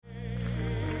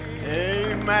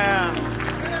Amen.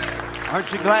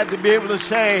 Aren't you glad to be able to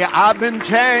say, I've been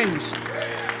changed?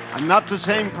 I'm not the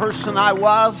same person I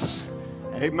was.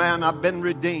 Amen. I've been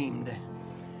redeemed.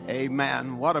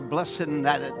 Amen. What a blessing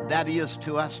that is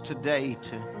to us today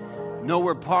to know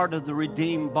we're part of the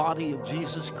redeemed body of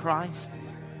Jesus Christ,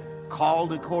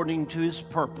 called according to his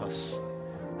purpose.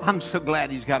 I'm so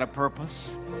glad he's got a purpose.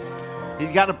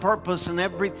 He's got a purpose in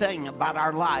everything about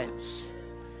our lives.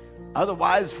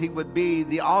 Otherwise, he would be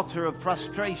the author of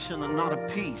frustration and not of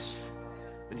peace.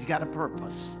 But he's got a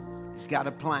purpose. He's got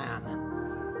a plan.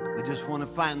 And we just want to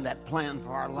find that plan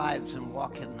for our lives and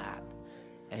walk in that.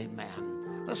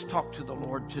 Amen. Let's talk to the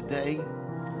Lord today.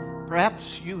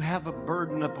 Perhaps you have a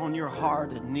burden upon your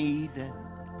heart, a need.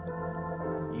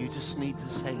 You just need to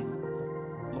say,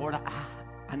 Lord,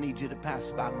 I need you to pass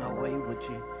by my way. Would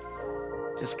you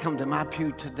just come to my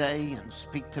pew today and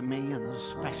speak to me in a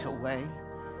special way?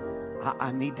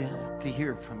 I need to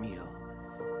hear from you.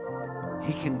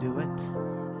 He can do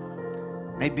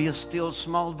it. Maybe a still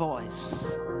small voice.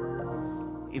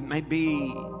 It may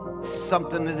be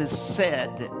something that is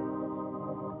said that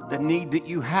the need that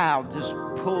you have just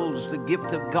pulls the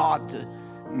gift of God to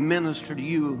minister to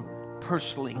you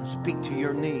personally and speak to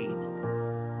your need.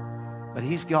 But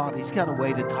he's got a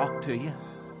way to talk to you.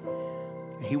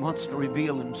 He wants to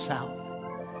reveal himself.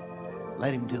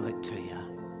 Let him do it to you.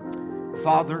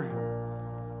 Father,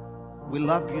 we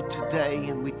love you today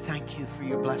and we thank you for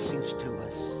your blessings to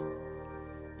us.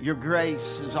 Your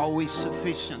grace is always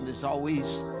sufficient, is always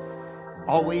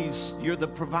you're the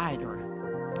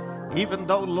provider. Even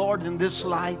though, Lord, in this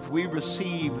life we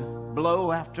receive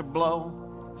blow after blow,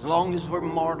 as long as we're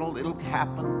mortal, it'll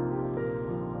happen.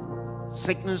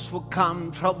 Sickness will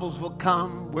come, troubles will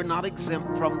come. We're not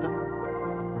exempt from them.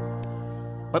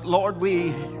 But Lord, we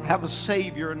have a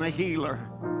Savior and a healer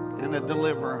and a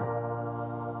deliverer.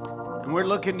 And we're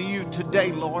looking to you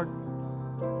today, Lord,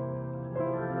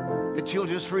 that you'll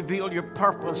just reveal your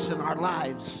purpose in our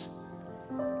lives.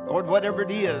 Lord, whatever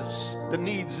it is, the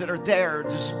needs that are there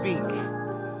to speak.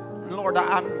 And Lord,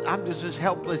 I'm just as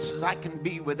helpless as I can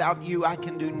be. Without you, I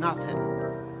can do nothing.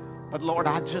 But Lord,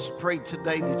 I just pray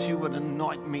today that you would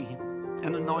anoint me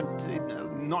and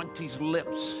anoint these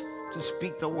lips to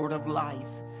speak the word of life.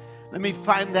 Let me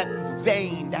find that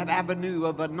vein, that avenue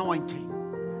of anointing.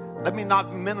 Let me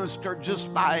not minister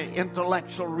just by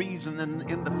intellectual reason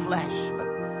in the flesh,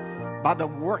 but by the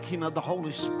working of the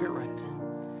Holy Spirit.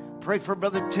 Pray for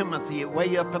Brother Timothy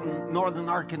way up in northern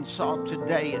Arkansas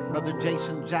today at Brother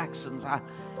Jason Jackson's. I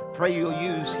pray you'll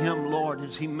use him, Lord,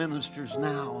 as he ministers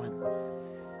now. And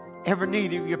every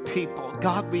need of your people.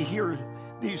 God, we hear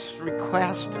these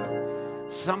requests.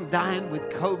 Some dying with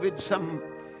COVID, some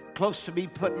close to be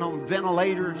putting on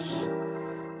ventilators.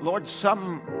 Lord,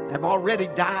 some have already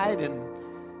died and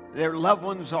their loved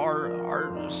ones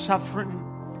are suffering.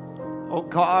 Oh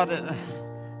God,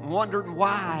 I'm wondering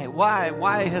why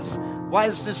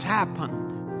has this happened?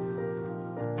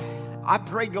 I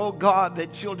pray, oh God,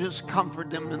 that you'll just comfort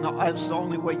them, and that's the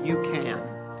only way you can,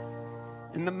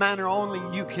 in the manner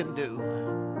only you can do.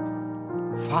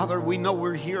 Father, we know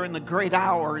we're here in the great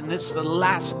hour, and it's the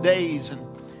last days, and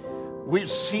we're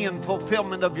seeing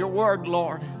fulfillment of your word,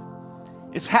 Lord.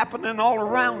 It's happening all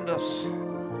around us.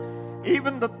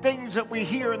 Even the things that we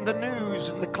hear in the news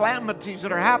and the calamities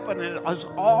that are happening is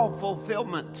all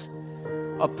fulfillment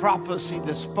of prophecy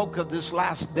that spoke of this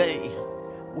last day.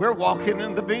 We're walking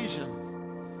in the vision.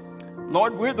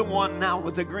 Lord, we're the one now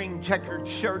with the green checkered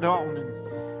shirt on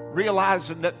and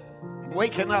realizing that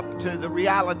waking up to the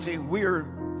reality we're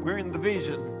in the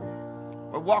vision.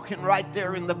 We're walking right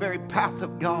there in the very path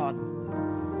of God.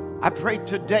 I pray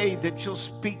today that you'll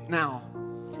speak now.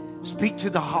 Speak to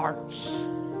the hearts.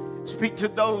 Speak to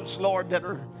those, Lord, that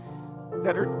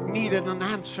are needing an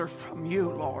answer from you,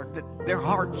 Lord, that their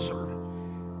hearts are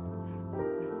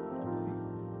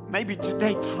maybe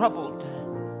today troubled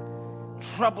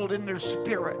in their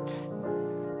spirit.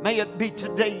 May it be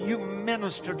today you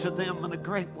minister to them in a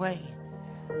great way.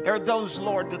 There are those,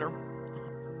 Lord, that are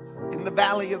in the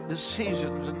valley of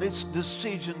decisions, and this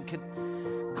decision can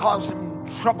cause them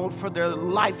trouble for their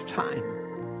lifetime.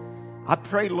 I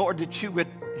pray, Lord, that you would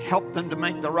help them to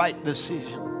make the right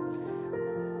decision.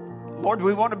 Lord,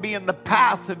 we want to be in the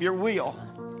path of your will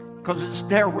because it's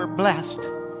there we're blessed.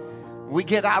 We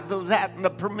get out of that in the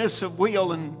permissive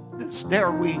will, and it's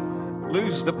there we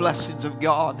lose the blessings of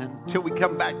God until we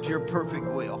come back to your perfect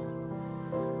will.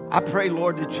 I pray,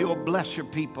 Lord, that you'll bless your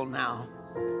people now.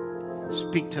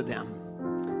 Speak to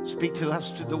them. Speak to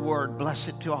us through the word. Bless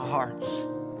it to our hearts.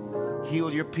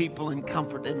 Heal your people and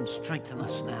comfort and strengthen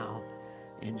us now.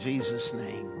 In Jesus'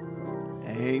 name,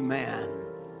 amen.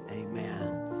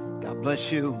 Amen. God God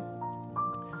bless you.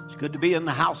 It's good to be in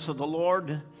the house of the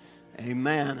Lord.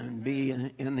 Amen. And be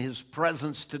in His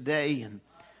presence today. And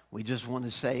we just want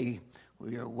to say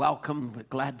we are welcome. We're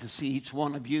glad to see each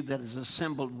one of you that is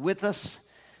assembled with us.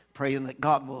 Praying that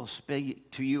God will speak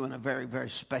to you in a very, very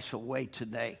special way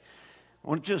today. I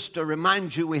want just to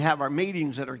remind you we have our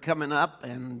meetings that are coming up.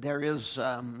 And there is,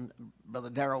 Brother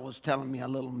Darrell was telling me, a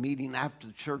little meeting after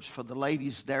the church for the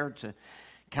ladies there to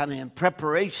kind of in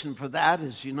preparation for that.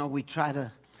 As you know, we try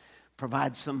to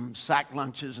provide some sack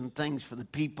lunches and things for the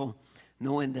people,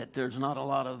 knowing that there's not a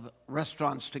lot of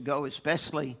restaurants to go,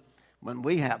 especially when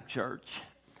we have church,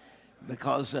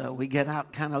 because we get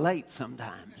out kind of late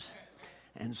sometimes.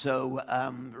 And so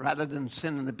rather than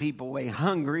sending the people away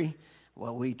hungry,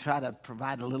 well, we try to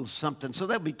provide a little something. So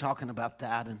they'll be talking about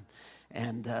that.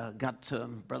 And got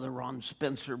Brother Ron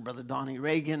Spencer, Brother Donnie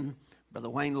Reagan, Brother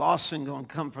Wayne Lawson going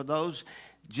to come for those.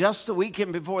 Just the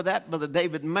weekend before that, Brother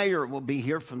David Mayer will be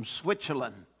here from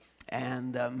Switzerland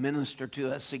and minister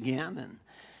to us again. And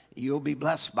you'll be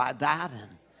blessed by that.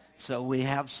 And so we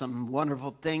have some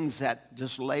wonderful things that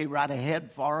just lay right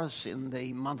ahead for us in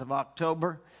the month of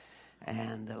October.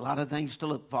 And a lot of things to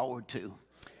look forward to.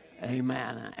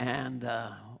 Amen. And,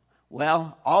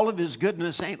 well, all of His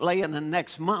goodness ain't laying in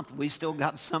next month. We still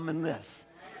got some in this.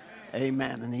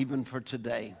 Amen. And even for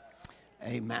today.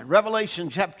 Amen.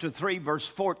 Revelation chapter 3, verse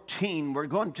 14. We're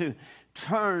going to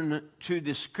turn to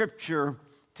the scripture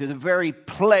to the very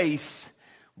place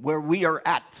where we are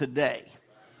at today.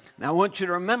 Now, I want you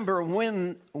to remember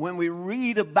when we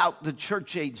read about the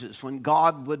church ages, when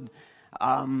God would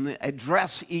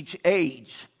address each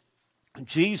age,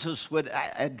 Jesus would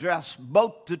address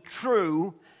both the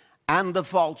true and the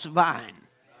false vine.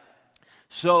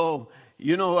 So,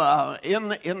 you know,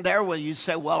 in there when you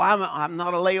say, well, I'm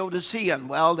not a Laodicean.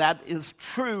 Well, that is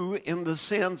true in the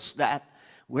sense that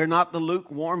we're not the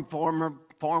lukewarm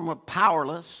form of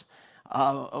powerless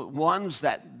ones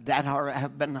that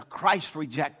have been Christ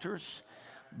rejectors,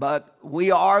 but we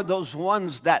are those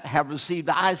ones that have received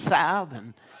eye salve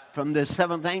and from the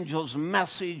seventh angel's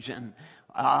message, and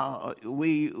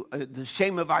the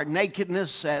shame of our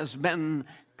nakedness has been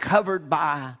covered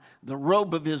by the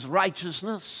robe of His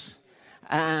righteousness.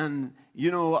 And, you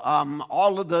know,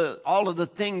 all of the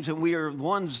things, and we are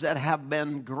ones that have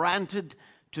been granted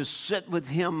to sit with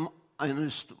Him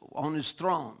on His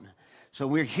throne. So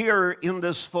we're here in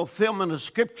this fulfillment of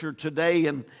Scripture today,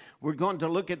 and we're going to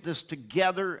look at this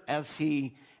together as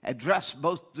He addressed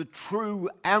both the true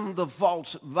and the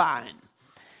false vine.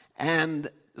 And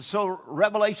so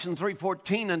Revelation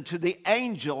 3:14, and to the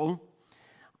angel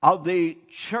of the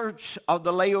church of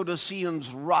the Laodiceans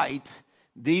write,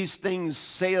 these things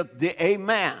saith the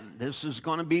Amen. This is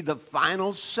going to be the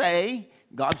final say.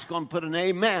 God's going to put an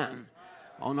amen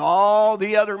on all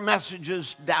the other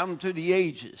messages down to the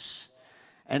ages.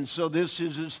 And so this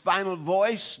is His final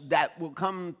voice that will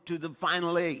come to the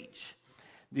final age.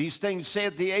 These things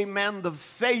saith the Amen, the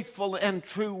faithful and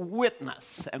true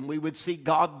witness. And we would see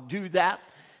God do that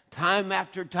time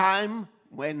after time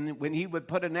when He would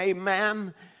put an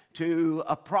amen to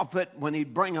a prophet, when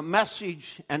He'd bring a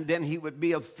message, and then He would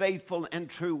be a faithful and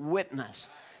true witness,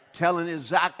 telling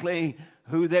exactly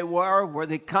who they were, where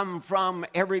they come from,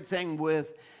 everything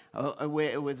with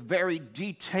very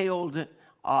detailed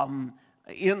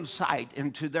insight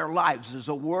into their lives. As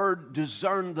a word,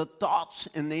 discern the thoughts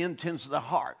and the intents of the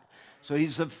heart. So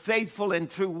He's a faithful and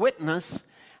true witness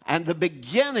and the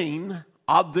beginning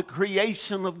of the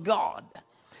creation of God.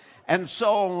 And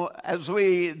so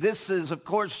this is, of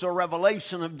course, a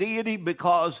revelation of deity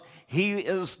because He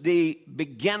is the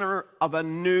beginner of a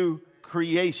new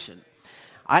creation.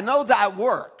 I know thy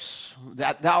works,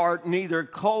 that thou art neither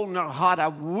cold nor hot. I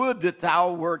would that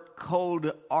thou wert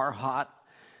cold or hot.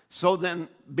 So then,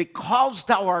 because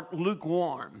thou art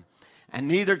lukewarm, and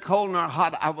neither cold nor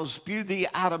hot, I will spew thee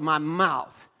out of my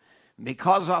mouth.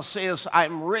 Because thou sayest, I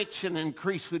am rich and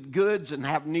increase with goods, and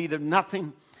have need of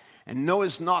nothing, and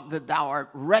knowest not that thou art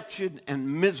wretched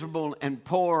and miserable and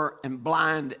poor and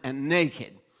blind and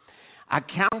naked. I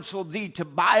counsel thee to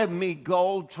buy of me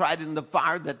gold tried in the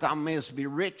fire, that thou mayest be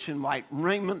rich in white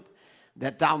raiment,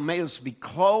 that thou mayest be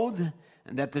clothed,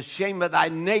 and that the shame of thy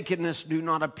nakedness do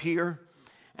not appear.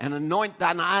 And anoint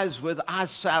thine eyes with eye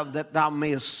salve, that thou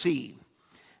mayest see.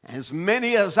 As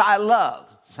many as I love.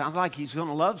 Sounds like He's going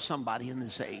to love somebody in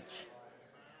this age.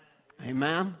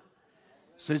 Amen.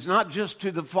 So it's not just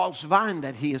to the false vine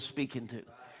that He is speaking to.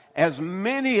 As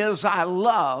many as I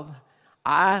love,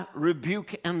 I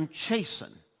rebuke and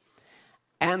chasten.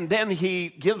 And then He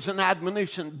gives an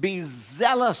admonition, be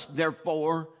zealous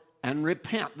therefore and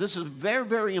repent. This is very,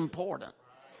 very important.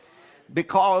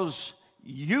 Because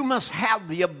you must have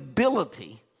the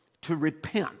ability to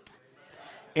repent.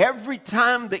 Every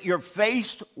time that you're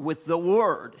faced with the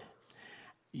Word,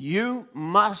 you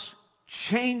must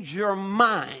change your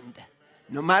mind.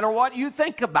 No matter what you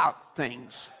think about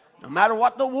things, no matter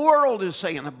what the world is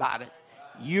saying about it,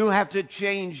 you have to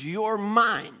change your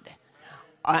mind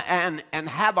and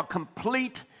have a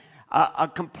complete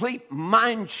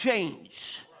mind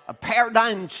change, a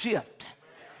paradigm shift.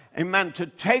 Amen. To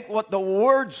take what the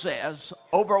Word says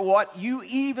over what you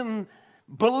even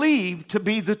believe to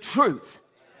be the truth.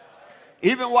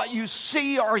 Even what you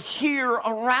see or hear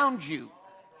around you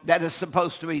that is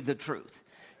supposed to be the truth.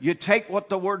 You take what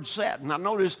the Word said. Now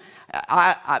notice,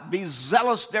 I be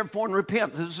zealous therefore and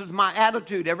repent. This is my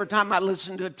attitude every time I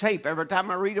listen to a tape, every time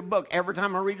I read a book, every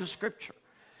time I read a scripture.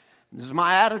 This is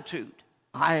my attitude.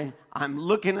 I'm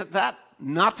looking at that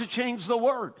not to change the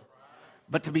Word,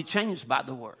 but to be changed by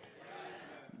the Word.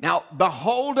 Now,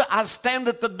 behold, I stand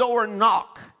at the door and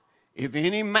knock. If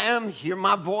any man hear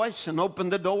my voice and open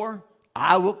the door,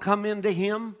 I will come into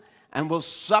him and will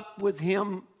sup with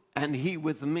him and he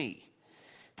with me.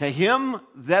 To him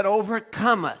that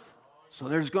overcometh. So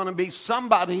there's going to be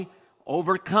somebody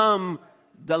overcome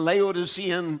the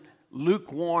Laodicean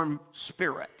lukewarm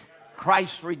spirit,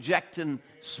 Christ-rejecting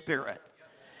spirit.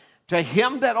 To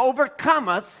him that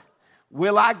overcometh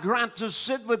will I grant to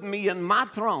sit with me in my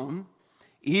throne,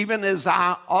 even as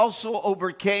I also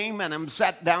overcame and am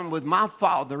sat down with my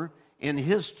Father in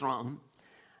his throne.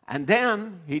 And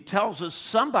then he tells us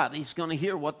somebody's going to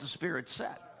hear what the Spirit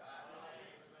said.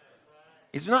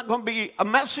 It's not going to be, a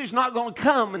message not going to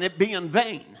come and it be in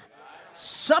vain.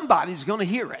 Somebody's going to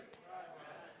hear it.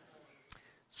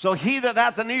 So he that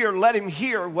hath an ear, let him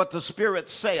hear what the Spirit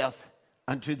saith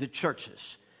unto the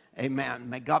churches. Amen.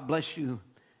 May God bless you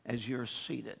as you're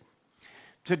seated.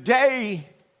 Today,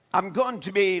 I'm going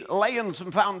to be laying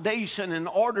some foundation in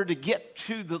order to get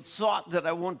to the thought that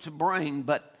I want to bring,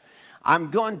 but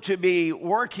I'm going to be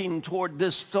working toward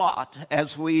this thought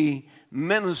as we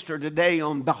minister today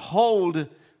on Behold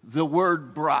the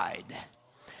Word Bride.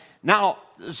 Now,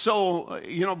 so,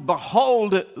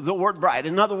 behold the Word Bride.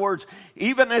 In other words,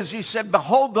 even as he said,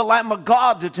 behold the Lamb of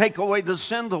God to take away the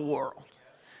sin of the world.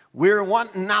 We're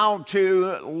wanting now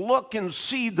to look and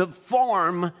see the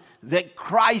form that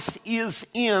Christ is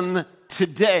in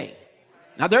today.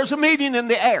 Now, there's a meeting in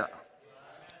the air,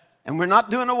 and we're not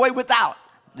doing away with that.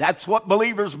 That's what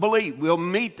believers believe. We'll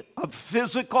meet a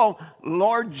physical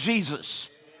Lord Jesus.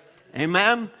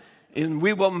 Amen? And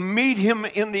we will meet him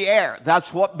in the air.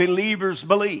 That's what believers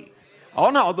believe. Oh,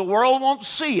 no, the world won't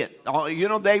see it.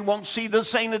 They won't see the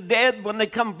saint of dead when they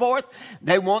come forth.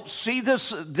 They won't see this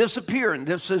disappearing.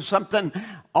 This is something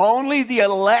only the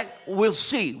elect will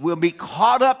see. We'll be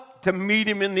caught up to meet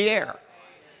him in the air.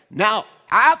 Now,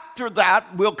 after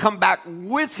that, we'll come back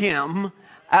with him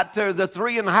after the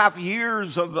 3.5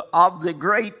 years of the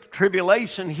great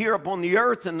tribulation here upon the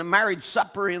earth and the marriage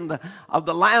supper of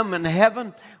the Lamb in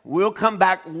heaven. We'll come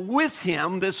back with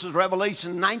him. This is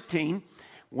Revelation 19,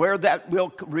 where that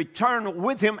we'll return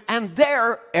with him, and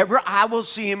there every eye will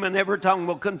see him and every tongue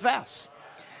will confess.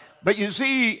 But you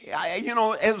see,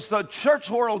 as the church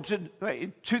world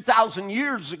 2,000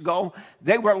 years ago,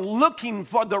 they were looking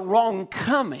for the wrong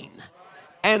coming.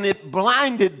 And it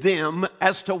blinded them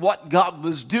as to what God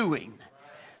was doing.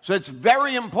 So it's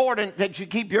very important that you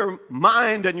keep your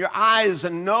mind and your eyes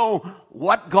and know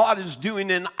what God is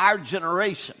doing in our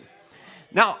generation.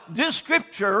 Now, this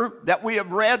scripture that we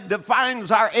have read defines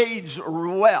our age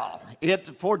well.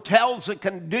 It foretells the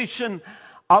condition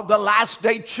of the last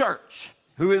day church,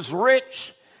 who is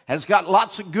rich, has got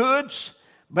lots of goods,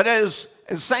 but at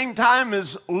the same time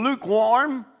is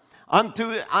lukewarm,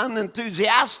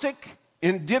 unenthusiastic,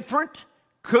 indifferent,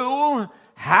 cool,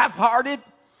 half-hearted,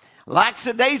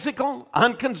 lackadaisical,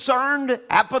 unconcerned,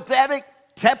 apathetic,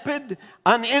 tepid,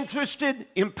 uninterested,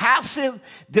 impassive,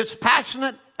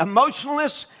 dispassionate,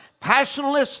 emotionless,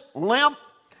 passionless, limp,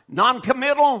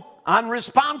 non-committal,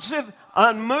 unresponsive,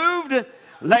 unmoved,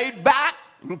 laid back,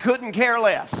 and couldn't care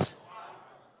less.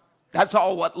 That's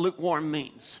all what lukewarm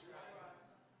means.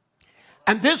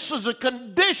 And this is a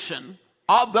condition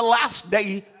of the last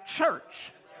day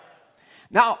church.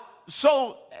 Now,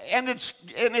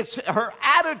 it's her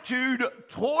attitude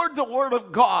toward the Word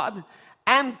of God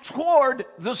and toward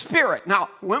the Spirit. Now,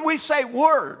 when we say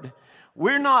Word,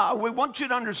 we want you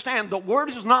to understand the Word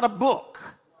is not a book.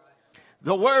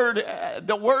 The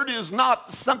Word is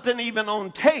not something even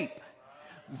on tape.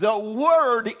 The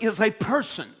Word is a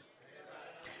person.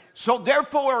 So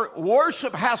therefore,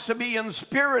 worship has to be in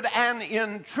spirit and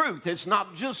in truth. It's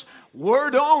not just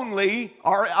word only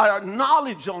or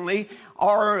knowledge only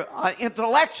or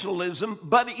intellectualism,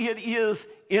 but it is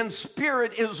in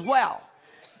spirit as well.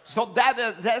 So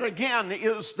that again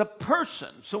is the person.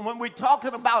 So when we're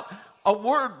talking about a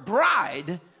word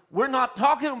bride, we're not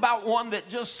talking about one that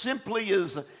just simply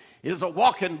is a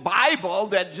walking Bible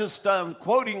that just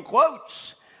quoting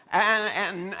quotes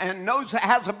and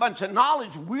has a bunch of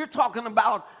knowledge. We're talking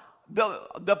about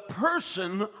the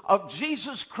person of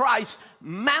Jesus Christ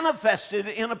manifested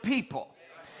in a people.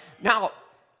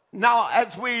 Now,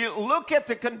 as we look at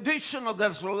the condition of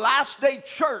this last day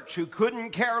church who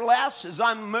couldn't care less, is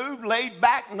unmoved, laid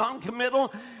back,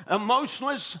 non-committal,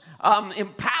 emotionless,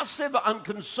 impassive,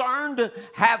 unconcerned,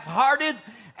 half-hearted,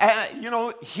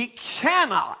 he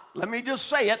cannot, let me just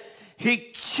say it, he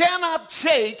cannot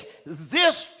take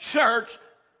this church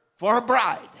for a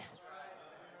bride.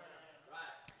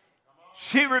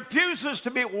 She refuses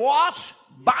to be washed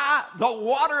by the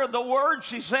water of the word.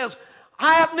 She says,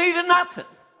 I have needed nothing.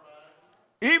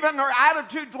 Even her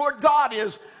attitude toward God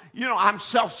is, I'm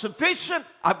self-sufficient.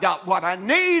 I've got what I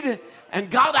need.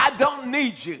 And God, I don't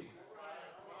need you.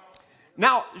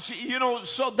 Now,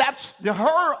 so that's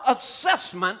her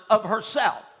assessment of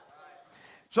herself.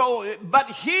 So, but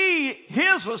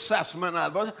his assessment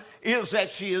of her is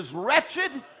that she is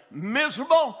wretched,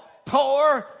 miserable,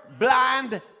 poor,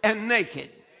 blind, and naked.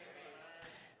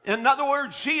 In other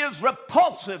words, she is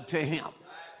repulsive to him.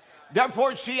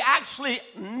 Therefore, she actually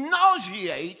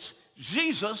nauseates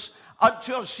Jesus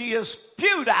until she is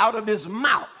spewed out of his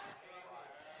mouth.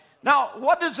 Now,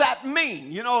 what does that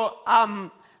mean?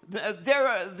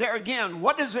 There again,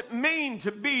 what does it mean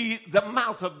to be the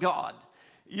mouth of God?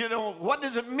 What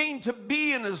does it mean to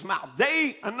be in his mouth?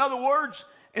 In other words,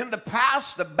 in the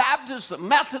past, the Baptists, the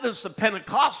Methodists, the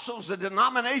Pentecostals, the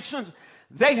denominations,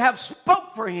 they have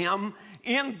spoke for him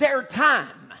in their time.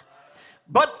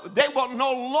 But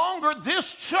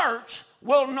this church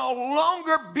will no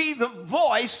longer be the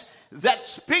voice that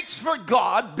speaks for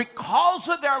God because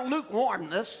of their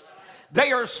lukewarmness.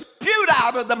 They are spewed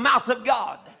out of the mouth of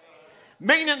God,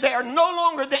 meaning they are no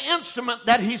longer the instrument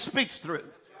that he speaks through.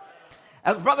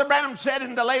 As Brother Branham said,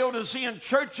 in the Laodicean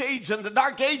church age and the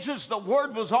dark ages, the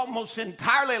word was almost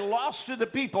entirely lost to the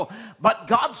people. But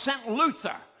God sent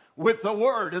Luther with the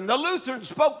word, and the Lutherans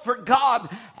spoke for God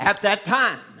at that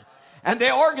time. And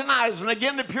they organized, and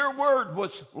again, the pure word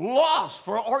was lost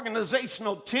for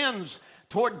organizational tends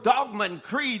toward dogma and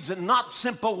creeds and not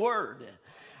simple word.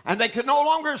 And they could no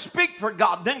longer speak for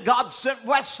God. Then God sent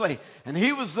Wesley, and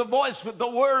he was the voice with the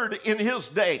word in his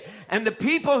day. And the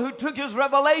people who took his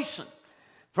revelation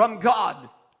from God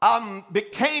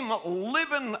became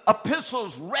living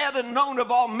epistles read and known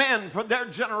of all men for their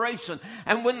generation.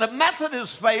 And when the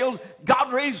Methodists failed,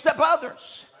 God raised up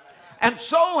others. And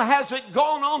so has it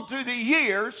gone on through the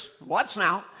years, watch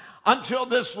now, until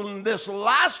this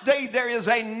last day there is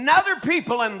another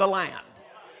people in the land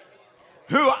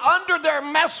who under their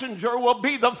messenger will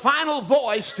be the final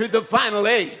voice to the final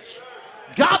age.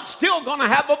 God's still going to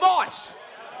have a voice.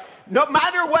 No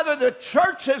matter whether the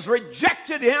church has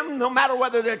rejected him, no matter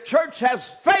whether the church has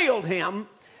failed him,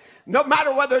 no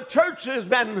matter whether the church is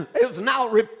now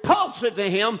repulsive to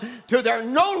him, till they're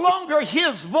no longer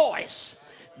his voice,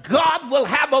 God will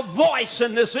have a voice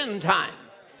in this end time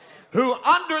who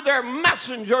under their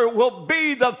messenger will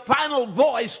be the final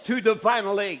voice to the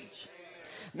final age.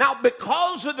 Now,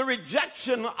 because of the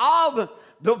rejection of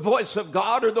the voice of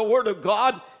God or the word of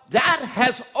God, that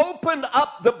has opened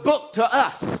up the book to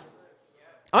us.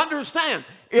 Understand,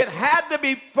 it had to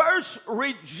be first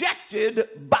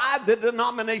rejected by the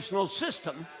denominational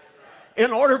system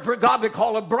in order for God to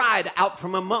call a bride out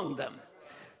from among them.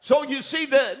 So you see,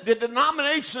 the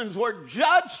denominations were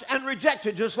judged and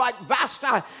rejected, just like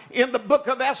Vashti in the book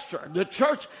of Esther. The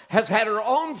church has had her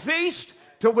own feast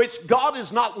to which God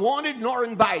is not wanted nor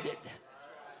invited.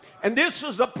 And this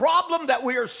is the problem that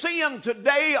we are seeing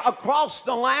today across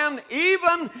the land,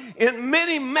 even in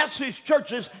many message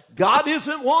churches. God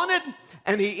isn't wanted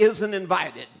and he isn't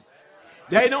invited.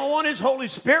 They don't want his Holy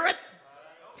Spirit.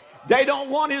 They don't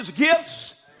want his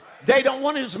gifts. They don't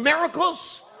want his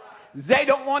miracles. They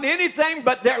don't want anything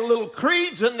but their little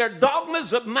creeds and their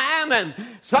dogmas of man and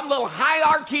some little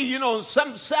hierarchy,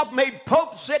 some self-made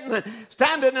pope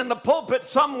standing in the pulpit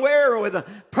somewhere with a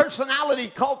personality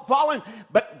cult following.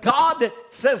 But God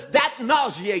says that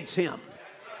nauseates him.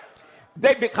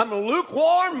 They become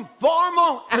lukewarm,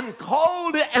 formal, and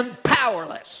cold and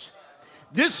powerless.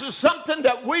 This is something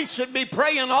that we should be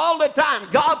praying all the time.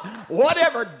 God,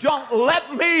 whatever, don't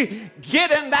let me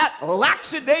get in that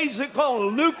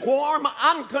lackadaisical, lukewarm,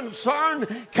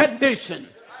 unconcerned condition.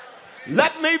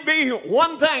 Let me be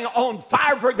one thing, on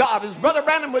fire for God. As Brother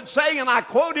Branham would say, and I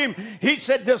quote him, he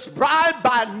said, this bride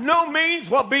by no means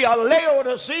will be a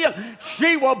Laodicea.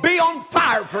 She will be on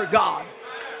fire for God.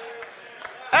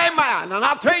 Amen. And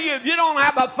I'll tell you, if you don't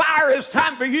have a fire, it's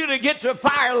time for you to get your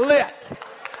fire lit.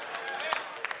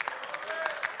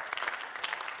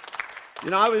 You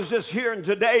know, I was just hearing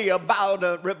today about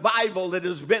a revival that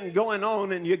has been going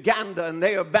on in Uganda, and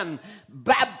they have been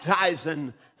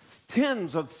baptizing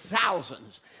tens of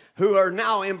thousands who are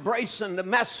now embracing the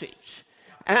message.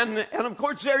 And of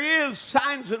course, there is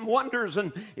signs and wonders,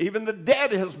 and even the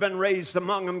dead has been raised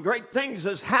among them. Great things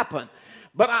has happened.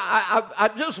 But I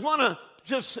just want to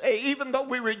just say, even though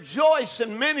we rejoice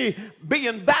in many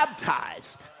being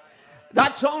baptized,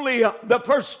 that's only the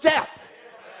first step.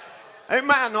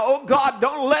 Amen. Oh God,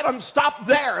 don't let them stop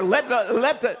there. Let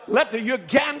the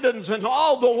Ugandans and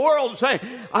all the world say,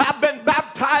 I've been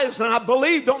baptized and I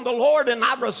believed on the Lord and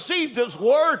I received His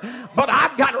word, but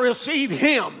I've got to receive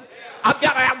Him. I've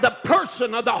got to have the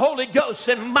person of the Holy Ghost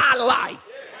in my life.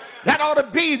 That ought to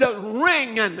be the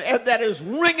ring and that is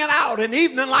ringing out in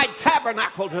Evening Light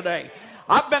Tabernacle today.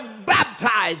 I've been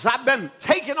baptized. I've been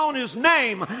taken on His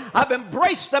name. I've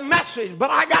embraced the message,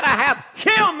 but I got to have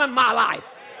Him in my life.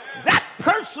 That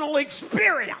personal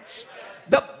experience,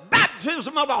 the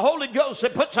baptism of the Holy Ghost,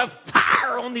 that puts a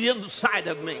fire on the inside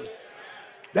of me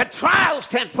that trials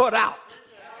can't put out.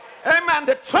 Amen.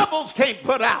 The troubles can't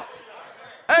put out.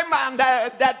 Amen.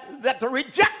 That the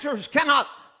rejectors cannot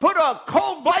put a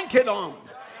cold blanket on.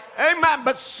 Amen.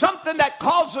 But something that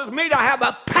causes me to have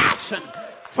a passion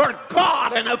for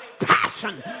God and a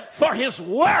passion for His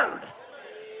word.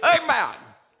 Amen.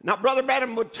 Now, Brother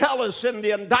Branham would tell us in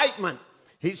the indictment,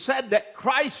 he said that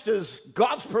Christ is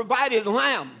God's provided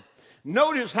lamb.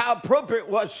 Notice how appropriate it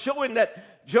was, showing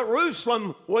that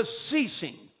Jerusalem was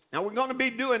ceasing. Now, we're going to be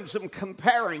doing some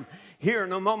comparing here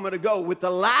in a moment ago with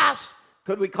the last,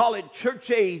 could we call it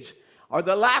church age, or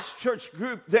the last church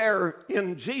group there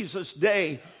in Jesus'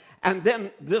 day, and then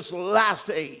this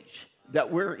last age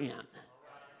that we're in.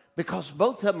 Because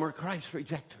both of them are Christ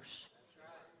rejectors.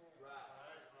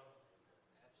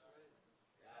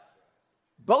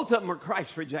 Both of them are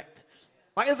Christ rejectors.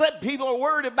 Like I said, people are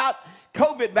worried about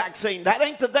COVID vaccine. That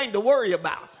ain't the thing to worry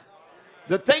about.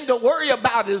 The thing to worry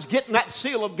about is getting that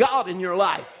seal of God in your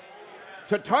life.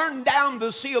 To turn down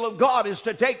the seal of God is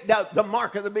to take the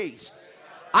mark of the beast.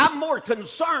 I'm more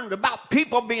concerned about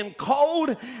people being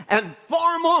cold and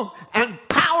formal and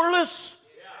powerless,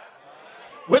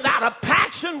 without a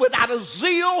passion, without a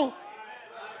zeal.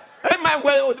 Amen.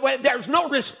 When there's no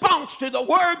response to the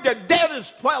word, they're dead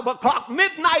as 12 o'clock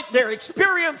midnight. Their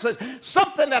experience is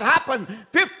something that happened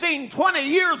 15, 20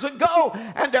 years ago,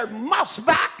 and they're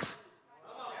mossbacks.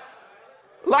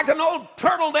 Like an old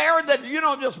turtle there that,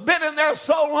 just been in there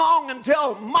so long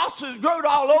until mosses growed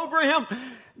all over him.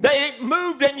 They ain't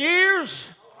moved in years.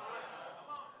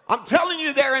 I'm telling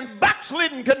you, they're in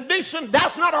backslidden condition.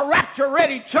 That's not a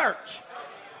rapture-ready church.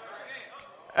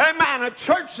 Amen. A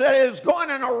church that is going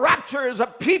in a rapture is a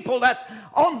people that's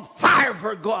on fire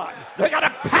for God. They got a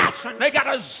passion. They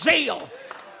got a zeal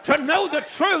to know the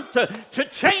truth, to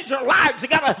change their lives.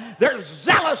 They're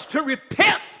zealous to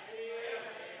repent.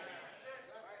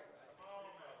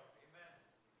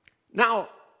 Now,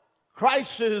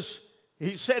 Christ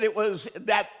he said it was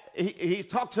that, he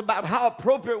talks about how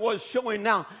appropriate it was, showing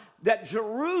now that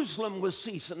Jerusalem was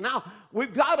ceasing. Now,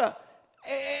 we've got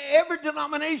every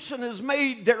denomination has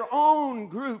made their own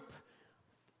group,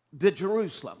 the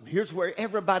Jerusalem. Here's where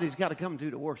everybody's got to come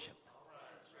to worship.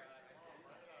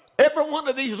 Every one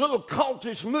of these little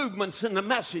cultish movements in the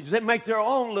message, they make their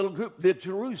own little group, the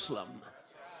Jerusalem.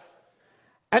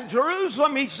 And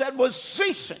Jerusalem, he said, was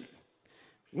ceasing.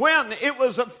 When it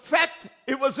was in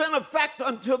effect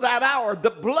until that hour.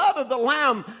 The blood of the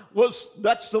lamb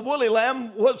that's the woolly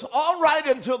lamb, was all right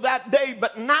until that day.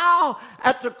 But now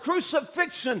at the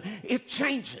crucifixion, it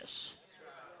changes.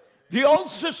 The old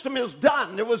system is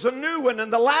done. There was a new one,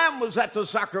 and the lamb was at the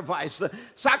sacrifice. The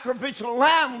sacrificial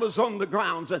lamb was on the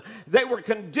grounds, and they were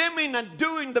condemning and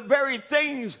doing the very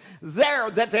things there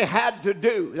that they had to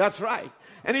do. That's right.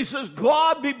 And he says,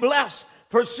 God be blessed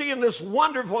for seeing this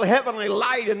wonderful heavenly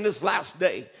light in this last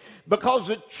day. Because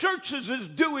the churches is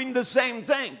doing the same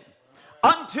thing.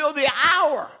 Until the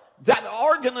hour that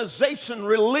organization,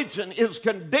 religion, is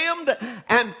condemned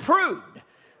and proved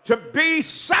to be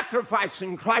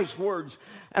sacrificing Christ's words.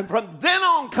 And from then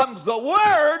on comes the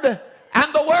word,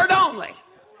 and the word only.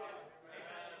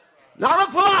 Not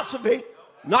a philosophy,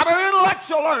 not an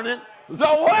intellectual learning,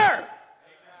 the word.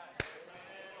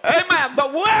 Amen, the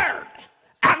word.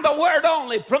 And the word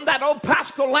only. From that old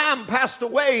Paschal lamb passed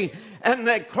away, and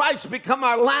that Christ become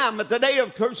our lamb at the day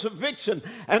of crucifixion.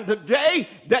 And the day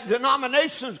that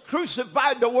denominations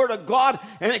crucified the Word of God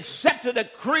and accepted a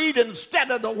creed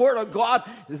instead of the Word of God,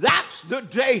 that's the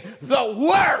day the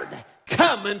Word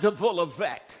come into full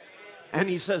effect. And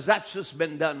he says that's just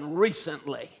been done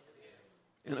recently.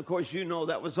 And of course, you know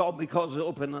that was all because of the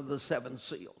opening of the 7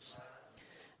 seals.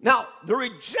 Now, the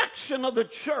rejection of the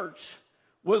church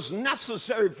was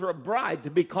necessary for a bride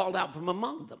to be called out from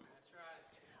among them.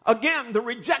 Again, the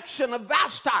rejection of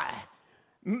Vashti,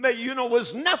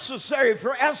 was necessary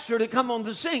for Esther to come on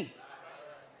the scene.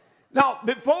 Now,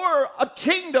 before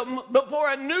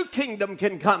a new kingdom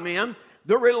can come in,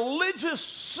 the religious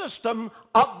system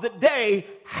of the day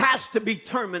has to be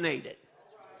terminated.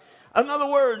 In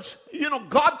other words,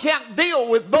 God can't deal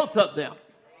with both of them.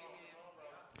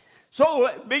 So,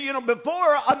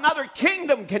 before another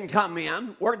kingdom can come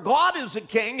in, where God is the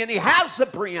king and he has the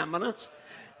preeminence,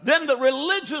 then the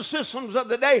religious systems of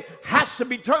the day has to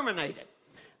be terminated.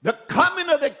 The coming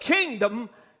of the kingdom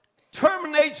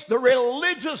terminates the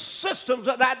religious systems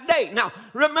of that day. Now,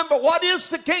 remember, what is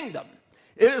the kingdom?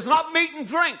 It is not meat and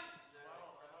drink,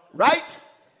 right?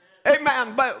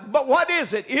 Amen. But what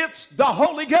is it? It's the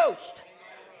Holy Ghost.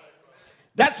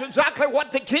 That's exactly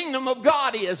what the kingdom of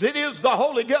God is. It is the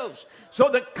Holy Ghost. So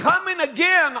the coming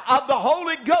again of the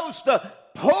Holy Ghost, the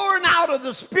pouring out of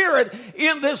the Spirit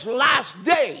in this last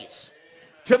days,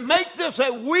 to make this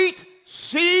a wheat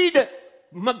seed,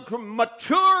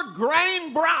 mature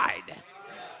grain bride.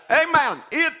 Amen.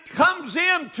 It comes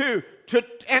into,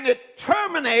 and it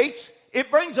terminates,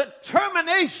 it brings a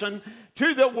termination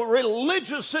to the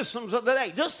religious systems of the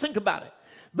day. Just think about it.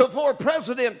 Before a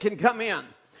president can come in,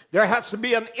 there has to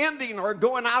be an ending or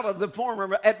going out of the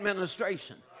former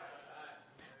administration.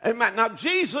 Amen. Now,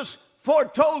 Jesus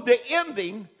foretold the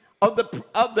ending of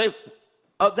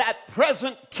that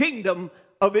present kingdom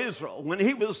of Israel. When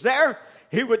he was there,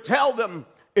 he would tell them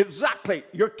exactly,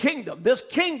 your kingdom, this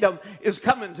kingdom is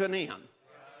coming to an end.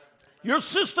 Your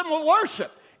system of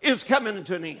worship is coming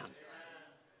to an end.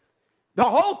 The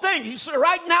whole thing, he said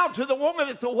right now to the woman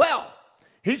at the well,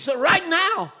 he said right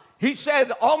now, he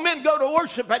said, all men go to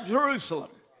worship at Jerusalem.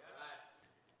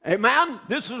 Amen?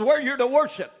 This is where you're to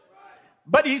worship.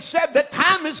 But he said the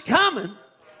time is coming,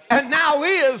 and now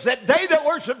is, that they that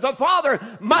worship the Father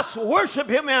must worship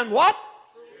him in what?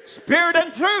 Spirit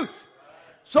and truth.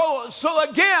 So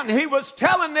again, he was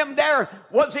telling them there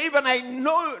was even a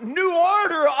new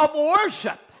order of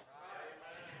worship.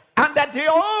 And that the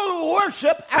old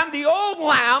worship and the old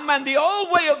lamb and the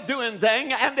old way of doing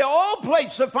things and the old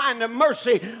place of finding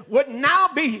mercy would now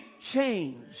be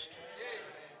changed.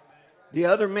 The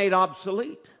other made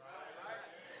obsolete.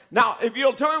 Now, if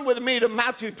you'll turn with me to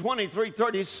Matthew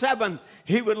 23:37,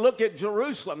 he would look at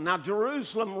Jerusalem. Now,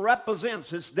 Jerusalem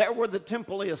represents, it's there where the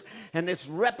temple is, and it's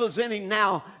representing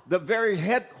now the very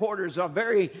headquarters of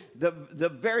the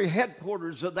very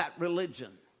headquarters of that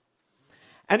religion.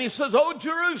 And he says, O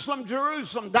Jerusalem,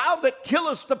 Jerusalem, thou that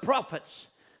killest the prophets,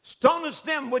 stonest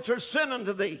them which are sent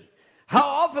unto thee. How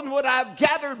often would I have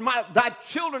gathered thy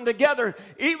children together,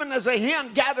 even as a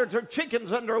hen gathered her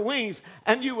chickens under her wings,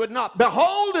 and you would not.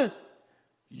 Behold,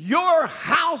 your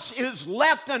house is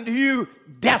left unto you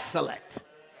desolate.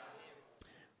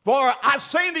 For I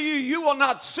say to you, you will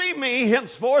not see me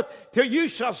henceforth till you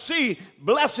shall see,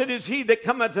 blessed is he that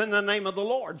cometh in the name of the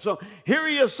Lord. So here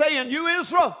he is saying, you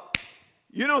Israel,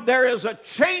 there is a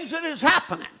change that is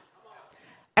happening.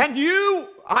 And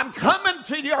I'm coming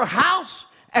to your house,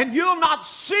 and you'll not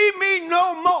see me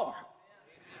no more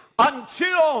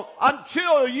until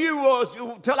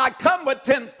I come with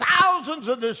 10,000s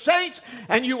of the saints,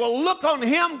 and you will look on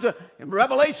him in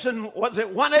Revelation, was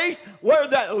it 1:8, where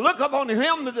look upon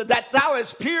him that thou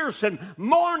hast pierced, and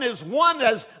mourn as one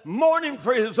as mourning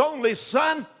for his only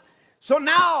son. So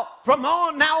now, from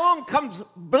now on comes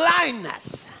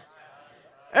blindness.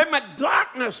 And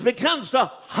darkness begins to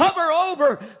hover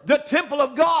over the temple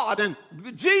of God. And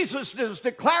Jesus is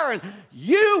declaring,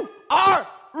 you are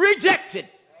rejected.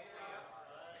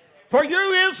 For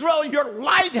you, Israel, your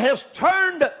light has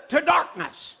turned to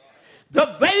darkness.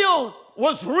 The veil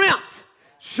was rent,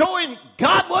 showing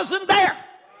God wasn't there.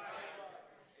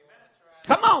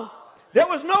 Come on. There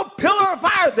was no pillar of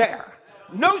fire there.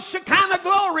 No Shekinah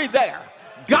glory there.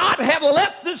 God had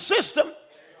left the system.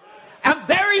 And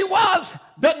there he was,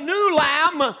 the new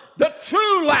lamb, the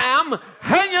true lamb,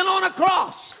 hanging on a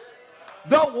cross.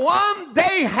 The one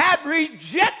they had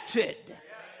rejected.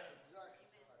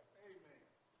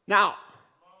 Now,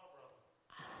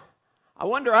 I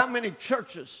wonder how many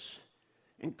churches,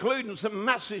 including some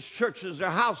message churches,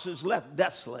 their houses left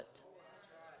desolate.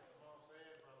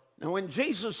 Now, when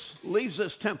Jesus leaves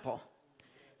this temple,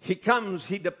 he comes,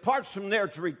 he departs from there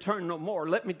to return no more.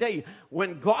 Let me tell you,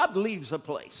 when God leaves a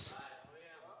place,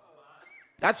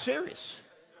 that's serious.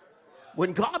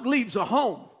 When God leaves a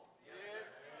home,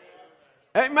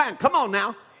 amen, come on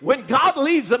now. When God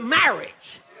leaves a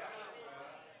marriage,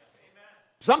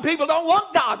 some people don't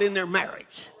want God in their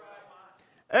marriage.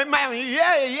 Amen.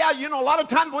 Yeah, you know, a lot of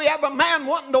times we have a man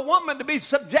wanting the woman to be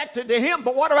subjected to him,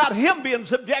 but what about him being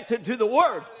subjected to the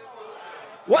Word?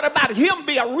 What about him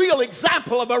be a real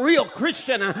example of a real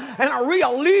Christian and a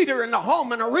real leader in the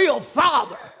home and a real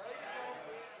father?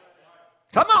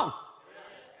 Come on.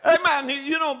 Amen.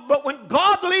 You know, but when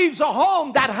God leaves a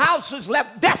home, that house is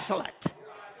left desolate.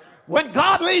 When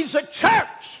God leaves a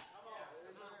church,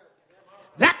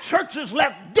 that church is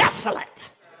left desolate.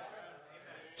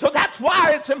 So that's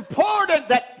why it's important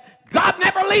that God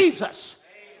never leaves us.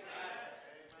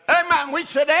 Amen. We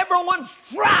should everyone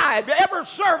strive, every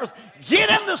service,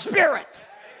 get in the Spirit.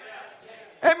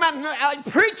 Amen.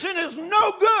 Preaching is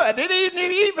no good. It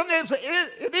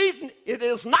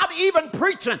is not even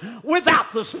preaching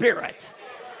without the Spirit.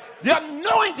 The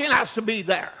anointing has to be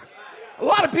there. A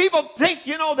lot of people think,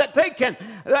 you know, that they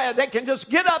can just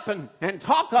get up and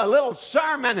talk a little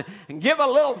sermon and give a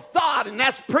little thought, and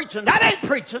that's preaching. That ain't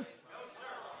preaching.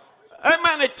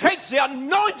 Amen. It takes the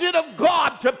anointing of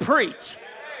God to preach.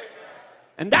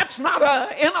 And that's not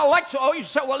an intellectual. Oh, you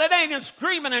say, well, it ain't in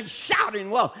screaming and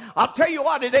shouting. Well, I'll tell you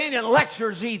what, it ain't in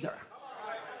lectures either.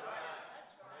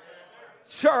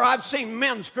 Sure, I've seen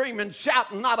men scream and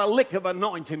shout and not a lick of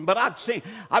anointing, but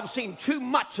I've seen too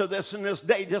much of this in this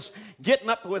day, just getting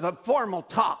up with a formal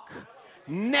talk.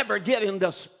 Never get in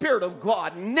the Spirit of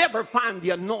God. Never find the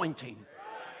anointing.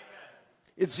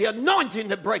 It's the anointing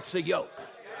that breaks the yoke.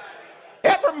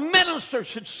 Every minister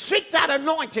should seek that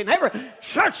anointing. Every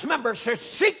church member should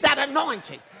seek that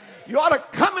anointing. You ought to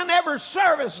come in every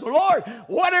service. Lord,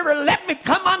 whatever, let me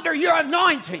come under your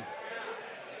anointing.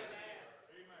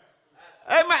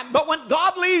 Amen. But when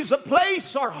God leaves a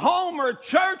place or home or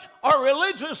church or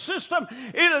religious system,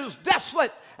 it is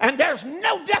desolate. And there's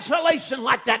no desolation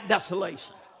like that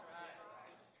desolation.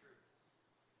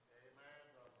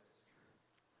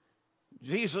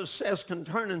 Jesus says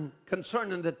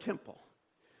concerning the temple,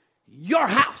 your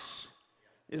house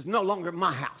is no longer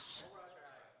my house.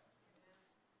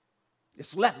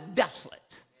 It's left desolate.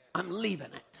 I'm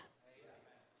leaving it.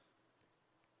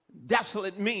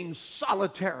 Desolate means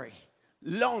solitary,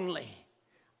 lonely,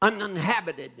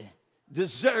 uninhabited,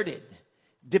 deserted,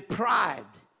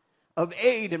 deprived of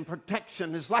aid and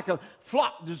protection. It's like a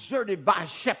flock deserted by a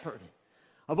shepherd,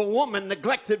 of a woman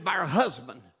neglected by her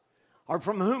husband, or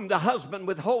from whom the husband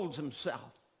withholds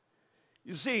himself.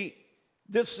 You see,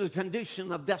 this is a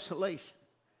condition of desolation.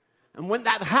 And when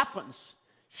that happens,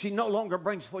 she no longer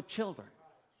brings forth children.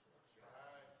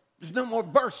 There's no more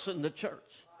births in the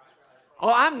church.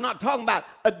 Oh, I'm not talking about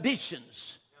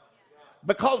additions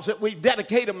because that we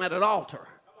dedicate them at an altar.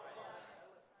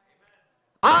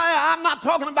 I'm not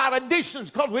talking about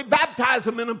additions because we baptize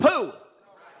them in a pool.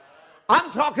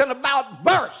 I'm talking about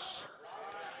births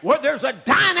where there's a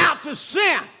dying out to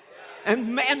sin.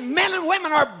 And men and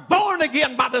women are born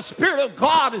again by the Spirit of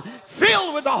God and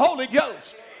filled with the Holy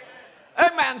Ghost.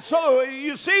 Amen. So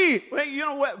you see, you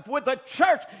know, with the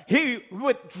church, he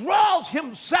withdraws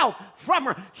himself from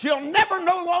her. She'll never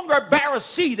no longer bear a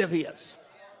seed of his.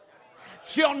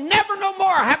 She'll never no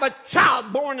more have a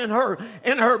child born in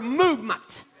her movement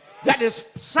that is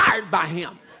sired by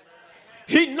him.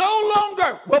 He no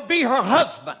longer will be her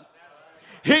husband.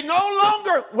 He no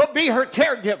longer will be her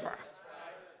caregiver.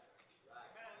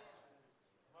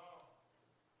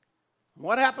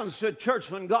 What happens to a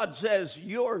church when God says,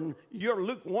 your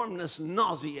lukewarmness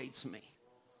nauseates me?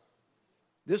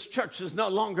 This church is no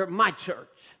longer my church.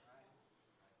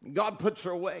 God puts her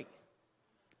away.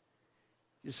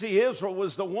 You see, Israel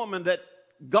was the woman that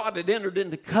God had entered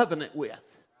into covenant with.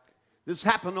 This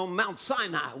happened on Mount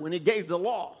Sinai when he gave the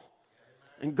law.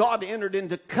 And God entered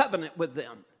into covenant with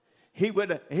them. He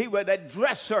would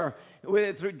address her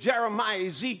through Jeremiah,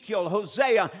 Ezekiel,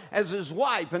 Hosea as his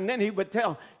wife. And then he would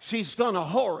tell, she's gone a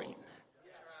whoring.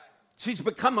 She's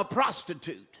become a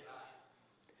prostitute.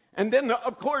 And then,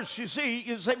 of course, you say,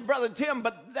 Brother Tim,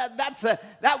 but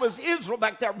that was Israel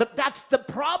back there. But that's the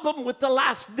problem with the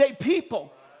last day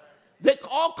people. They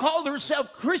all call themselves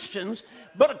Christians,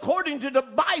 but according to the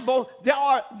Bible,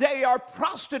 they are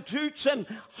prostitutes and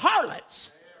harlots.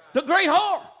 The great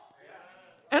whore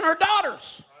and her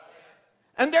daughters.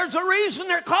 And there's a reason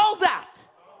they're called that.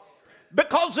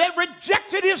 Because they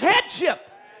rejected his headship.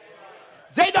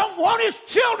 They don't want his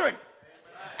children.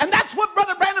 And that's what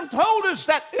Brother Branham told us,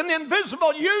 that in the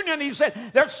invisible union, he said,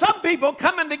 there's some people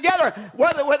coming together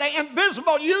with the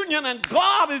invisible union, and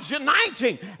God is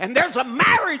uniting, and there's a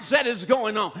marriage that is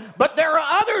going on. But there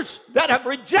are others that have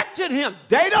rejected him.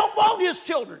 They don't want his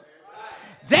children.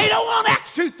 They don't want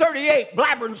Acts 2:38,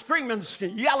 blabbering, screaming,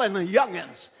 yelling, the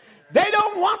youngins. They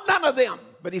don't want none of them.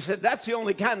 But he said that's the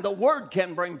only kind the word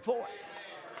can bring forth.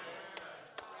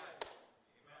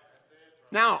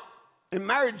 Now, in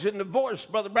marriage and divorce,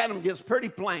 Brother Branham gets pretty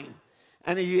plain.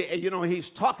 And he's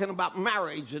talking about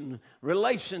marriage and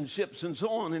relationships and so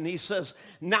on. And he says,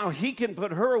 now he can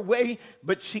put her away,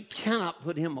 but she cannot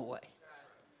put him away.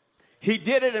 He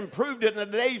did it and proved it in the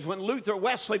days when Luther,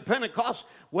 Wesley, Pentecost,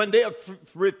 when they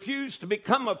refused to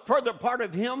become a further part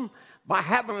of him by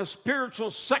having a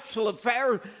spiritual sexual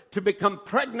affair to become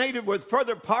pregnated with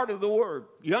further part of the word.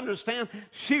 You understand?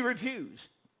 She refused.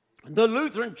 The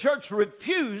Lutheran church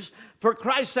refused for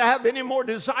Christ to have any more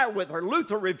desire with her.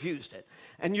 Luther refused it.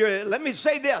 And let me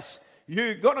say this.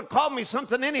 You're going to call me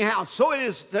something anyhow. So it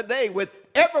is today with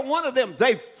every one of them.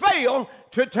 They fail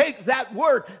to take that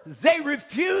word. They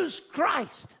refuse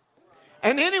Christ.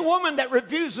 And any woman that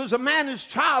refuses a man his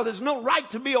child has no right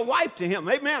to be a wife to him.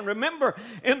 Amen. Remember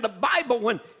in the Bible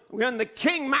when the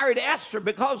king married Esther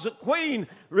because the queen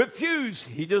refused,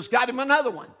 he just got him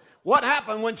another one. What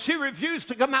happened when she refused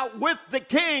to come out with the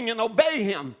king and obey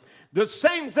him? The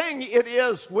same thing it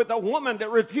is with a woman that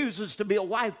refuses to be a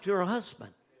wife to her husband.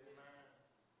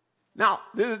 Now,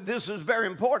 this is very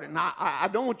important. I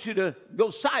don't want you to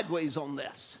go sideways on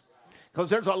this,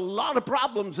 because there's a lot of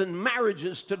problems in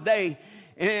marriages today.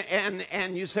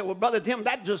 And you say, well, Brother Tim,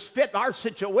 that just fit our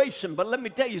situation. But let me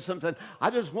tell you something.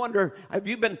 I just wonder, have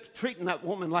you been treating that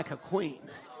woman like a queen?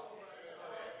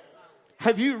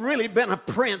 Have you really been a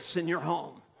prince in your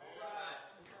home?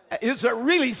 Is there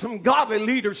really some godly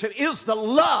leadership? Is the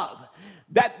love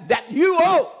that you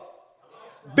owe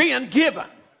being given?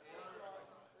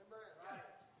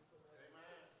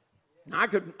 I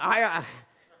could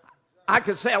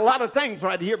say a lot of things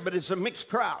right here, but it's a mixed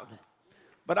crowd.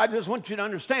 But I just want you to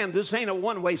understand, this ain't a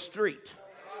one-way street.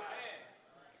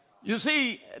 You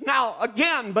see, now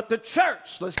again, but the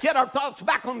church, let's get our thoughts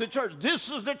back on the church. This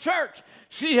is the church.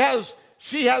 She has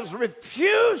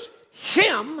refused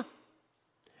him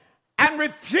and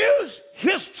refused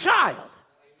his child.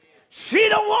 She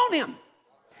don't want him.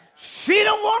 She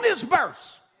don't want his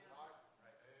birth.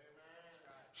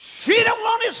 She don't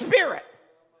want his spirit.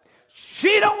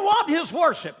 She don't want his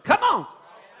worship. Come on.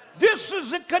 This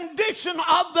is the condition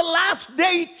of the last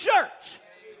day church.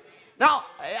 Now,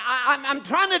 I'm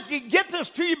trying to get this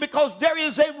to you because there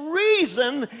is a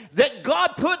reason that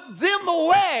God put them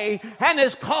away and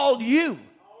has called you.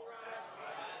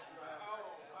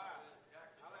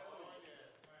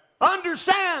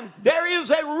 Understand, there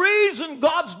is a reason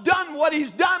God's done what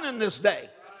he's done in this day.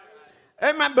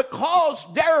 Amen. Because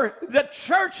the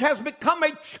church has become a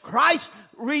Christ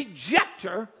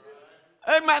rejecter.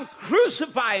 Amen.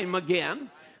 Crucify him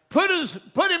again. Put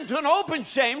him to an open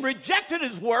shame, rejected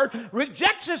his word,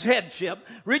 rejects his headship,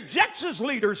 rejects his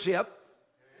leadership.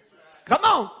 Come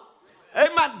on.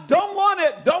 Amen. Don't want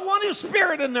it. Don't want his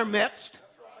spirit in their midst.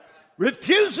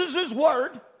 Refuses his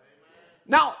word.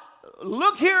 Now,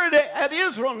 look here at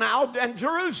Israel now and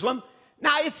Jerusalem.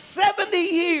 Now, it's 70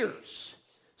 years.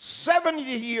 70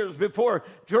 years before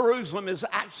Jerusalem is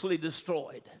actually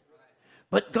destroyed.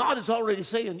 But God is already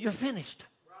saying, you're finished.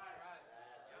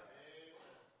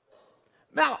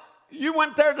 Now, you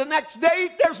went there the next day,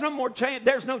 there's no more change.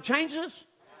 There's no changes.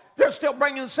 They're still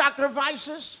bringing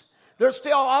sacrifices. They're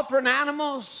still offering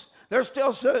animals. They're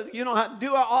still, doing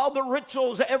all the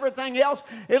rituals, everything else.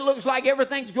 It looks like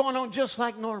everything's going on just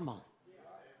like normal.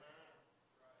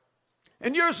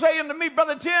 And you're saying to me,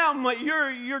 Brother Tim,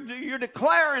 you're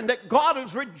declaring that God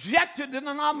has rejected the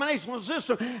denominational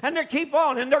system, and they keep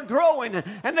on, and they're growing,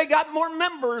 and they got more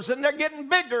members, and they're getting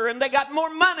bigger, and they got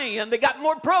more money, and they got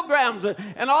more programs,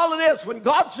 and all of this. When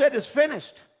God said it's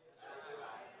finished,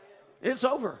 it's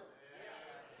over.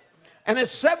 And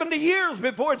it's 70 years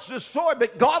before it's destroyed,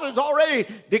 but God has already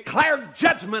declared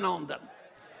judgment on them.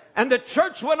 And the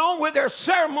church went on with their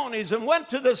ceremonies and went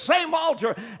to the same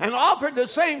altar and offered the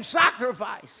same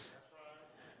sacrifice.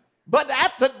 But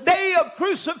at the day of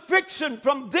crucifixion,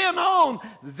 from then on,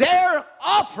 their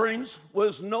offerings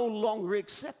was no longer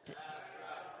accepted.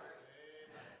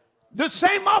 The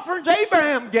same offerings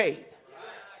Abraham gave.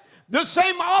 The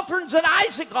same offerings that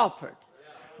Isaac offered.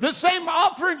 The same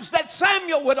offerings that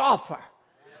Samuel would offer.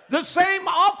 The same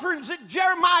offerings that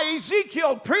Jeremiah,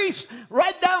 Ezekiel, priests,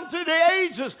 right down through the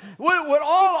ages would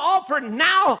all offer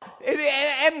now.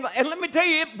 And let me tell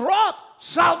you, it brought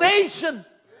salvation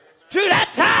to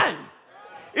that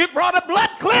It brought a blood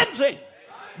cleansing.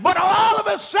 But all of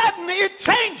a sudden it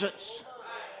changes.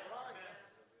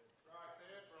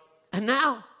 And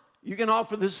now you can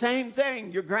offer the same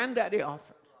thing your granddaddy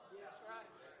offered.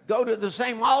 Go to the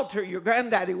same altar your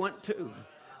granddaddy went to.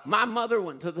 My mother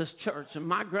went to this church, and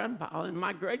my grandpa and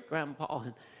my great-grandpa.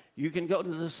 And you can go to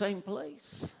the same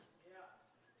place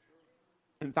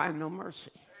and find no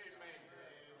mercy.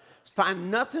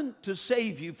 Find nothing to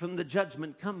save you from the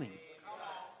judgment coming.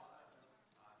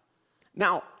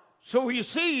 Now, so you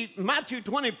see Matthew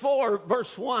 24,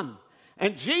 verse 1.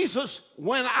 And Jesus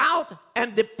went out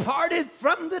and departed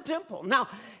from the temple. Now,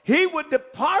 he would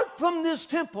depart from this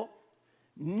temple,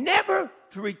 never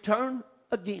to return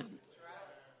again.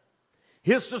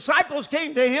 His disciples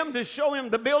came to him to show him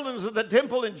the buildings of the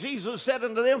temple, and Jesus said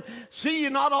unto them, see ye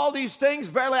not all these things?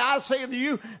 Verily I say unto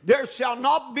you, there shall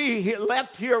not be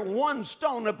left here one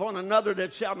stone upon another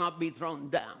that shall not be thrown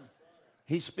down.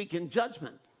 He's speaking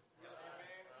judgment.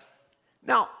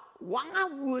 Now, why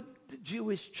would the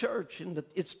Jewish church and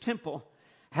its temple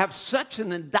have such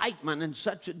an indictment and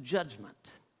such a judgment?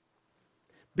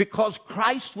 Because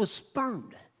Christ was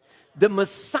spurned. The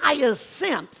Messiah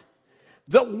sent.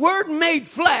 The Word made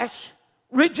flesh,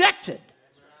 rejected.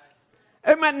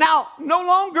 Amen. Now, no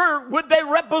longer would they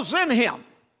represent him.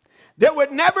 There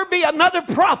would never be another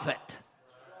prophet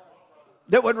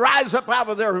that would rise up out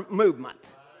of their movement,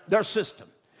 their system.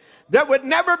 They would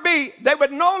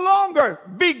no longer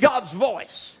be God's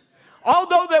voice.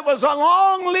 Although there was a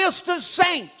long list of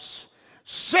saints,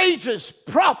 sages,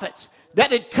 prophets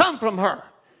that had come from her.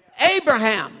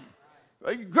 Abraham,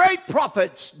 great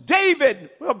prophets, David,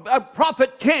 a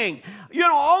prophet king,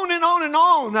 on and on and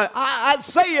on.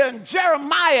 Isaiah and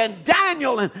Jeremiah and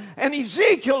Daniel and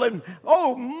Ezekiel and,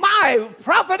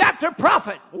 prophet after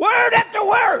prophet, word after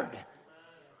word.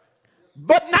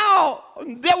 But now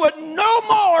there would no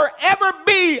more ever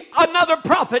be another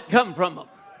prophet come from them.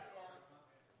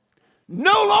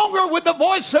 No longer would the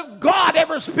voice of God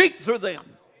ever speak through them.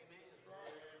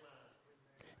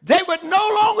 They would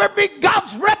no longer be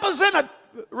God's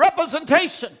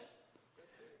representation.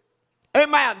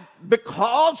 Amen.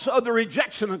 Because of the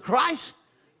rejection of Christ,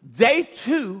 they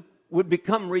too would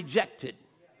become rejected.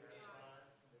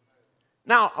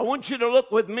 Now, I want you to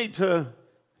look with me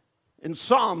in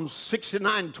Psalms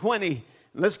 69:20.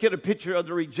 Let's get a picture of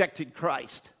the rejected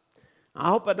Christ. I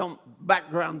hope I don't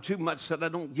background too much so that I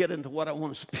don't get into what I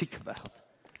want to speak about.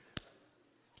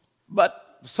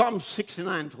 But Psalm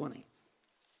 69:20.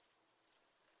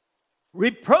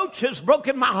 Reproach has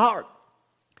broken my heart,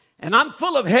 and I'm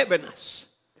full of heaviness.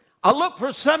 I look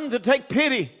for some to take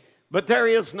pity, but there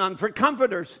is none. For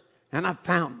comforters, and I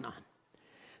found none.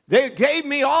 They gave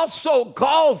me also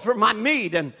gall for my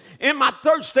meat, and in my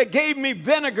thirst they gave me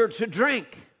vinegar to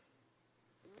drink.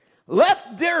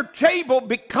 Let their table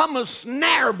become a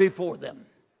snare before them.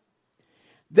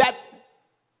 That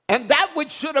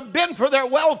which should have been for their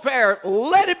welfare,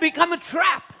 let it become a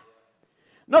trap.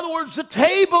 In other words, the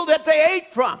table that they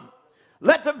ate from,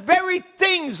 let the very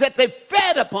things that they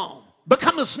fed upon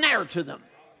become a snare to them.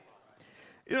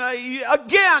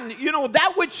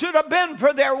 That which should have been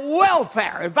for their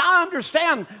welfare. If I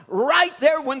understand right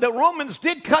there, when the Romans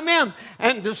did come in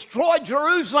and destroy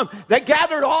Jerusalem, they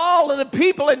gathered all of the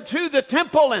people into the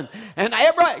temple and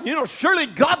surely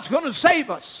God's going to save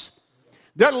us.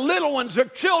 Their little ones, their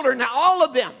children, all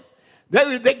of them.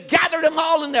 They gathered them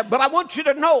all in there. But I want you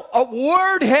to know, a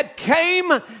word had came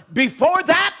before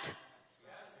that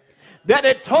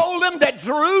had told them that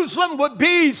Jerusalem would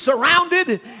be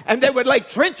surrounded and they would lay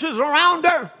trenches around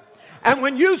her. And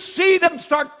when you see them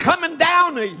start coming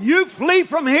down, you flee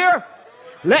from here.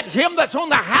 Let him that's on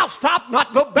the housetop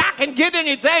not go back and get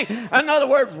anything. In other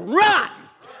words, run.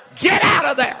 Get out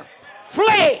of there.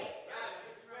 Flee.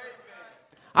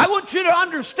 I want you to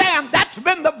understand that's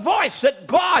been the voice that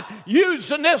God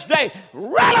used in this day.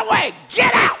 Run away.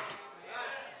 Get out.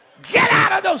 Get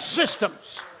out of those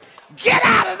systems. Get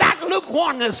out of that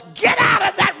lukewarmness. Get out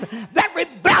of that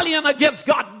rebellion against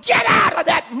God. Get out of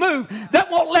that move that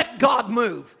won't let God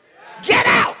move. Get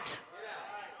out.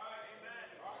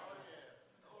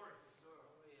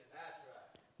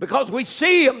 Because we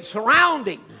see him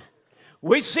surrounding.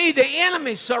 We see the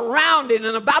enemy surrounding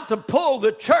and about to pull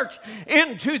the church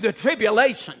into the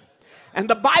tribulation. And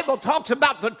the Bible talks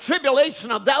about the tribulation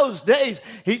of those days.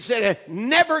 He said,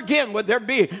 never again would there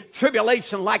be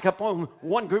tribulation like upon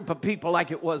one group of people like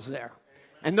it was there.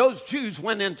 And those Jews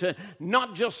went into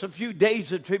not just a few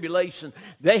days of tribulation.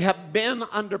 They have been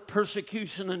under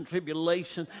persecution and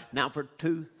tribulation now for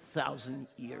 2,000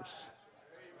 years.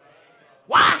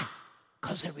 Why?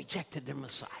 Because they rejected their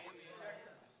Messiah.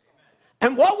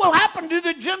 And what will happen to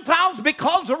the Gentiles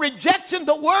because of rejection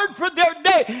the word for their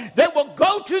day? They will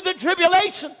go to the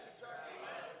tribulation.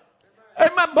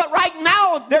 Amen. But right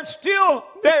now, there's still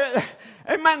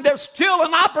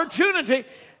an opportunity,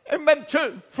 amen,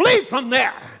 to flee from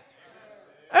there.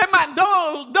 Amen.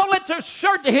 Don't let your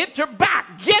shirt hit your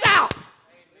back. Get out.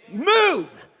 Move.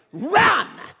 Run.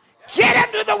 Get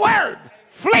into the word.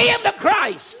 Flee into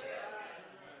Christ.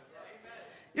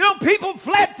 You know, people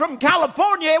fled from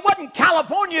California. It wasn't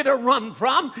California to run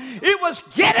from. It was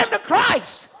get into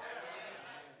Christ.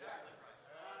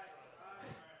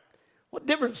 What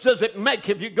difference does it make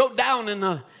if you go down in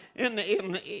the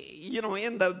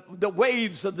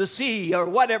waves of the sea or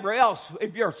whatever else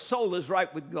if your soul is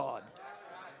right with God?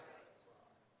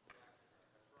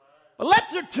 But let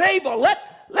their table,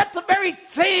 let the very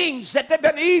things that they've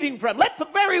been eating from, let the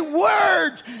very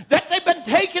words that they've been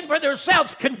taking for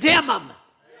themselves condemn them.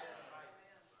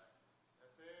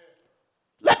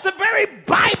 Let the very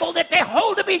Bible that they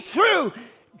hold to be true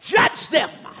judge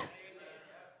them.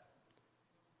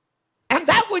 And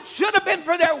that which should have been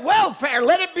for their welfare,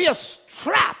 let it be a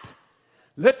trap.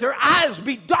 Let their eyes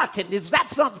be darkened. If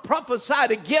that's not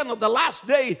prophesied again of the last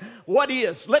day, what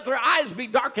is? Let their eyes be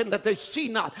darkened that they see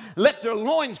not. Let their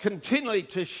loins continually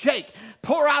to shake.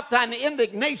 Pour out thine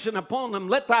indignation upon them.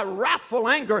 Let thy wrathful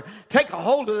anger take a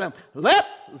hold of them. Let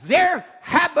their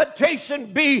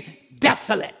habitation be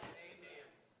desolate.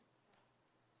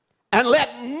 And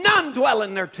let none dwell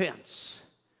in their tents.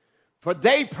 For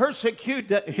they persecute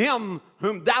him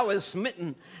whom thou hast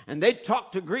smitten, and they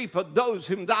talk to grief of those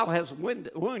whom thou hast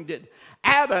wounded.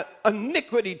 Add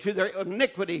iniquity to their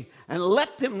iniquity, and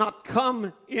let them not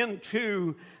come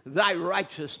into thy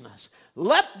righteousness.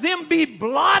 Let them be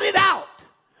blotted out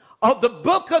of the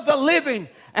book of the living,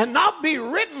 and not be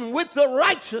written with the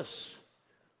righteous.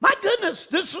 My goodness,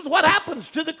 this is what happens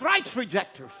to the Christ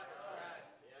rejectors.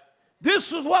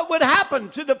 This is what would happen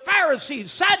to the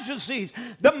Pharisees, Sadducees,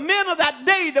 the men of that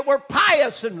day that were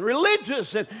pious and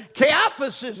religious, and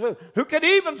Caiaphas who could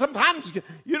even sometimes,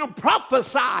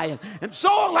 prophesy and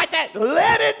so on like that.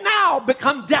 Let it now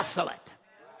become desolate.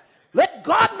 Let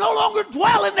God no longer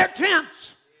dwell in their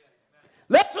tents.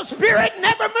 Let the Spirit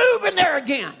never move in there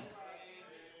again.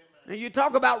 And you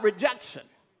talk about rejection.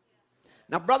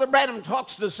 Now, Brother Branham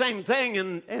talks the same thing,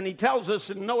 and he tells us,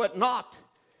 and know it not.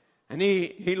 And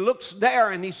he looks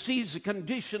there and he sees the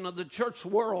condition of the church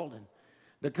world and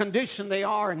the condition they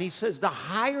are. And he says, the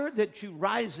higher that you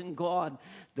rise in God,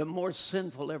 the more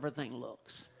sinful everything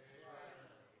looks.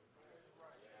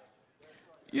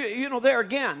 There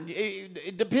again,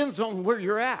 it depends on where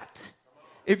you're at.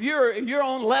 If you're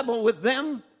on level with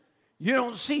them, you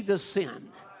don't see the sin.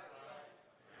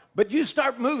 But you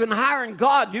start moving higher in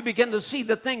God, you begin to see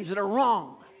the things that are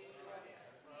wrong.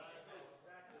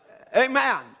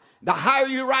 Amen. The higher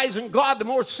you rise in God, the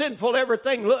more sinful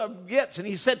everything gets. And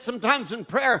he said sometimes in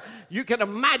prayer, you can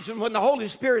imagine when the Holy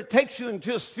Spirit takes you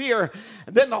into a sphere,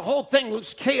 and then the whole thing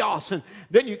looks chaos. And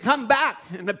then you come back,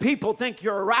 and the people think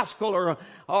you're a rascal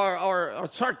or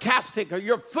sarcastic or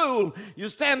you're a fool. You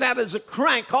stand out as a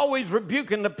crank, always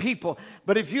rebuking the people.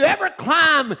 But if you ever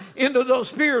climb into those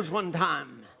spheres one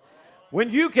time,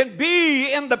 when you can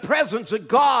be in the presence of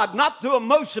God, not through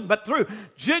emotion, but through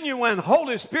genuine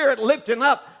Holy Spirit lifting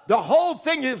up, the whole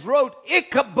thing is wrote,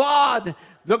 Ichabod,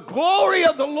 the glory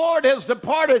of the Lord has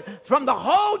departed from the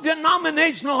whole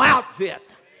denominational outfit.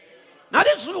 Now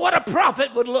this is what a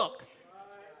prophet would look.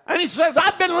 And he says,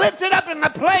 I've been lifted up in the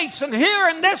place, and here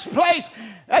in this place,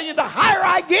 the higher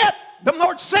I get, the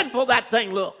more sinful that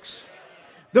thing looks.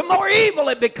 The more evil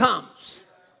it becomes.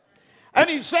 And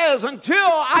he says, until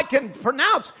I can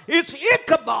pronounce, it's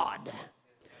Ichabod.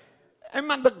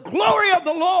 Amen. The glory of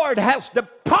the Lord has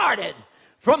departed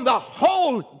from the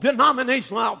whole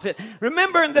denominational outfit.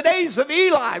 Remember in the days of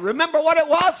Eli, remember what it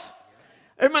was?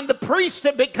 Amen. The priests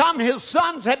had become, his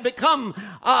sons had become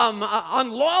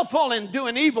unlawful and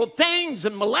doing evil things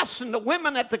and molesting the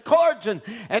women at the courts and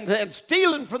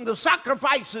stealing from the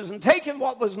sacrifices and taking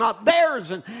what was not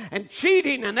theirs and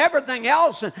cheating and everything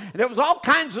else. And there was all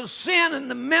kinds of sin in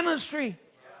the ministry.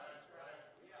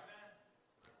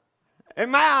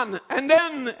 Amen. And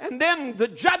then the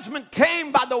judgment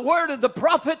came by the word of the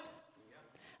prophet.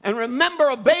 And remember,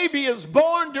 a baby is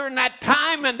born during that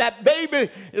time, and that baby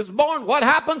is born. What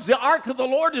happens? The ark of the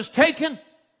Lord is taken.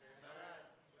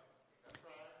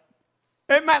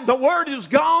 Amen. The word is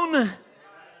gone.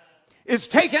 It's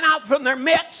taken out from their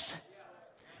midst.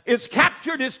 is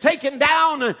captured, is taken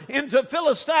down into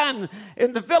Philistine,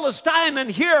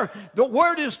 and here the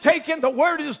word is taken, the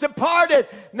word is departed.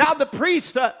 Now the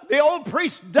priest, the old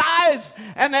priest dies,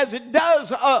 and as it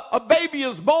does, a baby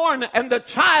is born, and the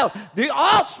child, the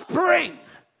offspring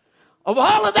of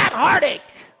all of that heartache,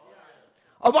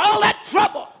 of all that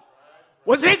trouble,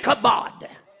 was Ichabod,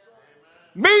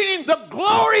 meaning the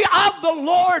glory of the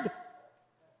Lord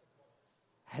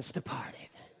has departed.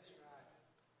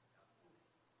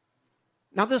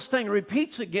 Now this thing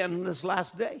repeats again in this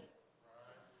last day.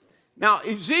 Now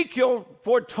Ezekiel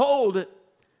foretold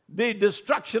the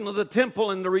destruction of the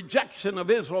temple and the rejection of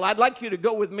Israel. I'd like you to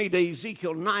go with me to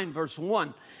Ezekiel 9 verse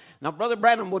 1. Now Brother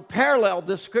Branham would parallel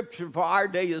this scripture for our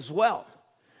day as well.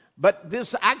 But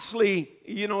this actually,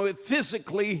 it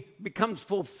physically becomes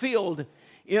fulfilled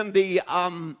in the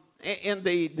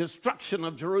destruction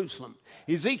of Jerusalem.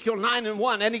 Ezekiel 9 and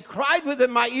 1. And he cried within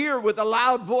my ear with a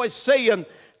loud voice, saying,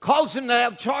 calls him to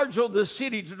have charge of the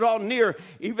city, to draw near,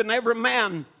 even every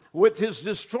man with his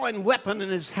destroying weapon in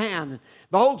his hand.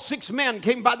 Behold, 6 men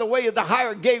came by the way of the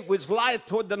higher gate, which lieth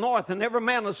toward the north, and every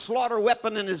man a slaughter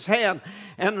weapon in his hand.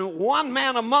 And one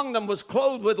man among them was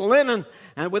clothed with linen,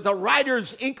 and with a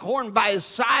writer's inkhorn by his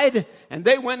side, and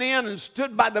they went in and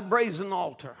stood by the brazen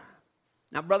altar.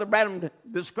 Now, Brother Branham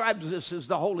describes this as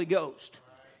the Holy Ghost.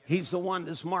 He's the one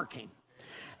that's marking.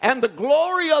 And the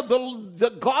glory of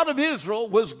the God of Israel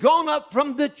was gone up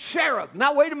from the cherub.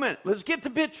 Now, wait a minute. Let's get the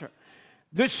picture.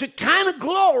 The Shekinah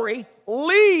glory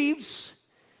leaves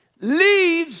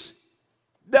the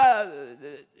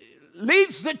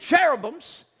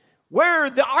cherubims where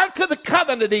the Ark of the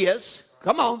Covenant is.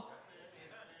 Come on.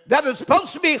 That is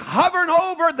supposed to be hovering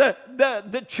over the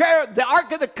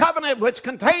Ark of the Covenant, which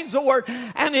contains the Word.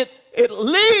 And it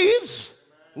leaves,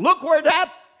 look where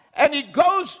that, and he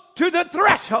goes to the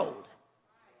threshold.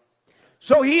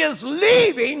 So he is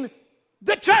leaving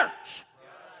the church.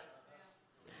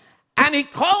 And he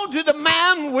called to the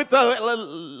man with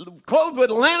clothed with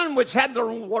linen, which had the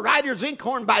writer's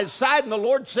inkhorn by his side. And the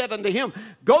Lord said unto him,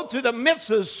 go to the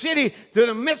midst of the city, to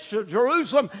the midst of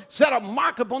Jerusalem, set a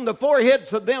mark upon the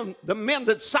foreheads of them, the men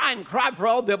that sigh, cry for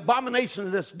all the abomination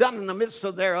that's done in the midst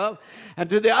of thereof. And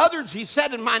to the others he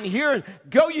said in mine hearing,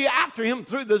 go ye after him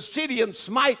through the city and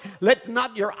smite. Let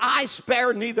not your eye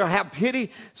spare, neither have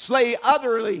pity. Slay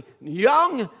utterly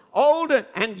young, old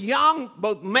and young,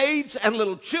 both maids and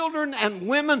little children and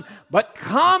women, but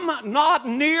come not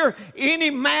near any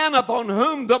man upon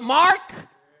whom the mark.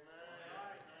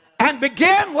 And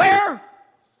begin where?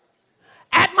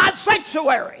 At my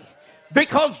sanctuary.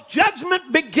 Because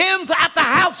judgment begins at the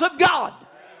house of God.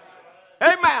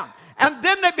 Amen. And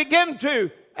then they begin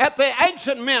to, at the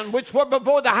ancient men which were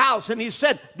before the house, and he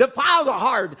said, defile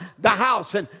the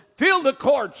house, and fill the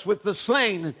courts with the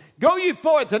slain, and go ye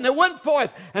forth. And they went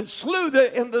forth and slew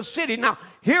in the city. Now,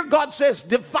 here God says,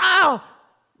 defile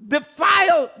the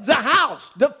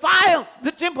house, defile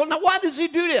the temple. Now, why does he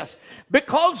do this?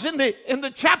 Because in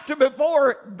the chapter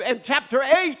before, in chapter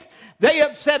 8, they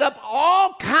have set up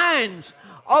all kinds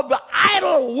of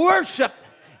idol worship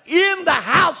in the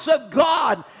house of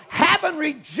God, having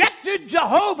rejected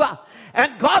Jehovah.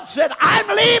 And God said, I'm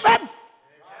leaving,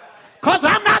 because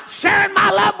I'm not sharing my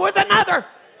love with another.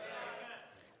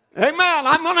 Amen.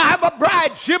 I'm going to have a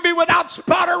bride. She'll be without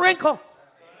spot or wrinkle.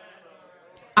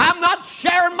 I'm not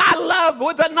sharing my love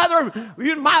with another,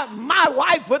 my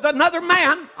wife with another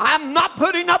man. I'm not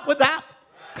putting up with that.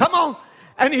 Come on.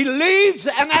 And he leaves,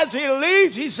 and as he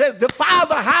leaves, he says, defile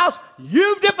the house.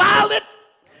 You've defiled it.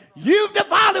 You've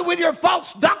defiled it with your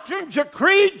false doctrines, your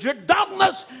creeds, your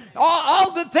dogmas,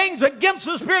 all the things against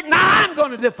the Spirit. Now I'm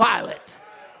going to defile it.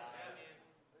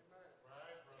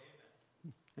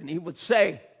 And he would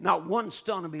say, not one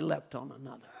stone will be left on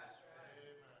another.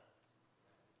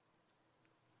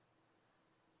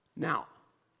 Now,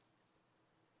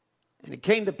 and it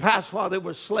came to pass while they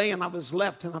were slain, I was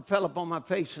left, and I fell upon my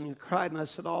face and cried, and I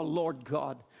said, oh, Lord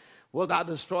God, wilt thou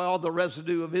destroy all the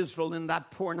residue of Israel in that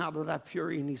pouring out of thy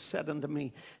fury? And he said unto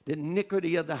me, the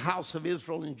iniquity of the house of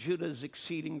Israel and Judah is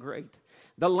exceeding great.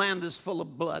 The land is full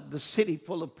of blood, the city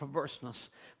full of perverseness.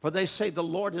 For they say, the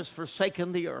Lord has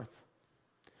forsaken the earth,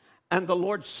 and the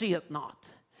Lord seeth not.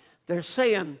 They're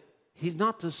saying he's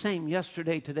not the same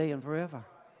yesterday, today, and forever.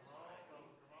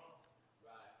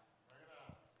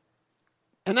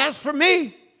 And as for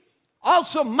me,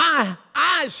 also my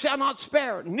eyes shall not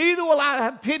spare, neither will I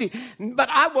have pity, but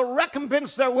I will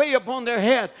recompense their way upon their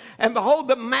head. And behold,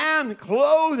 the man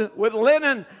clothed with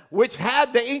linen, which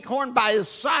had the inkhorn by his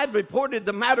side, reported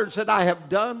the matters that I have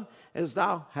done as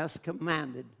thou hast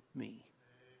commanded me.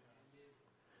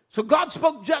 So God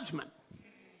spoke judgment.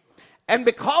 And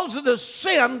because of the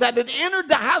sin that had entered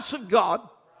the house of God,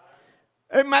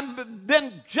 amen,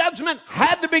 then judgment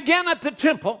had to begin at the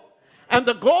temple. And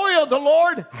the glory of the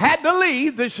Lord had to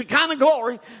leave, the Shekinah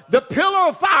glory. The pillar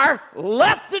of fire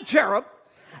left the cherub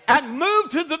and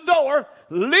moved to the door,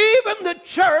 leaving the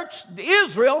church,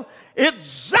 Israel,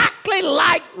 exactly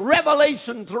like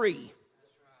Revelation 3.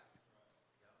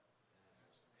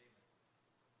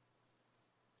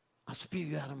 I'll spew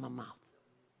you out of my mouth.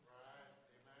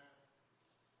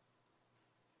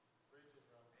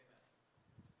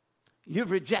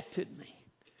 You've rejected me.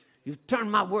 You've turned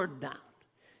my word down.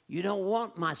 You don't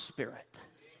want my spirit.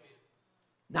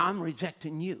 Now I'm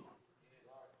rejecting you.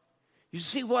 You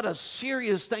see what a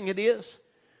serious thing it is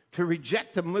to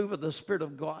reject the move of the Spirit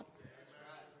of God?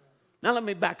 Now let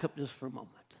me back up just for a moment.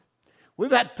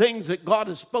 We've had things that God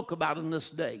has spoke about in this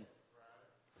day.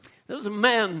 There's a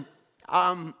man,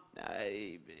 and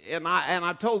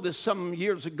I told this some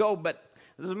years ago, but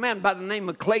there's a man by the name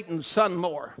of Clayton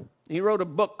Sunmore. He wrote a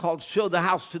book called Show the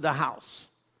House to the House.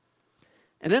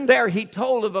 And in there he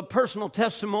told of a personal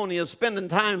testimony of spending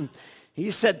time, he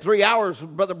said 3 hours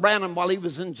with Brother Branham while he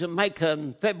was in Jamaica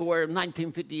in February of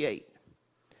 1958.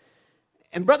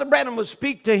 And Brother Branham would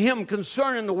speak to him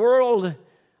concerning the world,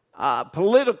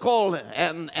 political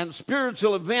and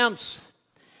spiritual events,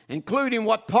 including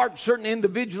what part certain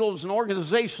individuals and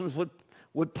organizations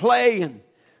would play. And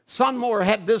Sunmore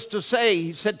had this to say.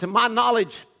 He said, to my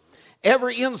knowledge,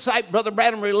 every insight Brother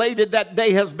Branham related that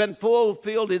day has been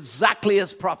fulfilled exactly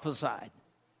as prophesied.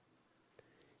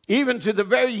 Even to the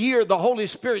very year the Holy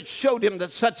Spirit showed him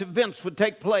that such events would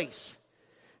take place.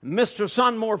 Mr.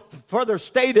 Sunmore further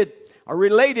stated or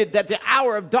related that the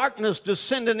hour of darkness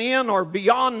descending in or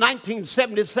beyond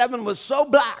 1977 was so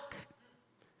black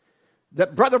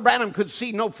that Brother Branham could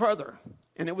see no further.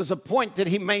 And it was a point that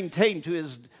he maintained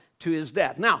to his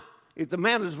death. Now, if the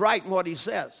man is right in what he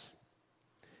says,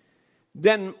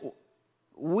 then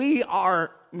we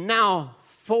are now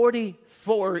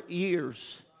 44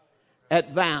 years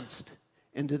advanced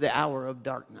into the hour of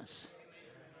darkness.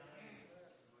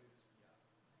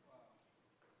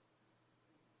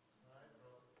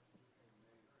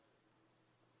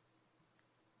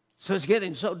 So it's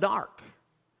getting so dark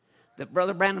that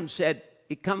Brother Branham said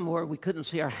it come where we couldn't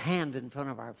see our hand in front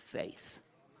of our face.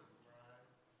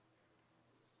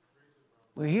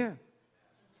 We're here.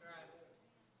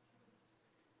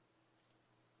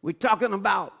 We're talking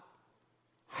about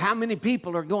how many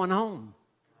people are going home.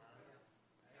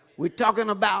 We're talking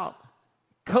about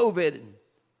COVID,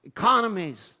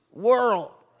 economies, world,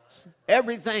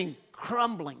 everything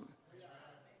crumbling.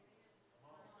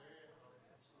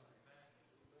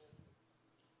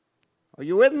 Are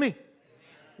you with me?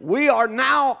 We are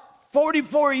now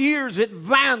 44 years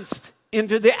advanced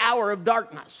into the hour of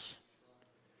darkness.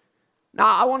 Now,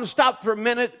 I want to stop for a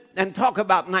minute and talk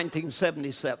about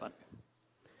 1977.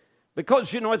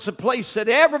 Because, you know, it's a place that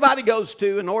everybody goes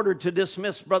to in order to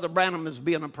dismiss Brother Branham as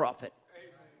being a prophet.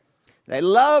 They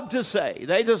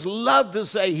just love to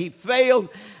say he failed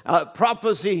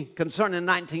prophecy concerning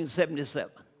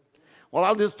 1977. Well,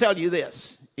 I'll just tell you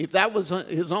this. If that was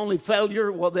his only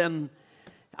failure, well then,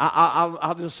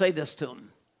 I'll just say this to him.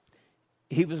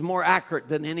 He was more accurate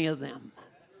than any of them.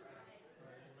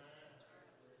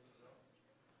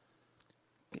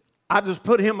 I just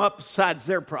put him up beside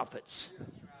their prophets.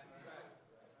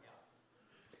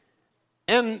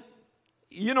 And,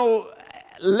 you know,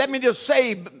 let me just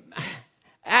say,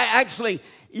 actually,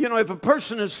 you know, if a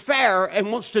person is fair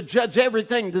and wants to judge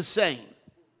everything the same,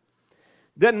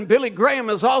 then Billy Graham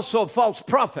is also a false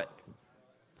prophet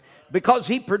because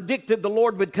he predicted the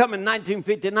Lord would come in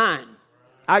 1959.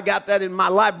 I got that in my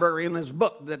library in this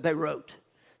book that they wrote.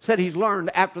 Said he's learned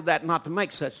after that not to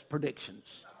make such predictions.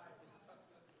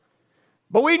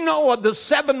 But we know of the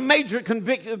 7 major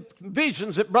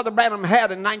visions that Brother Branham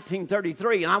had in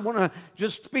 1933. And I want to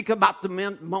just speak about the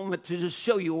moment to just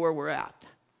show you where we're at.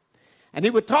 And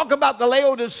he would talk about the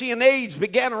Laodicean age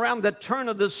began around the turn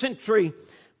of the century,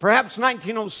 perhaps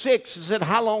 1906. He said,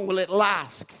 how long will it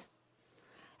last?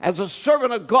 As a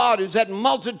servant of God who's had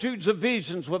multitudes of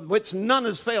visions with which none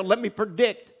has failed, let me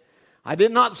predict. I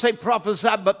did not say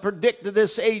prophesy, but predict that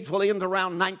this age will end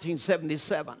around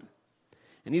 1977.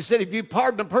 And he said, if you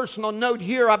pardon a personal note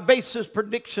here, I base this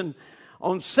prediction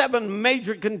on 7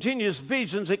 major continuous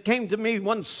visions that came to me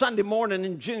one Sunday morning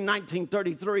in June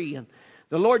 1933. And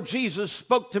the Lord Jesus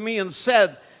spoke to me and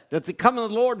said that the coming of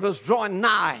the Lord was drawing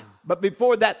nigh. But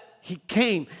before that he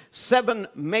came, 7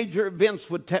 major events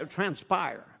would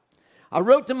transpire. I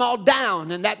wrote them all down,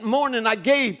 and that morning I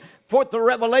gave forth the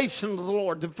revelation of the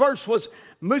Lord. The first was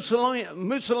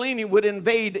Mussolini would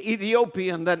invade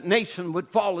Ethiopia and that nation would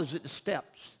fall as it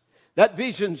steps. That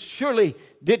vision surely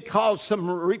did cause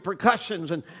some repercussions,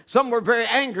 and some were very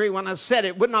angry when I said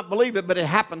it. Would not believe it, but it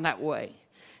happened that way.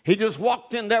 He just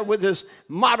walked in there with his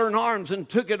modern arms and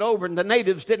took it over, and the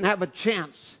natives didn't have a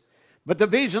chance. But the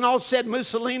vision all said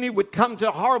Mussolini would come to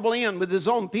a horrible end with his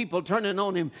own people turning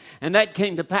on him, and that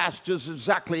came to pass just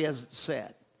exactly as it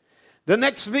said. The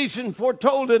next vision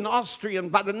foretold an Austrian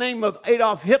by the name of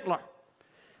Adolf Hitler,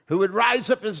 who would rise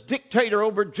up as dictator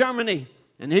over Germany,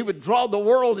 and he would draw the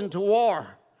world into war.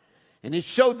 And it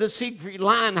showed the Siegfried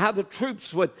line, how the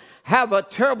troops would have a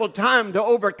terrible time to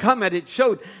overcome it. It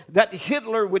showed that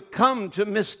Hitler would come to a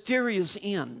mysterious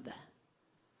end.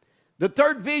 The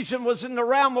third vision was in the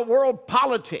realm of world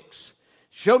politics.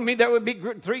 Showed me there would be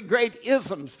three great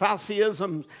isms,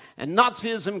 fascism and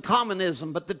Nazism,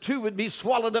 communism. But the two would be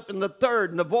swallowed up in the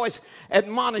third. And the voice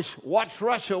admonished, watch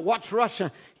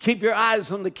Russia, keep your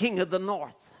eyes on the king of the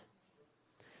north.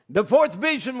 The fourth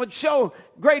vision would show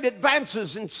great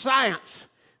advances in science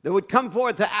that would come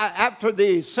forth after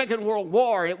the Second World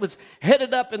War. It was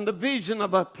headed up in the vision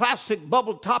of a plastic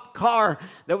bubble-top car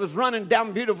that was running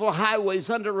down beautiful highways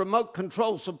under remote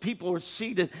control, so people were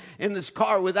seated in this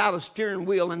car without a steering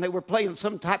wheel, and they were playing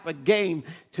some type of game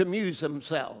to amuse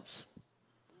themselves.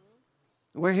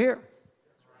 We're here.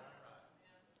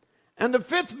 And the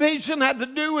fifth vision had to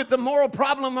do with the moral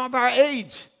problem of our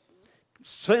age,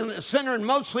 centering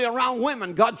mostly around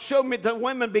women. God showed me that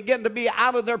women began to be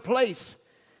out of their place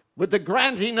with the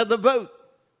granting of the vote.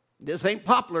 This ain't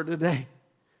popular today.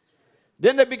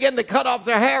 Then they began to cut off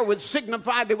their hair, which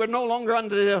signified they were no longer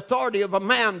under the authority of a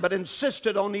man, but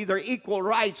insisted on either equal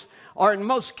rights or in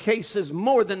most cases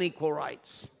more than equal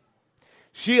rights.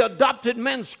 She adopted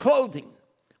men's clothing,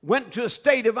 went to a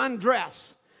state of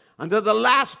undress. Until the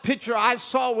last picture I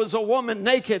saw was a woman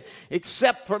naked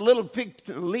except for a little fig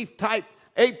leaf type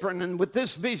apron. And with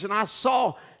this vision I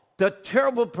saw the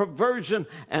terrible perversion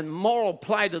and moral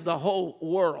plight of the whole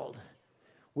world,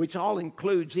 which all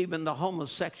includes even the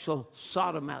homosexual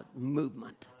sodomite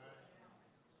movement.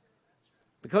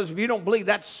 Because if you don't believe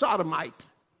that's sodomite,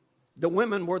 the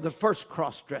women were the first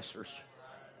cross-dressers.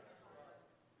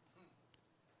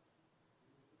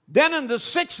 Then in the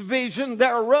sixth vision,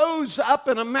 there arose up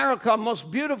in America a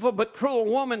most beautiful but cruel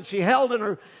woman. She held in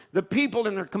her the people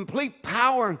in her complete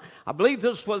power. And I believe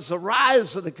this was the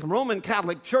rise of the Roman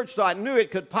Catholic Church, though I knew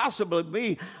it could possibly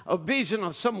be a vision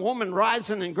of some woman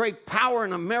rising in great power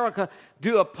in America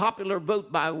due a popular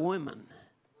vote by women.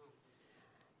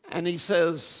 And he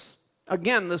says,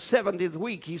 again, the 70th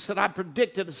week, he said, I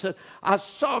predicted, I said, I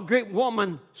saw a great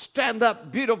woman stand up,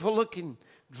 beautiful looking,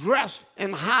 dressed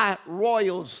in high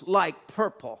royals like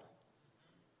purple.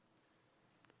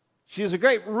 She is a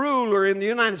great ruler in the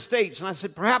United States. And I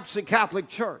said, perhaps the Catholic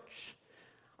Church.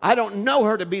 I don't know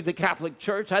her to be the Catholic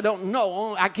Church. I don't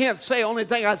know. I can't say. Only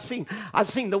thing I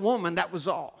seen the woman. That was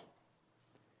all.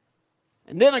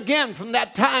 And then again, from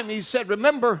that time, he said,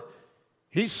 remember,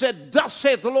 he said, thus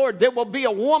saith the Lord, there will be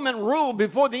a woman rule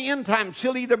before the end time.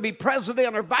 She'll either be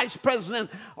president or vice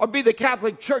president or be the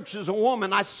Catholic Church as a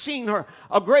woman. I seen her,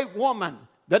 a great woman.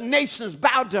 The nations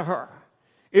bowed to her.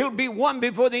 It'll be one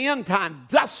before the end time.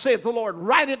 Thus saith the Lord.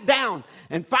 Write it down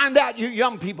and find out, you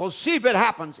young people. See if it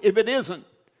happens. If it isn't,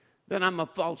 then I'm a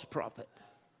false prophet.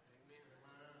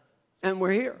 And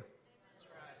we're here.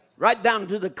 Right down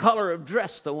to the color of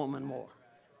dress the woman wore.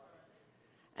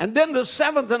 And then the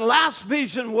seventh and last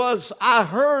vision was, I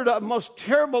heard a most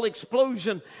terrible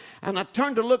explosion, and I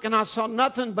turned to look, and I saw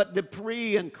nothing but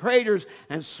debris and craters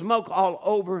and smoke all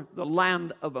over the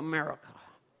land of America.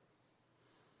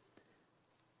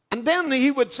 And then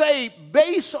he would say,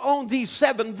 based on these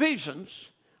seven visions,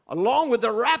 along with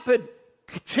the rapid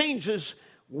changes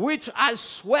which have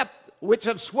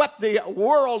swept the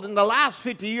world in the last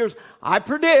 50 years, I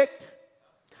predict,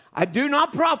 I do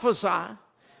not prophesy,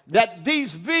 that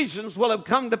these visions will have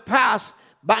come to pass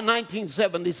by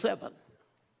 1977.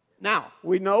 Now,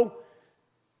 we know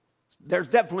there's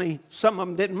definitely some of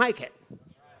them didn't make it.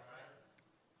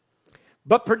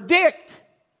 But predict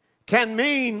can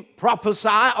mean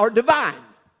prophesy or divine.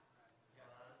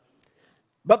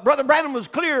 But Brother Branham was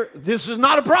clear, this is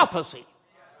not a prophecy.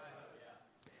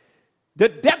 The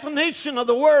definition of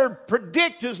the word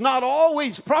predict is not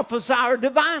always prophesy or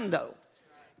divine, though.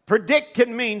 Predict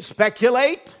can mean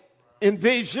speculate,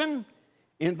 envision,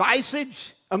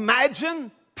 envisage,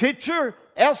 imagine, picture,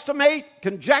 estimate,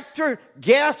 conjecture,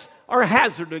 guess, or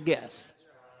hazard a guess.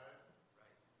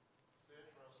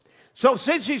 So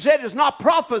since he said it's not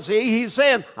prophecy, he's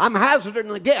saying, I'm hazarding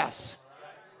a guess.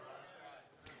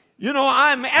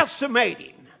 I'm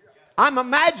estimating. I'm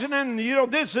imagining,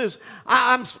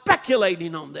 I'm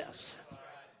speculating on this.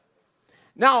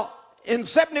 Now, in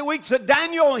 70 weeks of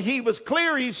Daniel, he was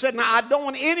clear. He said, now, I don't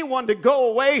want anyone to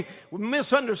go away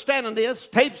misunderstanding this.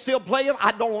 Tape's still playing.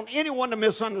 I don't want anyone to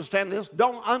misunderstand this.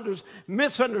 Don't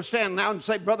misunderstand now and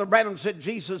say, Brother Branham said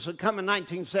Jesus would come in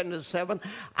 1977.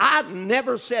 I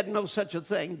never said no such a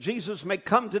thing. Jesus may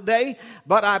come today,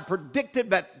 but I predicted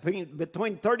that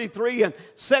between 33 and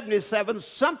 77,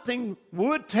 something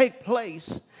would take place,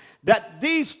 that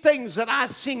these things that I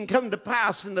seen come to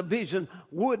pass in the vision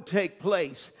would take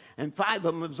place. And 5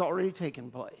 of them has already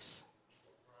taken place.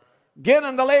 Again,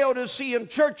 in the Laodicean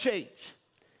church age,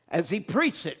 as he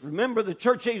preached it, remember the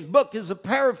church age book is a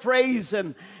paraphrase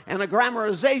and a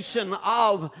grammarization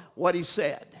of what he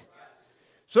said.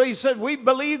 So he said, we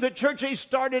believe the church age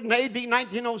started in AD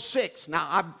 1906. Now,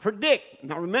 I predict,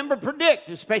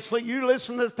 especially you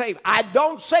listen to the tape. I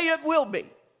don't say it will be,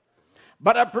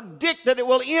 but I predict that it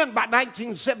will end by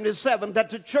 1977, that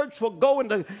the church will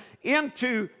go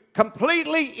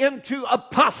completely into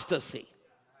apostasy.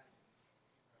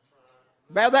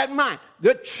 Bear that in mind.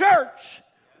 The church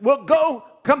will go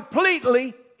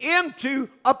completely into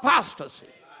apostasy.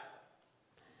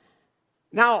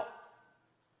 Now,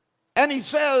 and he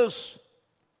says,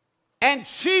 and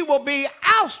she will be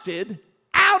ousted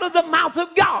out of the mouth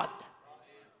of God.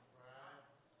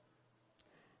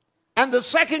 And the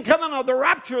second coming of the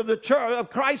rapture of the church of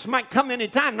Christ might come any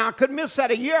time. Now, I could miss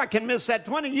that a year. I can miss that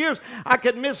 20 years. I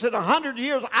could miss it 100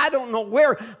 years. I don't know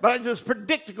where, but I just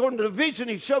predict according to the vision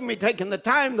he showed me, taking the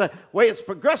time, the way it's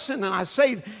progressing, and I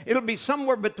say it'll be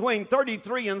somewhere between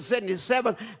 33 and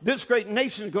 77. This great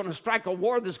nation is going to strike a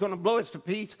war that's going to blow it to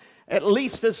pieces. At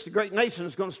least this great nation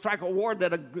is going to strike a war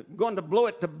that is going to blow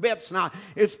it to bits. Now,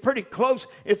 it's pretty close.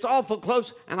 It's awful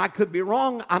close, and I could be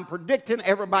wrong. I'm predicting.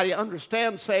 Everybody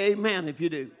understands. Say amen if you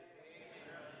do. Amen.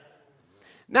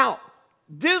 Now,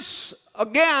 this,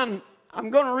 again, I'm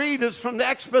going to read is from the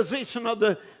exposition of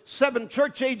the 7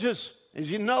 church ages. As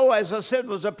you know, as I said,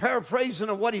 was a paraphrasing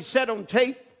of what he said on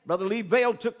tape. Brother Lee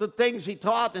Vail took the things he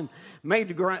taught and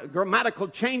made grammatical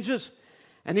changes.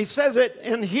 And he says it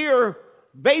in here,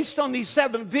 based on these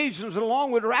 7 visions,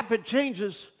 along with rapid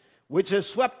changes, which has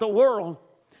swept the world,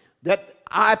 that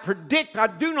I predict, I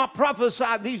do not prophesy,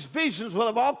 these visions will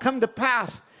have all come to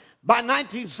pass by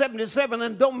 1977.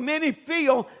 And though many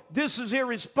feel this is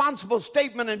irresponsible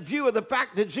statement in view of the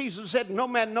fact that Jesus said, no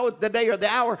man knoweth the day or the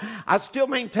hour, I still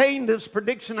maintain this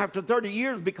prediction after 30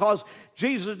 years, because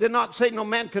Jesus did not say no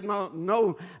man could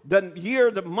know the year,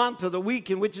 the month, or the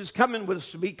week in which his coming was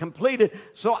to be completed.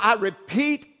 So I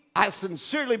repeat, I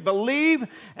sincerely believe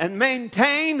and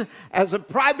maintain, as a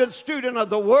private student of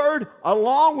the Word,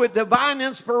 along with divine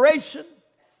inspiration,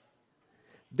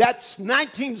 that's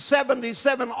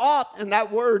 1977 ought, and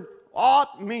that word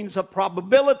ought means a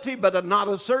probability but not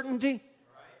a certainty,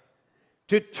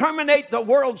 to terminate the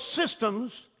world's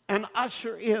systems and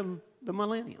usher in the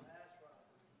millennium.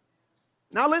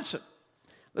 Now listen,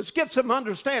 let's get some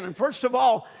understanding. First of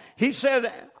all, he said,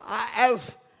 I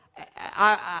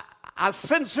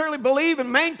sincerely believe and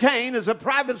maintain, as a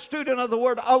private student of the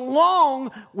Word,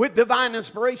 along with divine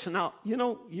inspiration. Now,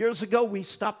 years ago we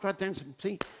stopped right there and said,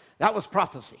 see, that was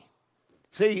prophecy.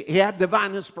 See, he had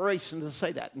divine inspiration to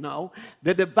say that. No,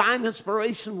 the divine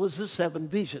inspiration was the 7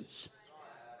 visions.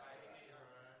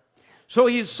 So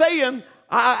he's saying,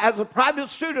 as a private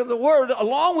student of the Word,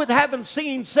 along with having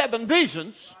seen 7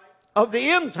 visions of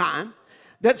the end time,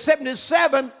 that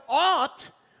 77 ought,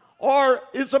 or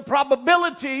is a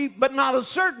probability but not a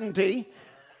certainty,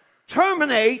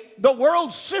 terminate the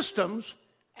world's systems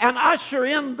and usher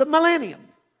in the millennium.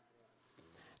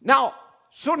 Now,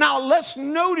 let's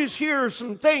notice here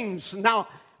some things. Now,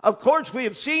 of course, we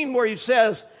have seen where he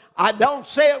says, I don't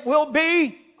say it will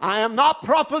be. I am not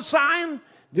prophesying.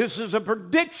 This is a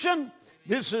prediction.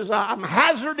 I'm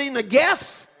hazarding a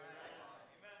guess.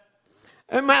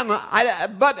 Amen.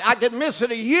 But I could miss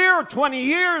it a year, 20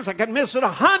 years. I could miss it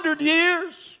 100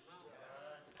 years.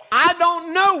 I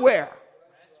don't know where.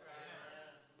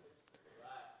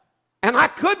 And I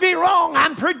could be wrong.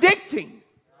 I'm predicting.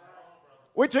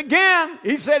 Which again,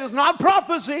 he said is not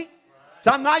prophecy.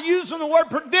 So I'm not using the word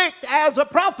predict as a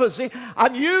prophecy.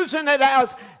 I'm using it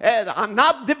as, I'm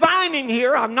not divining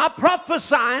here. I'm not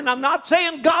prophesying. I'm not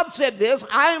saying God said this.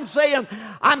 I am saying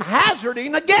I'm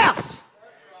hazarding a guess.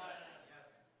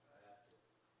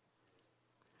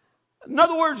 In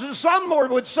other words, as some more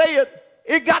would say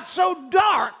it got so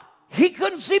dark, he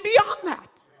couldn't see beyond that.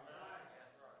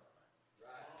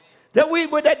 That we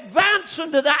would advance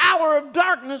into the hour of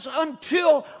darkness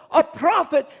until a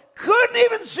prophet couldn't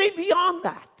even see beyond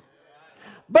that.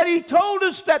 But he told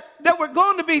us that there were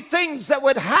going to be things that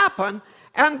would happen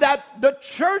and that the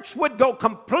church would go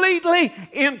completely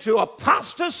into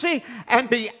apostasy and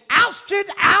be ousted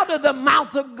out of the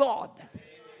mouth of God.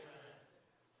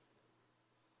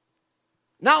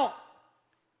 Now,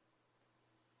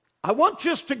 I want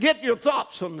just to get your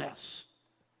thoughts on this.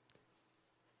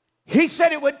 He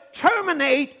said it would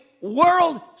terminate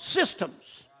world systems.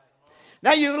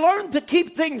 Now, you learn to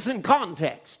keep things in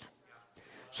context.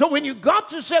 So when you got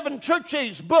to Seven Church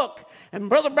Age book, and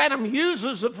Brother Branham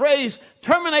uses the phrase,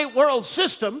 terminate world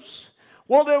systems,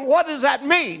 well, then what does that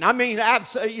mean? I mean,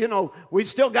 we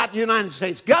still got the United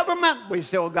States government. We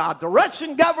still got the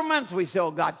Russian governments. We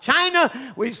still got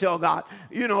China. We still got,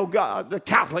 the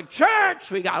Catholic Church.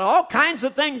 We got all kinds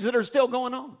of things that are still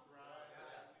going on.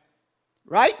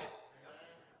 Right?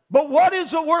 But what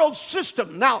is a world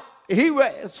system? Now,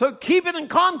 so keep it in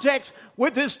context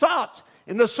with his thoughts.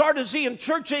 In the Sardisian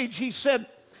church age, he said,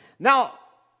 now,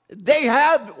 they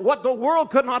had what the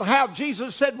world could not have.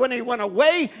 Jesus said when he went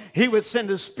away, he would send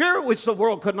his spirit, which the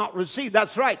world could not receive.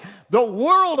 That's right. The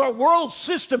world or world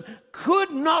system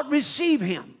could not receive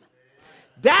him.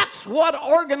 That's what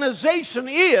organization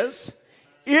is.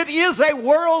 It is a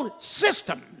world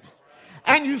system.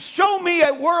 And you show me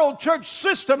a world church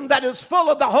system that is full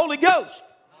of the Holy Ghost.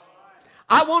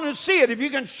 I want to see it. If you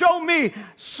can show me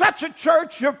such a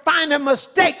church, you'll find a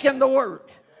mistake in the Word.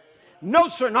 No,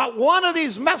 sir, not one of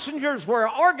these messengers were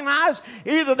organized.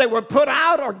 Either they were put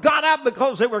out or got out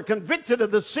because they were convicted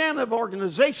of the sin of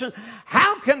organization.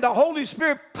 How can the Holy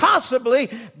Spirit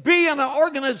possibly be in an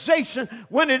organization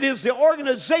when it is the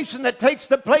organization that takes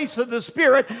the place of the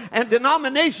Spirit and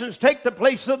denominations take the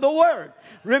place of the Word?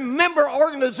 Remember,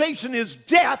 organization is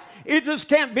death. It just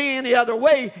can't be any other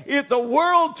way. If the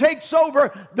world takes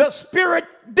over, the Spirit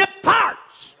departs.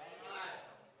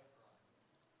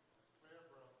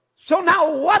 So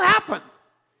now what happened?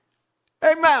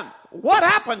 Amen. What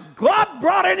happened? God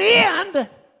brought an end,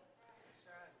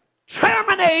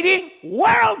 terminating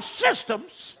world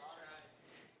systems.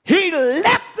 He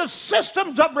left the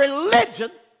systems of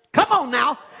religion. Come on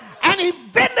now. And he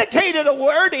vindicated a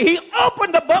word. He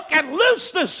opened the book and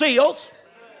loosed the seals.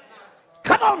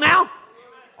 Come on now.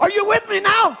 Are you with me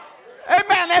now?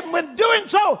 Amen. And when doing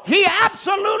so, he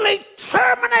absolutely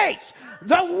terminates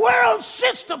the world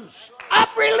systems of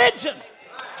religion.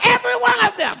 Every one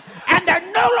of them. And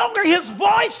they're no longer his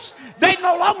voice. They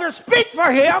no longer speak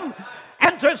for him.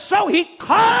 And so he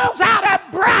calls out a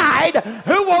bride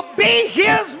who will be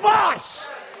his voice.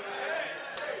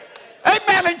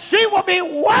 Amen. And she will be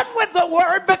one with the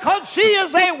Word because she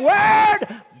is a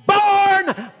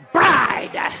Word-born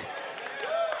bride.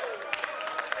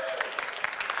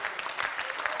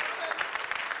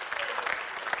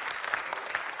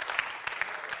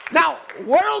 Now,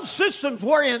 world systems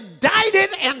were indicted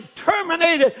and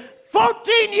terminated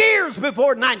 14 years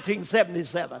before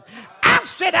 1977.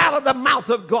 Ousted out of the mouth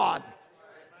of God.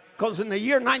 Because in the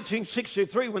year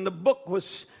 1963, when the book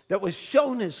that was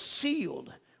shown as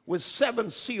sealed, with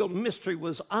seven sealed mystery,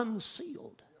 was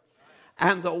unsealed,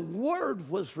 and the Word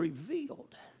was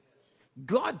revealed,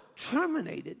 God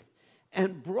terminated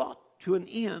and brought to an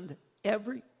end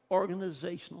every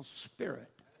organizational spirit.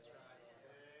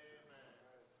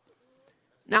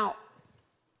 Now,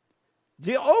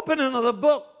 the opening of the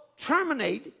book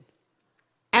terminated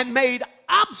and made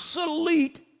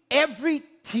obsolete every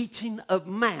teaching of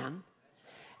man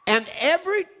and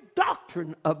every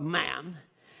doctrine of man,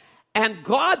 and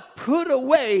God put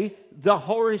away the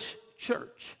whorish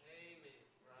church.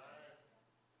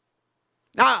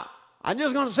 Now, I'm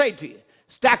just going to say to you,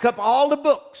 stack up all the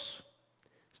books.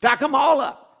 Stack them all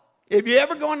up. If you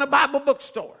ever go in the Bible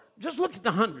bookstore, just look at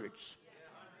the hundreds.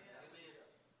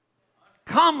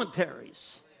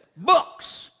 Commentaries,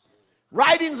 books,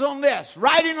 writings on this,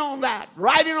 writing on that,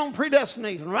 writing on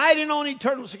predestination, writing on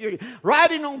eternal security,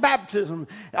 writing on baptism.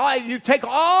 You take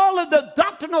all of the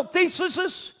doctrinal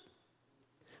theses,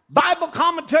 Bible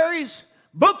commentaries,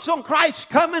 books on Christ's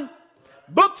coming,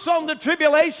 books on the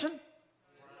tribulation,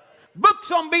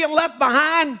 books on being left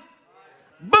behind,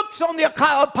 books on the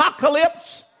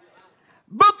apocalypse,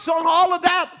 books on all of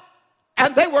that,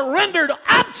 and they were rendered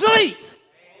obsolete.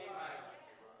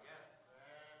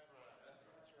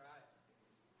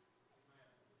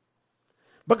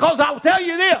 Because I'll tell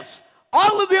you this,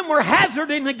 all of them were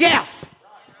hazarding the guess.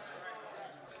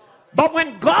 But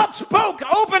when God spoke,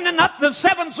 opening up the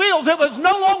seven seals, it was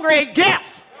no longer a guess.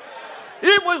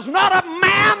 It was not a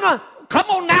man. Come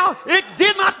on now. It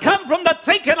did not come from the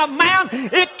thinking of man.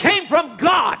 It came from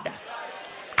God.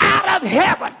 Out of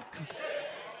heaven.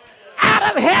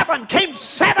 Out of heaven came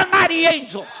seven mighty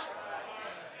angels.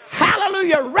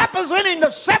 hallelujah, representing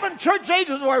the 7 church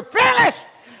ages were finished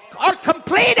or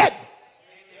completed.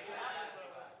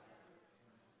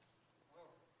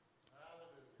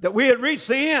 That we had reached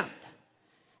the end.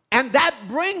 And that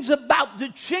brings about the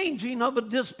changing of a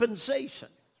dispensation.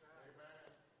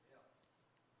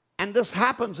 And this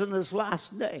happens in this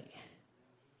last day.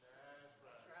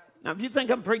 Now, if you think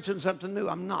I'm preaching something new,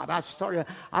 I'm not.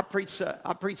 I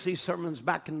preached these sermons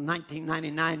back in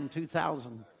 1999 and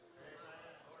 2000.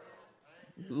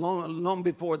 Long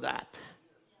before that.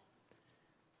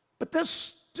 But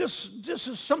this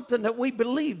is something that we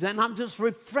believe, and I'm just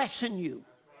refreshing you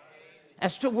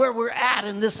as to where we're at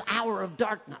in this hour of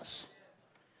darkness.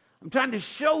 I'm trying to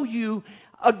show you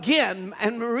again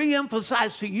and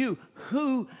re-emphasize to you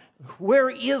where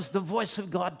is the voice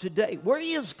of God today? Where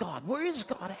is God? Where is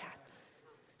God at?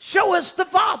 Show us the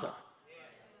Father.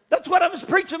 That's what I was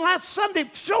preaching last Sunday.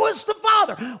 Show us the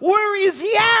Father. Where is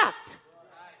he at?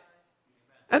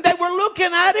 And they were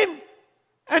looking at him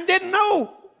and didn't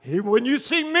know. When you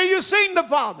see me, you've seen the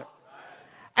Father.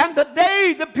 And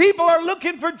today the people are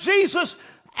looking for Jesus,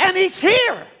 and he's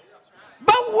here.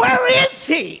 But where is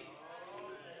he?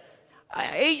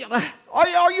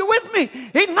 Are you with me?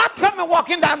 He's not coming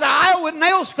walking down the aisle with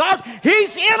nail scars.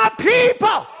 He's in a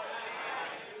people.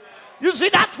 You see,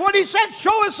 that's what he said.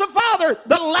 Show us the Father.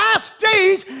 The last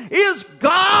days is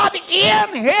God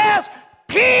in his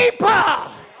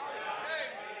people.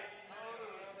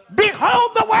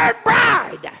 Behold the word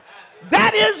bride.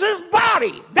 That is his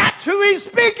body. That's who he's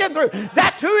speaking through.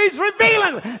 That's who he's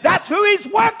revealing. That's who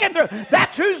he's working through.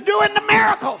 That's who's doing the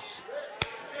miracles.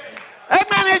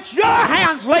 Amen. It's your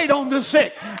hands laid on the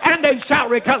sick, and they shall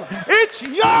recover. It's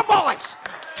your voice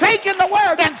taking the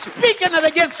word and speaking it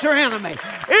against your enemy.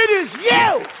 It is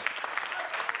you.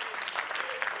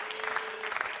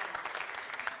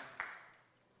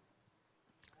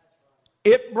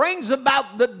 It brings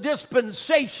about the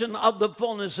dispensation of the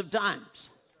fullness of times.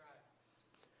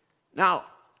 Now,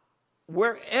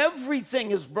 where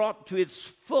everything is brought to its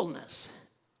fullness,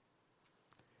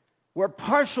 where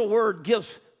partial word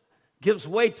gives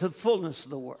way to the fullness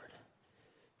of the word.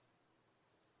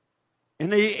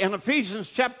 In Ephesians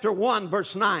chapter 1,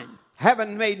 verse 9,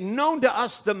 having made known to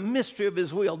us the mystery of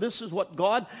his will. This is what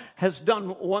God has done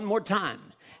one more time.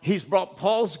 He's brought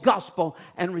Paul's gospel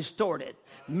and restored it,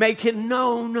 making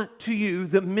known to you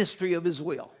the mystery of his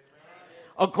will.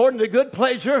 According to good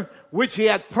pleasure, which he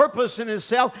hath purposed in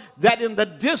himself, that in the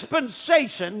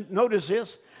dispensation, notice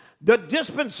this, the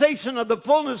dispensation of the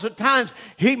fullness of times,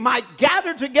 he might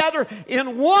gather together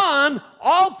in one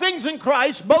all things in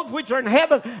Christ, both which are in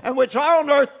heaven and which are on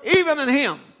earth, even in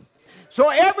him. So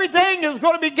everything is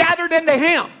going to be gathered into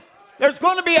him. There's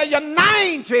going to be a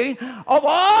uniting of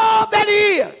all that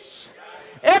he is.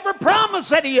 Every promise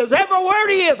that he is, every word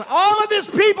he is, all of his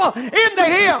people into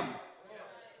him.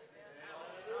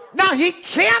 Now, he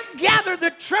can't gather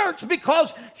the church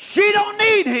because she don't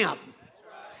need him.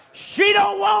 She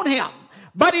don't want him.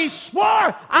 But he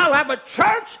swore, I'll have a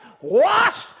church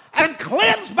washed and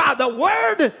cleansed by the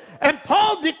word. And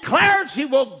Paul declares he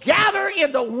will gather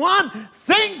into one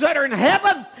things that are in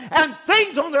heaven and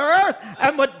things on the earth,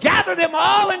 and would gather them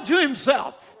all into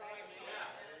himself.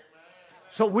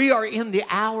 So we are in the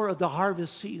hour of the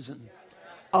harvest season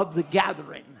of the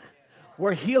gathering,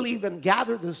 where he'll even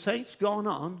gather the saints going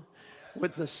on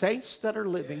with the saints that are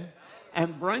living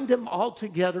and bring them all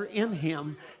together in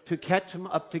him to catch them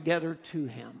up together to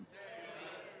him.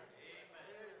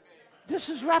 This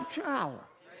is rapture hour.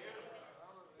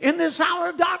 In this hour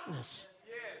of darkness.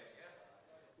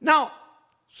 Now,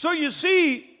 so you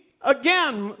see,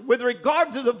 again, with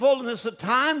regard to the fullness of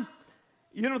time,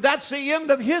 you know, that's the end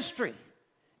of history.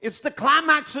 It's the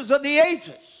climaxes of the ages.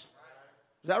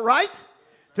 Is that right?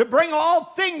 To bring all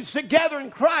things together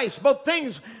in Christ, both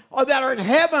things that are in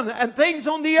heaven and things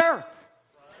on the earth.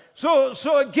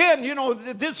 So again, you know,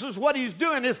 this is what he's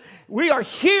doing, is we are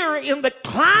here in the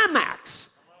climax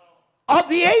of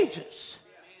the ages.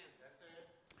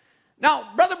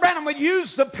 Now, Brother Branham would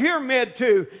use the pyramid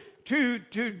to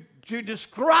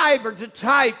describe or to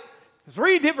type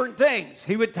 3 different things.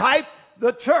 He would type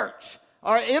the church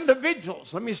or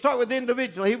individuals. Let me start with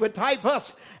individual. He would type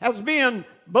us as being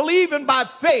believing by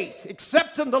faith,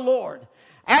 accepting the Lord,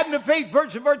 adding to faith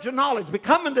virtue knowledge,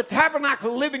 becoming the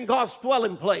tabernacle, living God's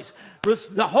dwelling place.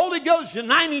 The Holy Ghost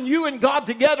uniting you and God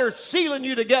together, sealing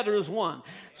you together as one.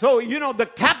 So, you know, the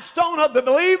capstone of the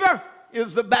believer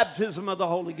is the baptism of the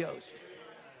Holy Ghost.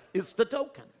 It's the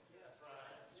token.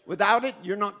 Without it,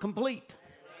 you're not complete.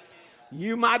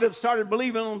 You might have started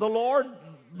believing on the Lord,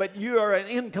 but you are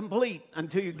incomplete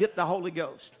until you get the Holy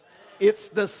Ghost. It's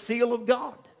the seal of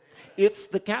God. It's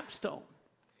the capstone.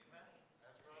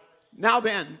 Now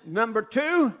then, number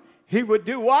 2, he would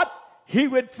do what? He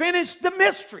would finish the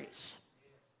mysteries.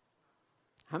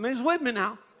 How many's with me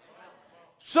now?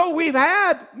 So we've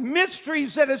had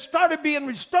mysteries that have started being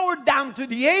restored down through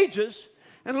the ages.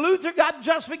 And Luther got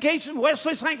justification,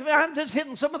 Wesley sanctification. I'm just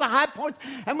hitting some of the high points.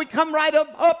 And we come right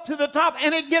up to the top.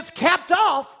 And it gets capped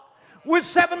off with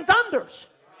 7 thunders,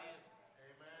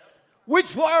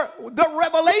 which were the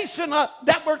revelation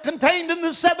that were contained in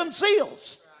the 7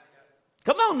 seals.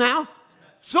 Come on now.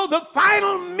 So the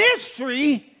final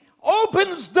mystery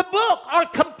opens the book or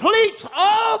completes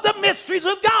all the mysteries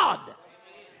of God.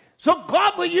 So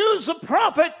God will use the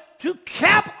prophet to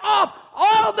cap off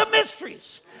all the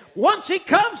mysteries. Once he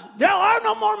comes, there are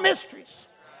no more mysteries.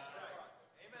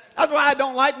 That's why I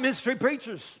don't like mystery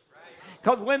preachers.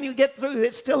 Because when you get through,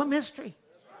 it's still a mystery.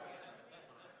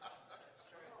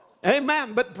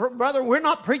 Amen. But brother, we're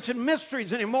not preaching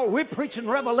mysteries anymore. We're preaching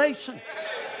revelation.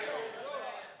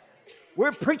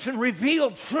 We're preaching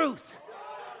revealed truth.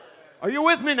 Are you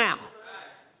with me now?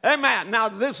 Amen. Now,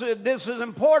 this is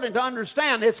important to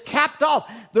understand. It's capped off.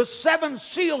 The 7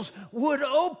 seals would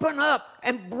open up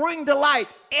and bring to light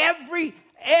every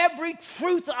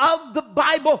truth of the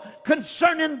Bible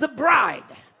concerning the bride.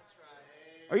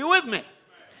 Are you with me?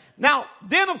 Now,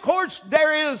 then, of course,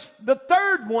 there is the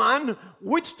third one,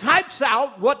 which types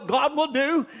out what God will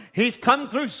do. He's come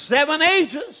through 7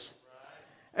 ages.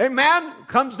 Amen.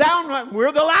 Comes down.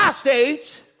 We're the last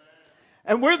age.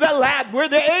 And we're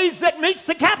the age that meets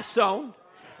the capstone.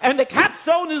 And the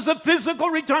capstone is the physical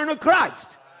return of Christ.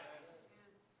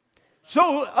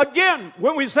 So again,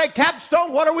 when we say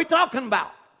capstone, what are we talking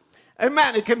about?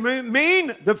 Amen. It can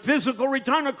mean the physical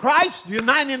return of Christ, the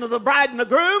uniting of the bride and the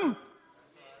groom.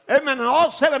 Amen. And all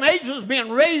 7 angels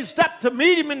being raised up to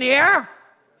meet him in the air.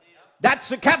 That's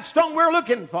the capstone we're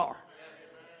looking for.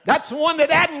 That's the one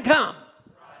that hadn't come.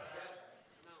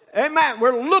 Amen.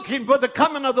 We're looking for the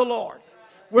coming of the Lord.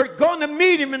 We're going to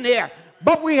meet him in the air.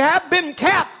 But we have been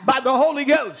capped by the Holy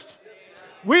Ghost.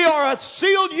 We are a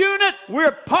sealed unit.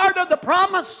 We're part of the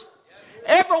promise.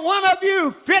 Every one of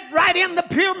you fit right in the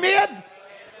pyramid.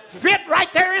 Fit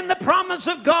right there in the promise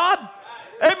of God.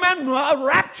 Amen. A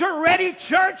rapture-ready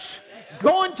church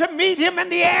going to meet him in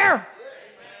the air.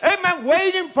 Amen.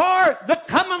 Waiting for the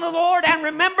coming of the Lord. And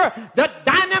remember, the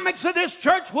dynamics of this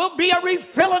church will be a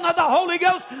refilling of the Holy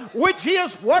Ghost, which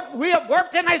we have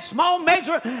worked in a small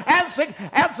measure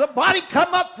as the body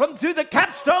come up from through the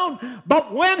capstone.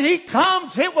 But when he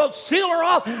comes, he will seal her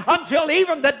off until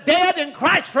even the dead in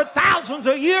Christ for thousands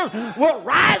of years will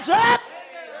rise up.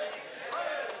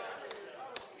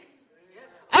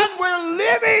 And we're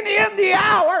living in the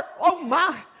hour. Oh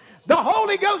my. The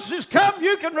Holy Ghost has come.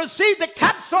 You can receive the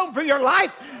capstone for your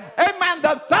life. Amen.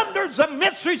 The thunders of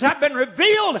mysteries have been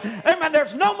revealed. Amen.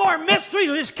 There's no more mysteries.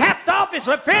 It's capped off. It's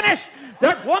a finish.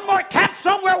 There's one more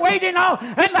capstone we're waiting on,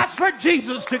 and that's for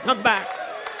Jesus to come back.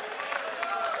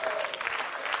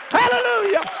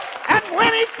 Hallelujah. And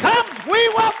when he comes, we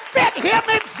will fit him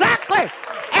exactly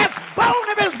as bone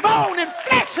of his bone and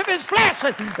flesh of his flesh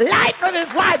and life of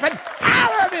his life and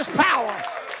power of his power.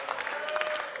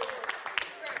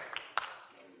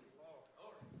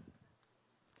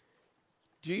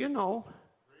 Do you know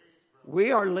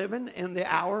we are living in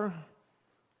the hour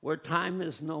where time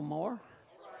is no more?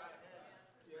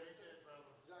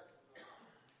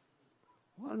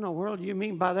 What in the world do you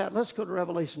mean by that? Let's go to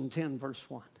Revelation 10, verse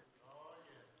 1.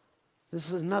 This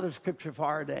is another scripture for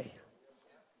our day.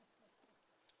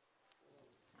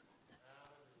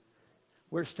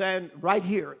 We're standing right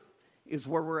here is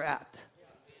where we're at.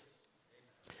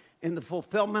 In the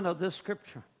fulfillment of this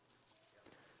scripture.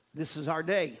 This is our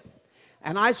day.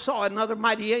 And I saw another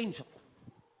mighty angel.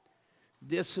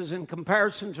 This is in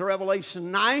comparison to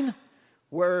Revelation 9,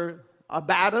 where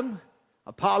Abaddon,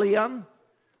 Apollyon,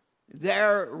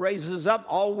 there raises up.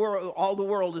 All the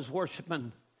world is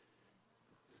worshiping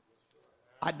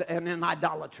and in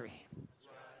idolatry.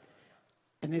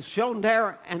 And it's shown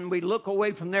there, and we look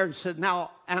away from there and said,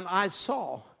 now, and I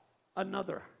saw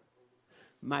another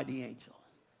mighty angel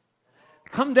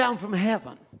come down from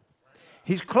heaven.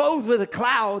 He's clothed with a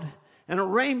cloud, and a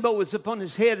rainbow was upon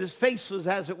his head. His face was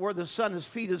as it were the sun, his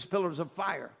feet as pillars of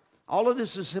fire. All of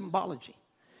this is symbology.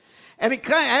 And he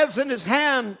has in his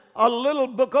hand a little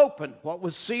book open. What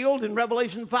was sealed in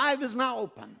Revelation 5 is now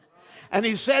open. And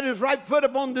he set his right foot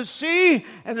upon the sea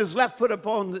and his left foot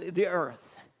upon the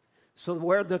earth. So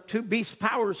where the two beast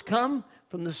powers come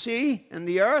from the sea and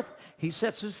the earth, he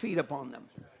sets his feet upon them.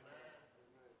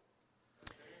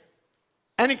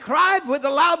 And he cried with a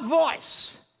loud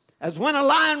voice, as when a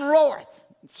lion roareth.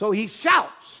 So he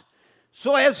shouts.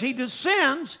 So as he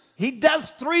descends, He does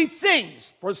three things.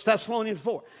 1 Thessalonians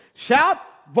 4. Shout,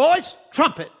 voice,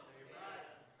 trumpet.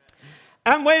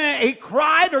 And when he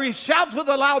cried or he shouts with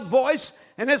a loud voice,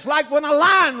 and it's like when a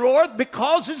lion roars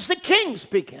because it's the king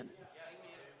speaking.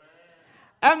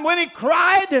 And when he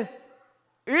cried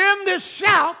in this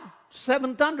shout,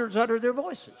 7 thunders utter their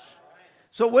voices.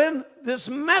 So when this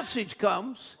message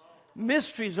comes,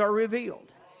 mysteries are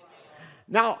revealed.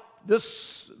 Now,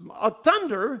 a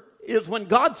thunder is when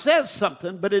God says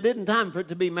something, but it isn't time for it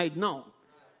to be made known.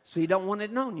 So you don't want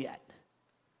it known yet.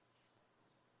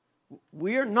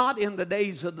 We're not in the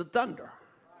days of the thunder.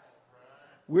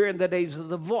 We're in the days of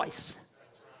the voice.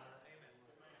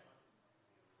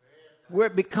 Where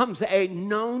it becomes a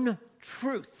known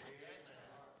truth.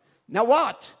 Now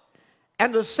what?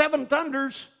 And the 7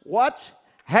 thunders, what?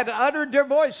 Had uttered their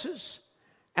voices.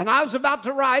 And I was about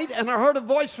to write, and I heard a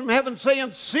voice from heaven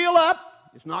saying, seal up.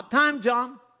 It's not time,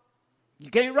 John. You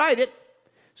can't write it.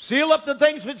 Seal up the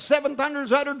things which 7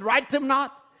 thunders uttered, write them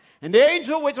not. And the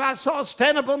angel which I saw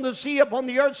stand upon the sea, upon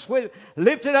the earth,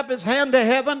 lifted up his hand to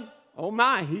heaven. Oh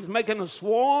my, he's making a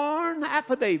sworn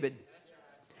affidavit.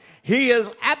 He is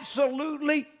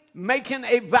absolutely making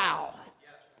a vow.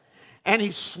 And he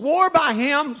swore by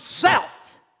himself.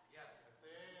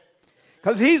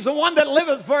 Because he's the one that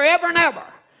liveth forever and ever.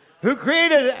 Who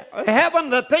created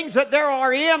heaven, the things that there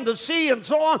are in, the sea and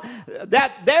so on.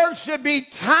 That there should be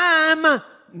time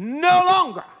no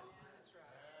longer.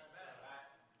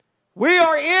 We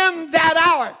are in that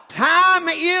hour. Time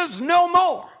is no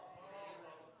more.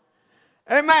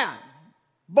 Amen.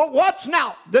 But what's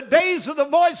now? The days of the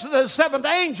voice of the 7th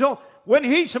angel, when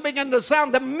he shall begin to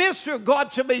sound, the mystery of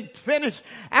God shall be finished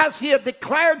as he had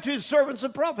declared to his servants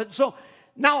and prophets. So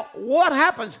now what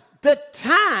happens? The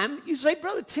time, you say,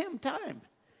 Brother Tim, time.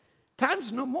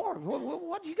 Time's no more.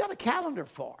 What you got a calendar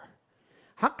for?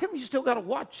 How come you still got a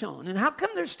watch on? And how come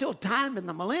there's still time in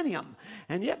the millennium?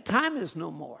 And yet time is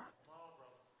no more.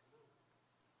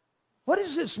 What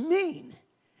does this mean?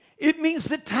 It means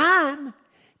the time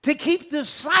to keep the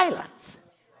silence.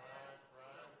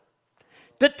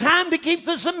 The time to keep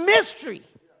this a mystery.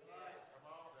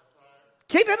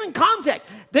 Keep it in context.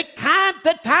 The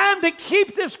time to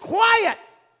keep this quiet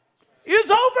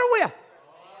is over with.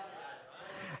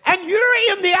 And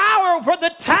you're in the hour where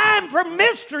the time for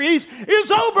mysteries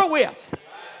is over with.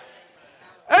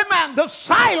 Amen. The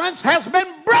silence has been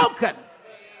broken.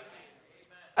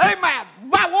 Amen.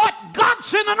 By what? God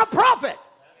sent in a prophet.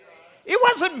 It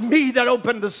wasn't me that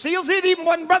opened the seals. It even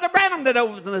wasn't Brother Branham that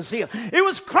opened the seal. It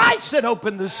was Christ that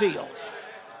opened the seals.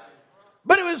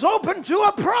 But it was opened to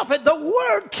a prophet. The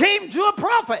word came to a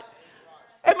prophet.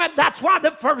 Amen. That's why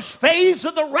the first phase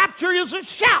of the rapture is a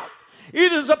shout.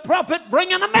 It is a prophet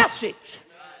bringing a message.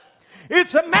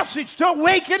 It's a message to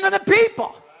awaken to the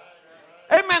people.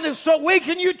 Amen. It's to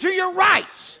awaken you to your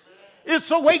rights. It's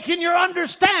to awaken your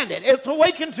understanding. It's to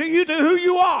awaken to you to who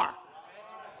you are.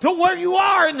 To where you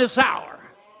are in this hour.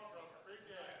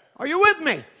 Are you with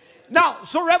me? Now,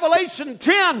 so Revelation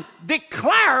 10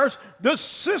 declares the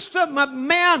system of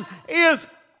man is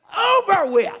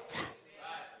over with.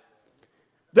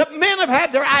 The men have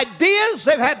had their ideas,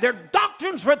 they've had their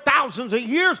doctrines for thousands of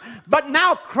years, but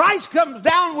now Christ comes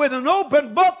down with an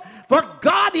open book, for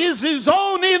God is his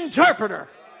own interpreter.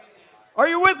 Are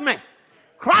you with me?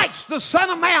 Christ, the Son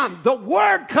of Man, the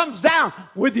Word comes down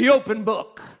with the open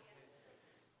book.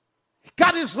 He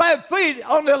got his left feet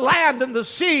on the land and the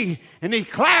sea, and he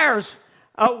declares,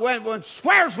 when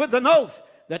swears with an oath,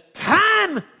 that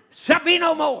time shall be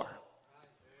no more.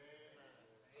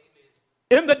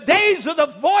 In the days of the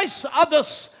voice of the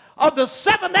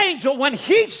 7th angel, when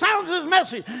he sounds his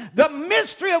message, the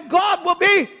mystery of God will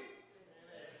be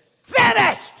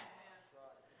finished.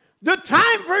 The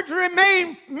time for it to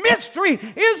remain mystery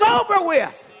is over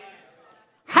with.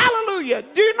 Hallelujah.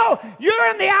 Do you know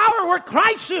you're in the hour where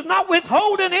Christ is not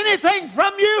withholding anything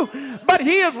from you, but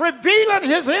he is revealing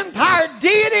his entire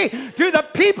deity to the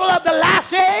people of the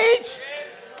last age?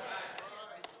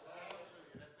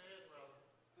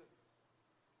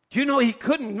 Do you know he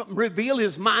couldn't reveal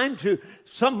his mind to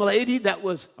some lady that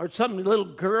was, or some little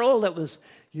girl that was,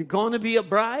 you're going to be a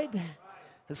bride?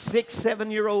 A 6,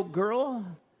 7-year-old girl?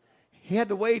 He had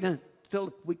to wait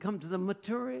until we come to the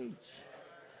mature age.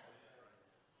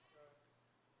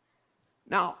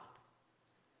 Now,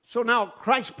 so now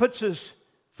Christ puts his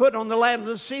foot on the land of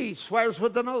the sea, swears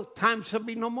with an oath, time shall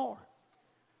be no more.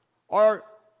 Or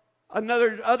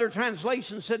other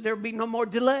translation said there will be no more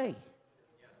delay.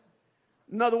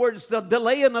 In other words, the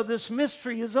delaying of this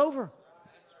mystery is over.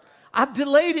 I've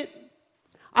delayed it.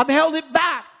 I've held it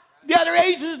back. The other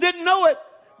ages didn't know it,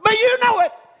 but you know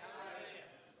it.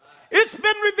 It's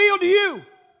been revealed to you.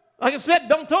 Like I said,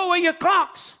 don't throw away your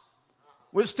clocks.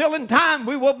 We're still in time.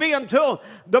 We will be until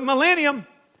the millennium.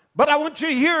 But I want you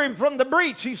to hear him from the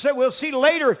breach. He said, we'll see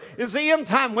later is the end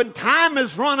time when time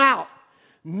is run out.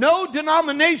 No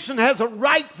denomination has a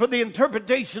right for the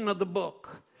interpretation of the book.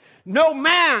 No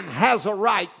man has a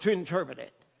right to interpret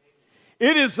it.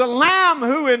 It is the Lamb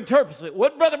who interprets it.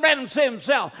 What Brother Branham said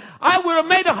himself, I would have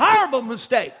made a horrible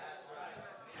mistake.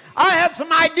 I had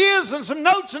some ideas and some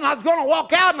notes, and I was going to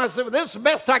walk out, and I said, well, this is the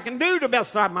best I can do, the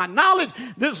best of my knowledge.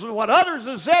 This is what others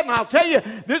have said, and I'll tell you,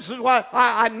 this is what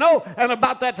I know. And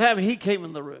about that time, he came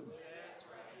in the room.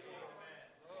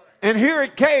 And here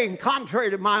it came,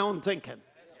 contrary to my own thinking.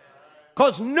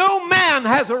 Because no man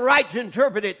has a right to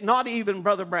interpret it, not even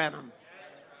Brother Branham.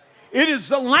 It is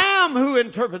the Lamb who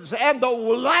interprets it, and the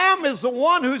Lamb is the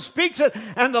one who speaks it,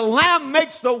 and the Lamb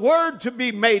makes the word to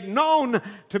be made known,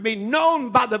 to be known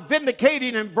by the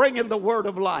vindicating and bringing the word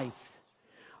of life.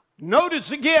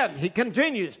 Notice again, he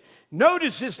continues,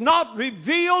 notice it's not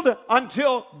revealed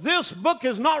until, this book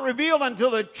is not revealed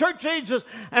until the church ages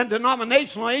and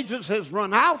denominational ages has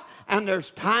run out, and there's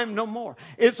time no more.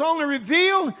 It's only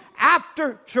revealed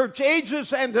after church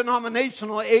ages and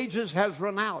denominational ages has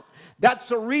run out. That's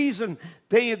the reason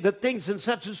the things in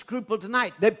such a scruple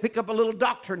tonight. They pick up a little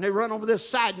doctrine, they run over this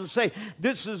side and say,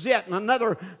 this is it. And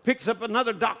another picks up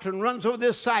another doctrine and runs over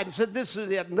this side and said, this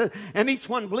is it. And each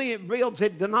one builds a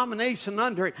denomination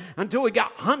under it until we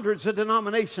got hundreds of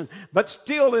denominations. But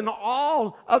still in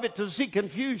all of it to see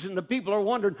confusion, the people are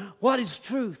wondering, what is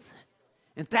truth?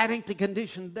 And that ain't the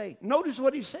condition today. Notice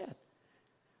what he said.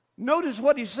 Notice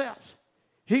what he says.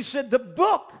 He said, the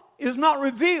book is not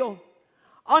revealed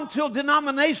until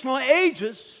denominational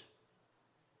ages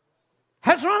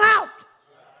has run out.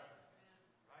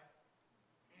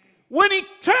 When he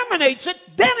terminates it,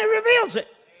 then he reveals it.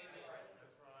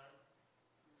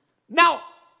 Now,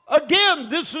 again,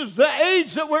 this is the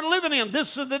age that we're living in.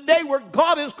 This is the day where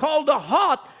God is called a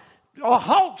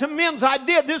halt to men's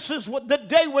idea. This is the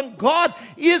day when God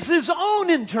is his own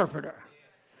interpreter.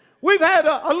 We've had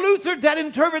a Luther that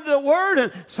interpreted the word,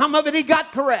 and some of it he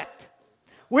got correct.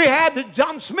 We had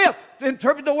John Smith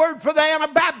interpret the word for the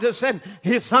Anabaptists, and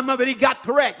some of it he got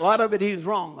correct. A lot of it he was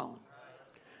wrong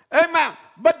on. Amen.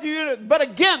 But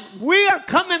again, we are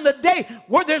coming the day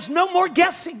where there's no more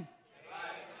guessing.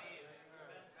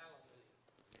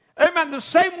 Amen. The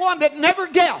same one that never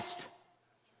guessed.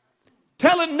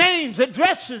 Telling names,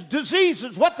 addresses,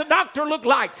 diseases, what the doctor looked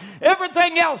like.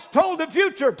 Everything else. Told the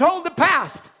future, told the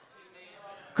past.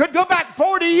 Could go back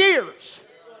 40 years.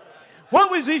 What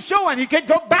was he showing? He could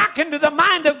go back into the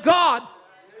mind of God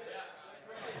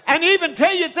and even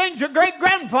tell you things your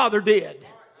great-grandfather did.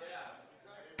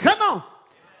 Come on.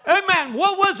 Amen.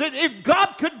 What was it? If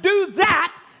God could do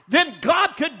that, then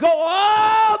God could go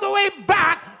all the way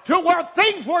back to where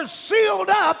things were sealed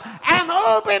up and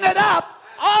open it up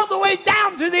all the way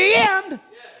down to the end,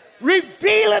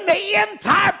 revealing the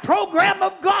entire program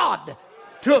of God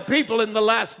to a people in the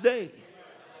last day.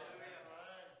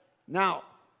 Now,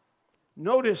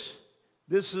 notice,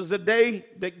 this is the day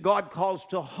that God calls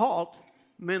to halt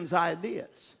men's ideas.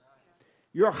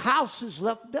 Your house is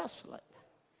left desolate.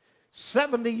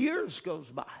 70 years goes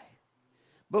by.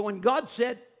 But when God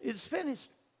said, it's finished,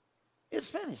 it's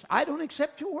finished. I don't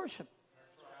accept your worship.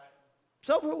 It's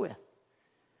over with.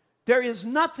 There is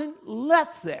nothing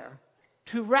left there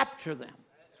to rapture them.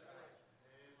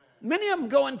 Many of them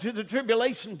go into the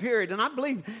tribulation period, and I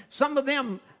believe some of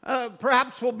them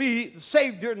perhaps will be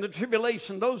saved during the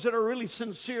tribulation. Those that are really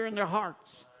sincere in their hearts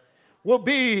will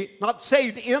be not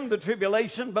saved in the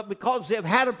tribulation, but because they've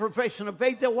had a profession of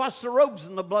faith, they'll wash their robes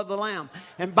in the blood of the Lamb.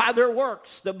 And by their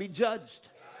works, they'll be judged,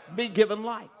 be given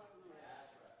life.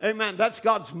 Amen. That's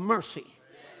God's mercy.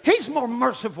 He's more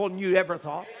merciful than you ever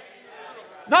thought.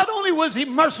 Not only was he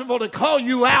merciful to call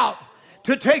you out,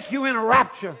 to take you in a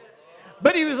rapture,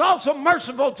 but he was also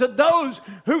merciful to those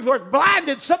who were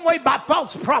blinded some way by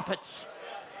false prophets,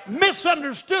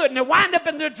 misunderstood, and they wind up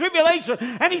in the tribulation,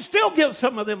 and he still gives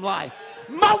some of them life.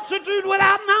 Multitude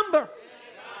without number.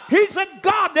 He's a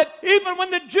God that even when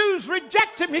the Jews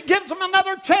reject him, he gives them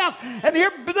another chance. And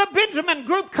here the Benjamin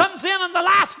group comes in on the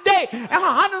last day, and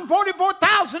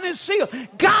 144,000 is sealed.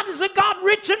 God is a God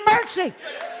rich in mercy.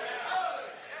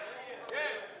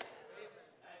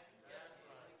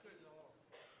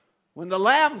 When the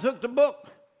Lamb took the book,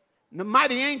 and the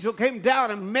mighty angel came down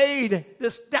and made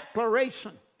this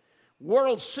declaration.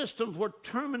 World systems were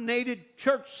terminated.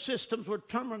 Church systems were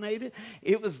terminated.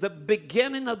 It was the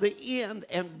beginning of the end,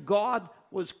 and God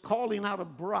was calling out a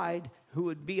bride who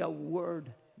would be a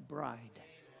word bride.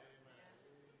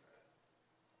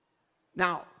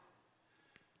 Now,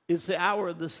 it's the hour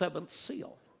of the seventh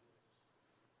seal.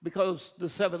 because the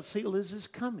seventh seal is his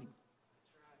coming.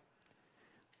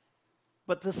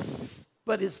 But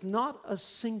it's not a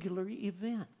singular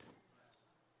event.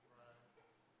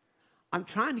 I'm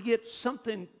trying to get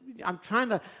something,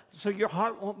 so your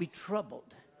heart won't be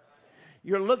troubled.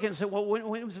 You're looking and say, well,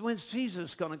 when's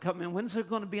Jesus going to come in? When's there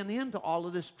going to be an end to all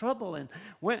of this trouble? And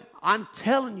I'm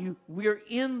telling you, we're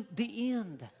in the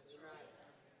end.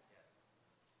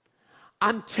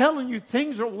 I'm telling you,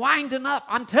 things are winding up.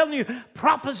 I'm telling you,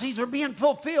 prophecies are being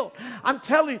fulfilled. I'm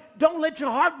telling you, don't let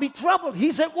your heart be troubled.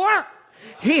 He's at work.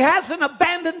 He hasn't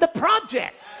abandoned the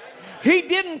project. He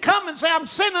didn't come and say, I'm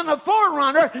sending a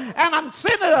forerunner, and I'm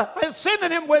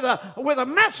sending him with a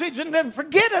message, and then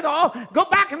forget it all, go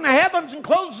back in the heavens and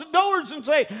close the doors and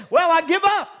say, well, I give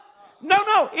up.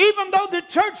 No. Even though the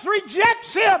church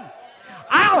rejects him,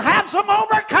 I'll have some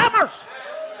overcomers.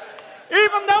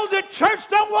 Even though the church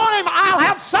don't want him, I'll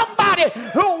have somebody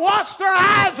who washed their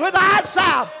eyes with eye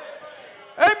salve.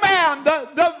 Amen.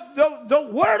 The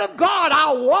Word of God,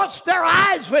 I'll wash their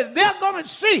eyes with. They're going to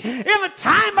see in a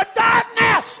time of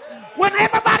darkness when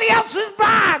everybody else is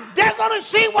blind. They're going to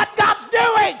see what God's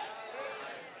doing.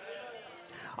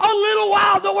 A little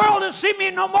while the world will see me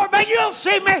no more, but you'll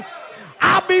see me.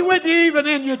 I'll be with you even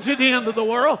in you to the end of the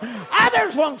world.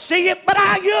 Others won't see it,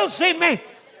 but you'll see me.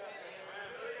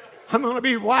 I'm going to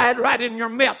be wide right in your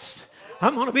midst.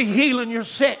 I'm going to be healing your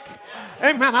sick.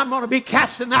 Amen. I'm going to be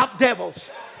casting out devils.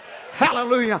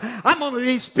 Hallelujah. I'm going to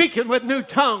be speaking with new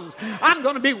tongues. I'm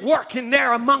going to be working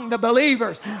there among the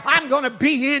believers. I'm going to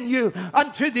be in you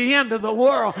unto the end of the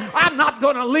world. I'm not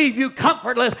going to leave you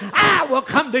comfortless. I will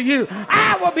come to you.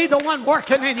 I will be the one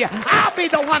working in you. I'll be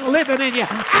the one living in you.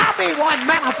 I'll be one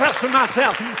manifesting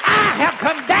myself. I have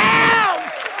come down.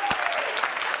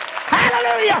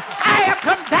 Hallelujah. I have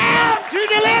come down to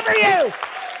deliver you.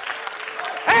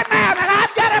 Amen. And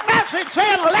I've got a message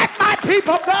saying, let my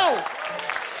people go.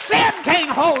 Sin can't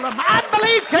hold them.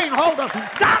 Unbelief can't hold them.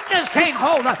 Darkness can't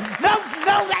hold them.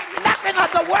 Nothing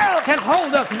of the world can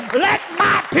hold them. Let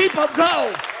my people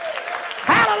go.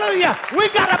 Hallelujah. We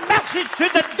got a message to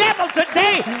the devil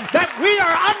today that we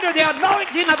are under the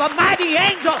anointing of a mighty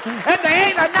angel, and there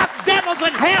ain't enough devils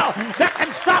in hell that can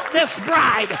stop this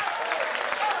bride.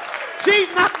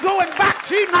 She's not going back.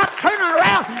 She's not turning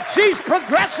around. She's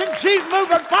progressing. She's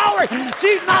moving forward.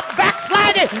 She's not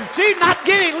backsliding. She's not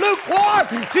getting lukewarm.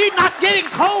 She's not getting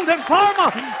cold and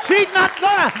formal. She's not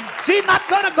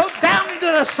gonna go down into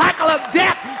the cycle of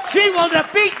death. She will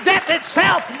defeat death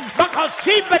itself because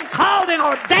she's been called and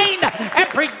ordained and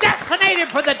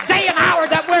predestinated for the day and hour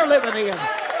that we're living in.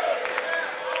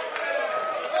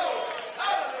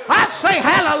 I say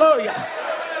hallelujah.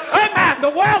 Amen.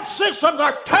 The world systems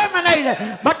are terminated,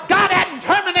 but God hadn't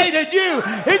terminated you.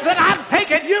 He said, I'm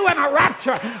taking you in a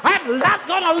rapture. I'm not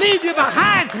going to leave you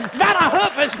behind. Not a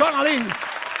hoof is going to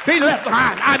be left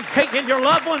behind. I'm taking your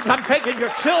loved ones. I'm taking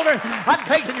your children. I'm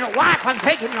taking your wife. I'm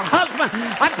taking your husband.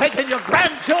 I'm taking your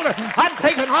grandchildren. I'm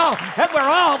taking all, and we're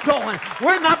all going.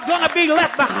 We're not going to be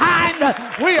left behind.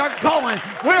 We are going.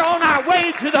 We're on our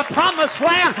way to the promised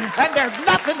land, and there's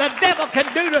nothing the devil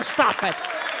can do to stop it.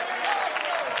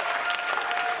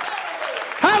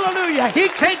 Hallelujah. He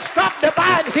can't stop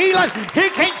divine healing. He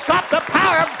can't stop the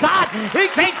power of God. He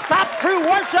can't stop true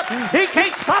worship. He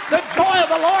can't stop the joy of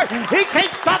the Lord. He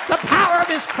can't stop the power of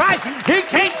his Christ. He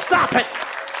can't stop it.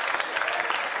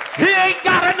 He ain't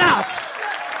got enough.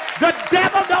 The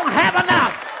devil don't have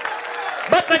enough.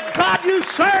 But the God you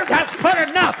serve has put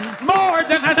enough, more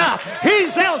than enough.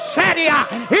 He's El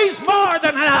Shaddai. He's more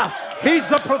than enough. He's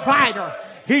the provider.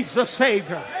 He's the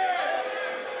Savior.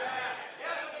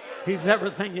 He's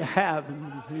everything you have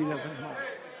and you need everything more.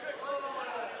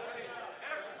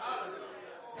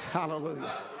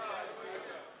 Hallelujah.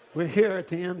 We're here at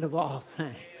the end of all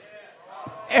things.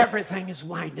 Everything is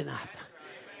winding up.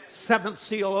 Seventh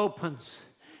seal opens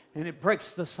and it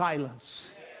breaks the silence.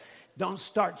 Don't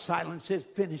start silence,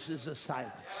 it finishes the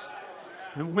silence.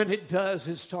 And when it does,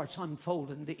 it starts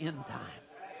unfolding the end time.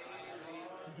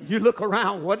 You look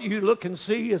around, what you look and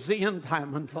see is the end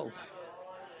time unfolding.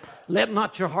 Let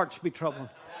not your hearts be troubled.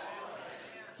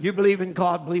 You believe in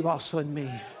God, believe also in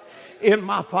me. In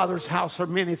my Father's house are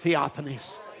many theophanies.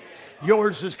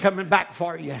 Yours is coming back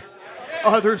for you.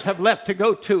 Others have left to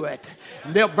go to it.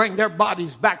 They'll bring their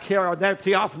bodies back here, or their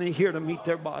theophany here to meet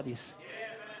their bodies.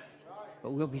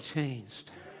 But we'll be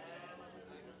changed.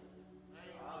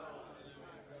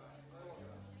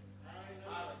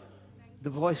 The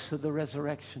voice of the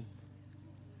resurrection.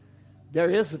 There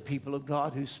is a people of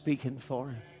God who's speaking for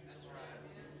him.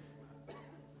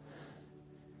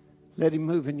 Let him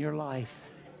move in your life.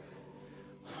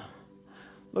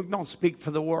 Look, don't speak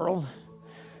for the world.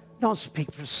 Don't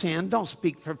speak for sin. Don't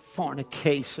speak for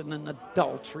fornication and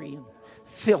adultery and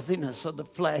filthiness of the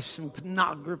flesh and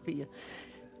pornography.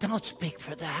 Don't speak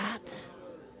for that.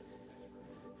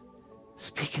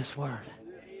 Speak His word.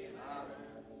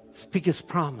 Speak His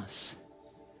promise.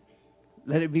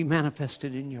 Let it be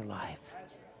manifested in your life.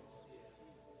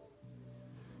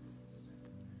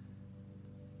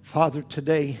 Father,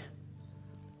 today,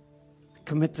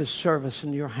 commit this service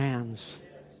in your hands.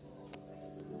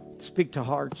 Speak to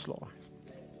hearts, Lord.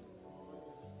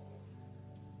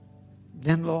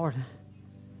 Then, Lord,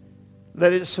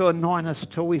 let it so anoint us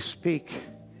till we speak.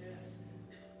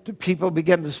 Do people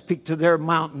begin to speak to their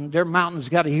mountain? Their mountain's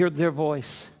got to hear their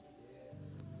voice.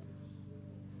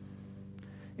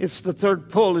 It's the third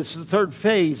pull. It's the third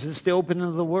phase. It's the opening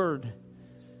of the Word.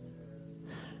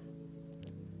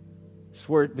 It's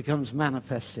where it becomes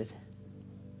manifested.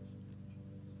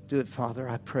 Do it, Father,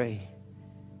 I pray.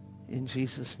 In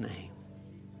Jesus' name.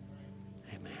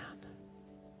 Amen.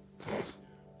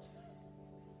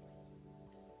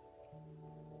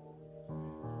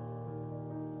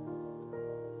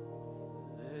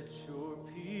 Let your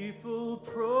people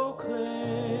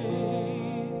proclaim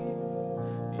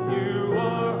you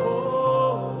are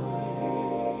holy.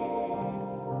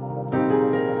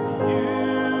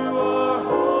 You are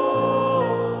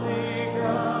holy,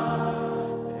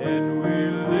 God, and we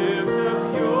lift up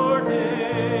your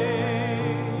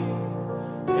name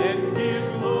and give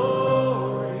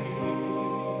glory.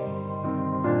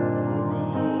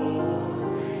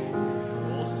 Glory.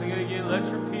 We'll sing it again. Let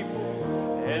your people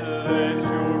and let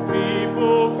your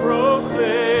people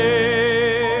proclaim.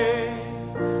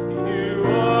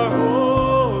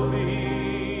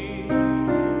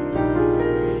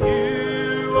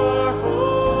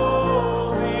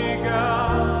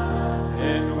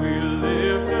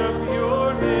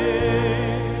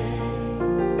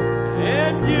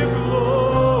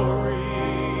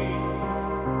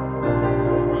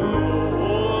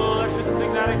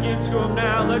 To him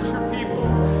now, let your people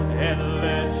and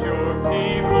let your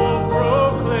people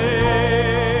proclaim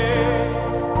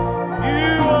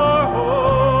you are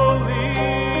holy,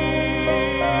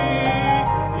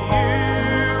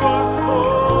 you are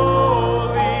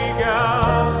holy,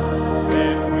 God,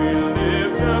 and we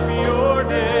lift up your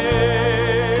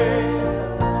name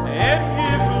and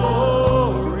give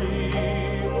glory,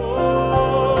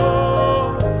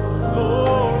 oh,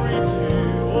 glory to,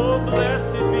 oh,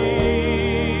 blessed be.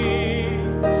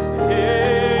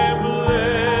 Yeah.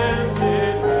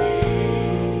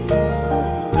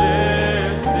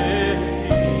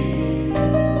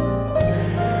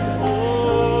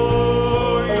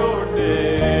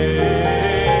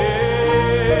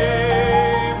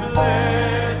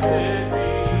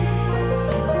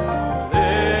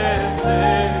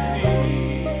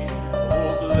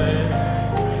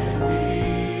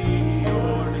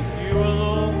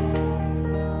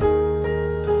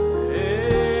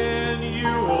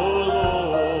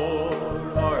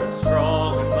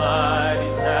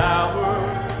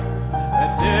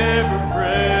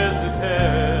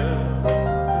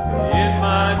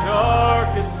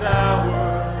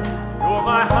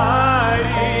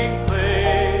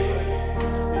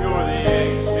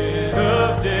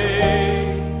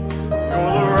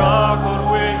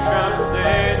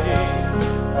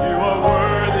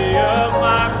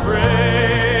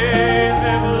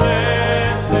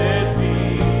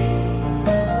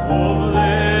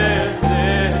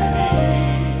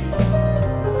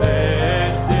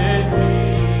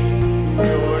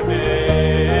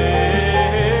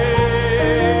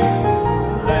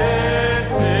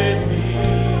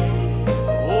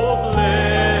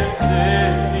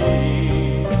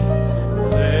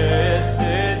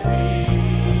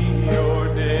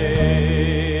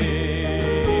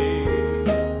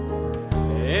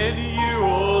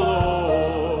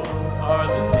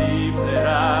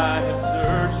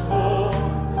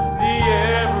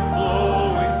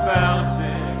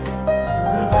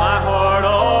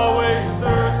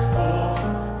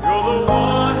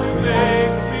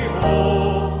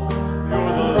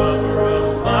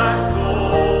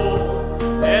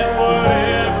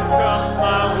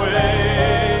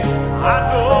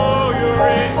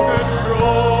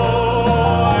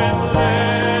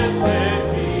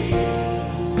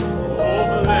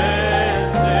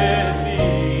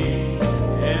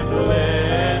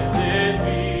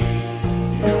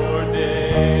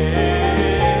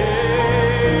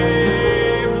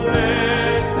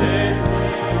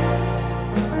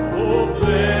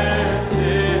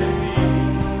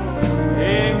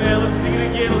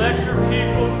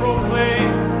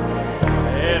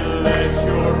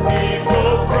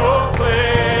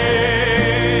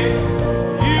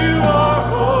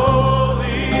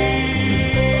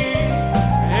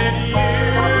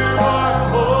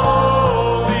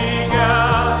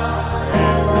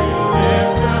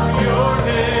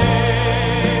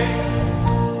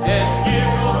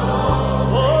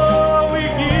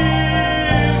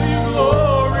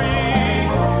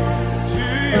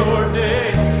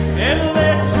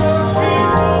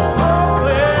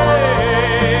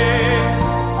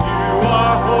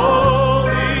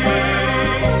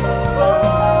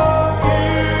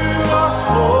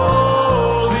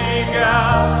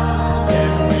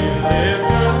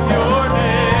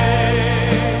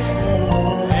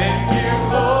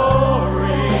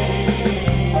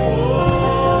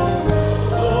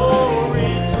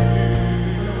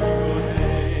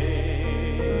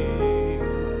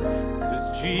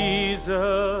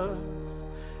 Jesus,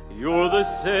 you're the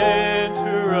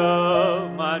center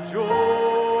of my joy.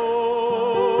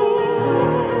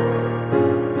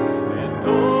 And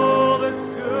all that's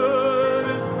good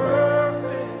and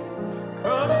perfect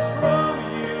comes from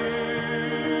you.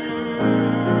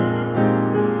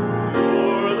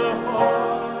 You're the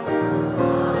heart,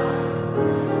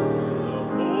 the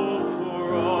hope for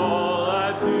all I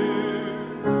do.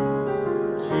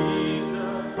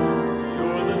 Jesus,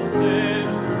 you're the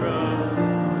center of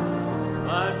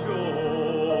my joy.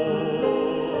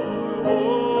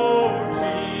 Oh,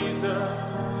 Jesus,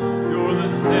 you're the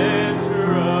center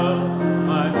of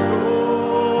my joy.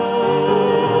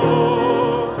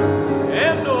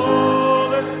 And all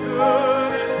that's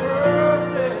good and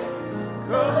perfect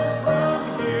comes from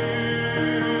you.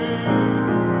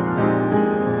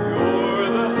 You're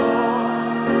the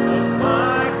heart of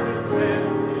my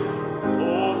contentment,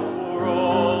 hope for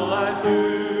all I do.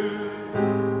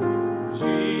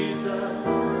 Jesus,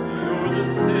 you're the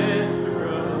center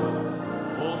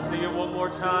of. We'll sing it one more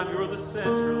time. You're the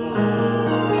center, Lord.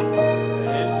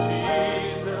 And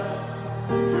Jesus,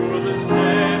 you're the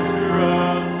center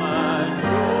of my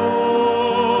joy.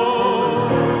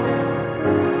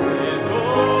 And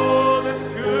all that's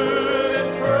good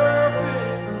and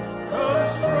perfect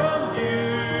comes from you.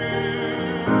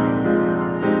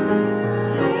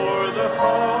 You're the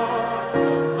heart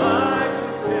of my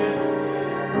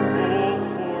contentment, hope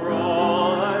for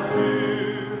all I do.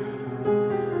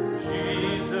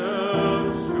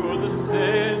 Jesus, you're the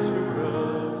center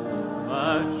of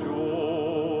my joy.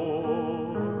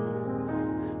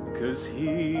 'Cause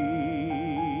He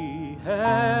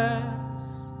has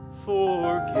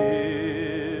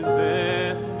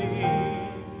forgiven me.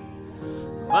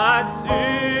 My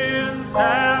sins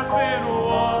have been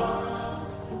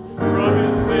washed from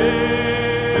His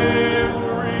memory,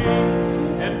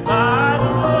 and by the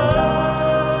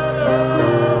blood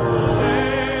of the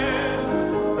Lamb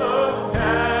of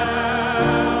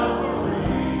Calvary,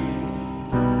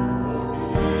 for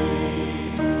He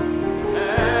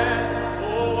has.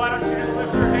 Oh, why don't you just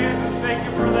lift your hands and thank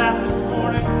Him for that this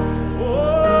morning?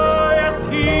 Oh, yes,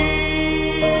 He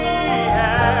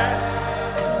has.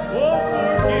 Oh,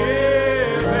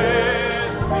 forgiven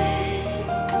me.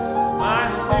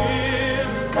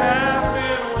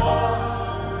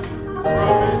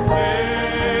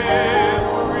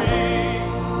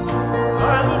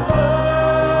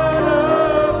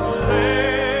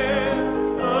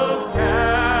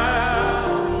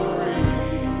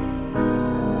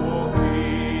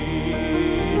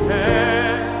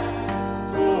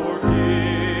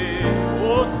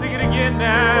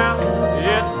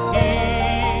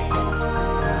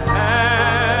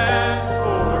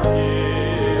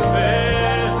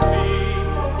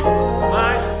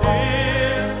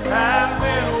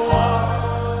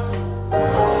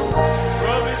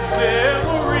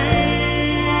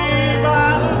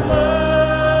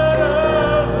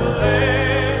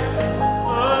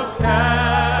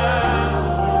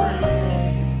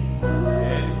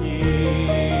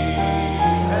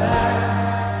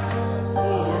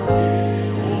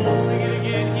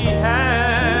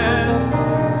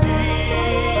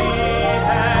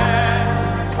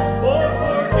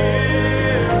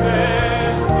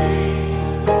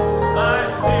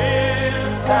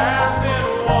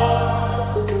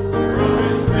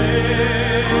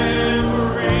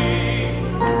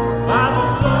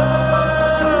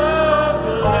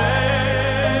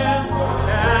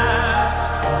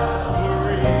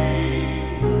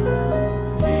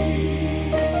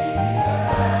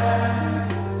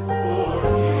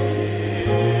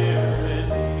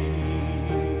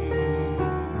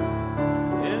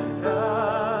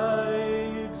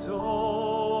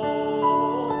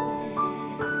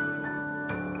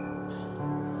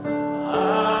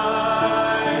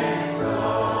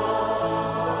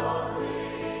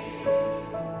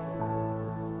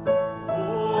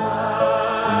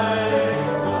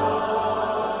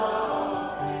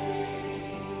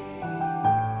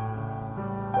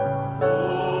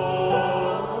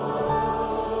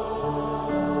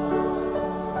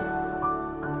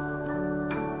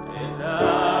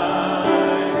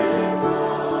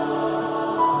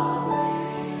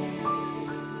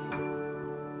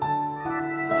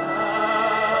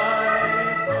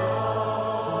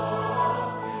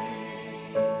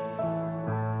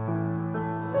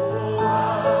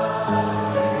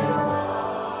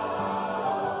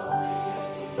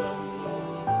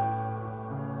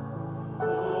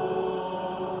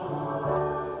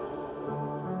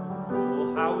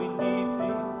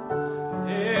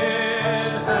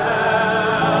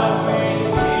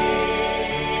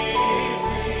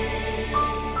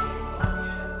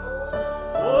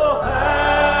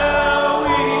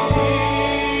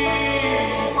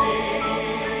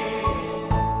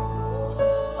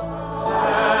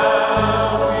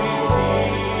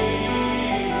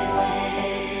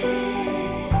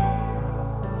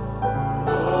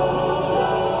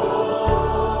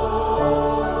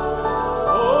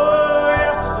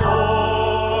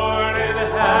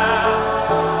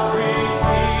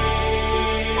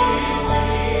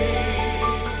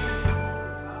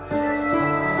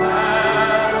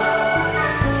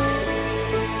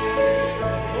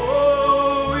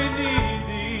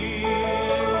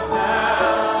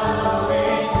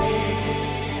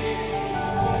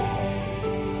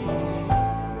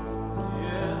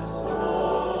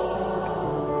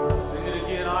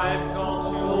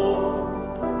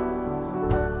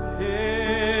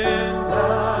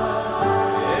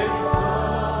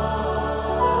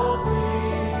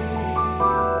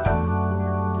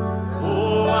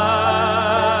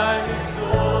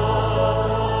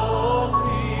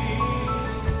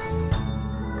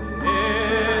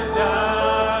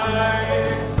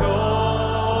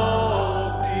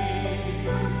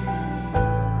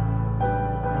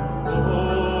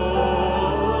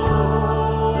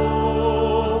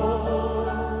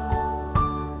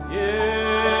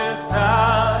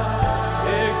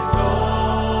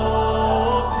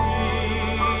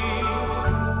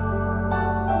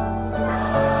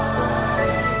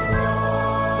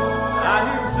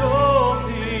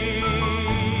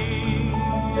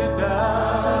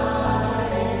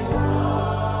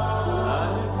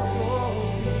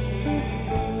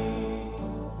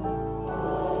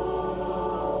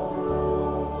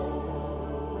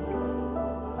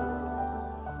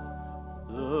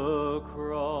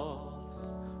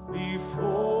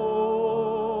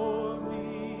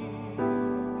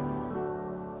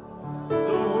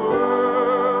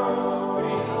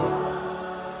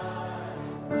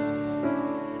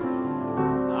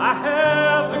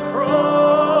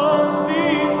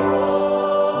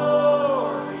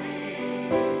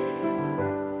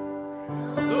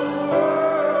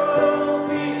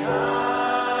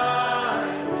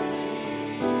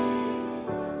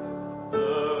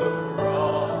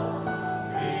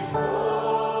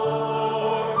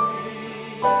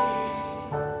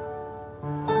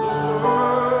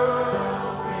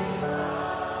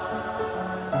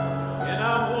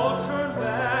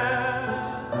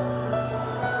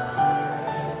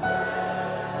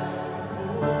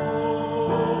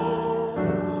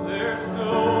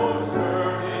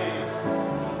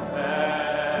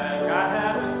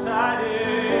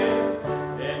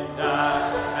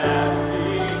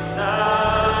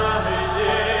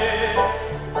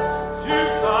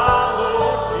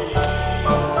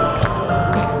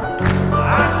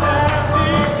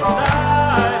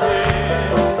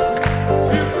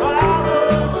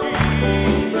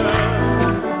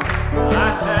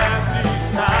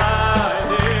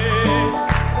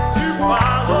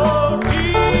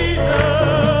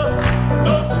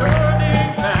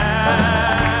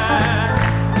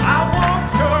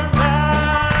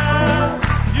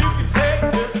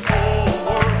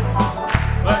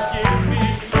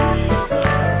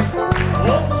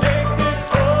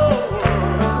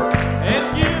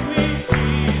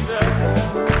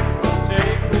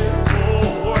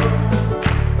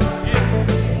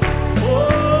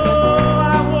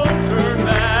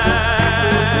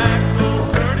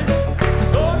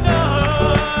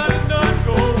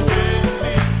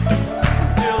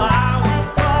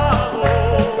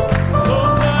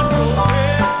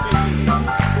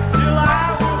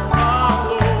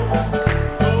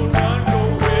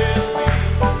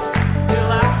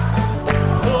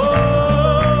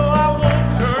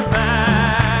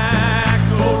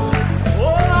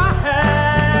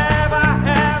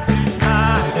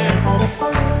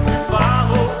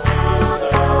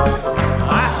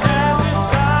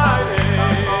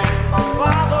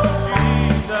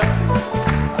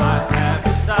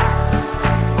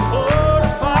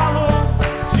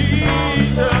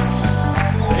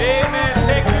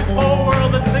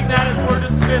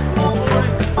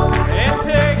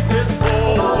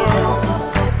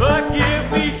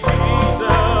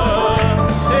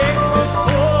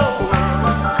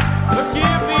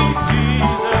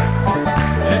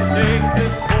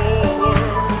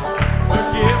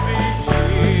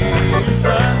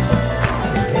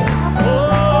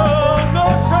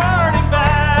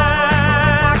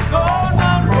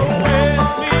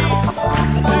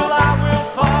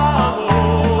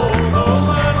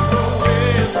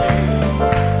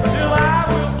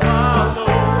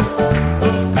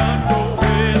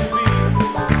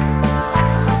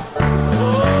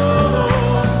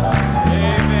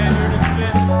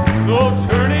 Oh,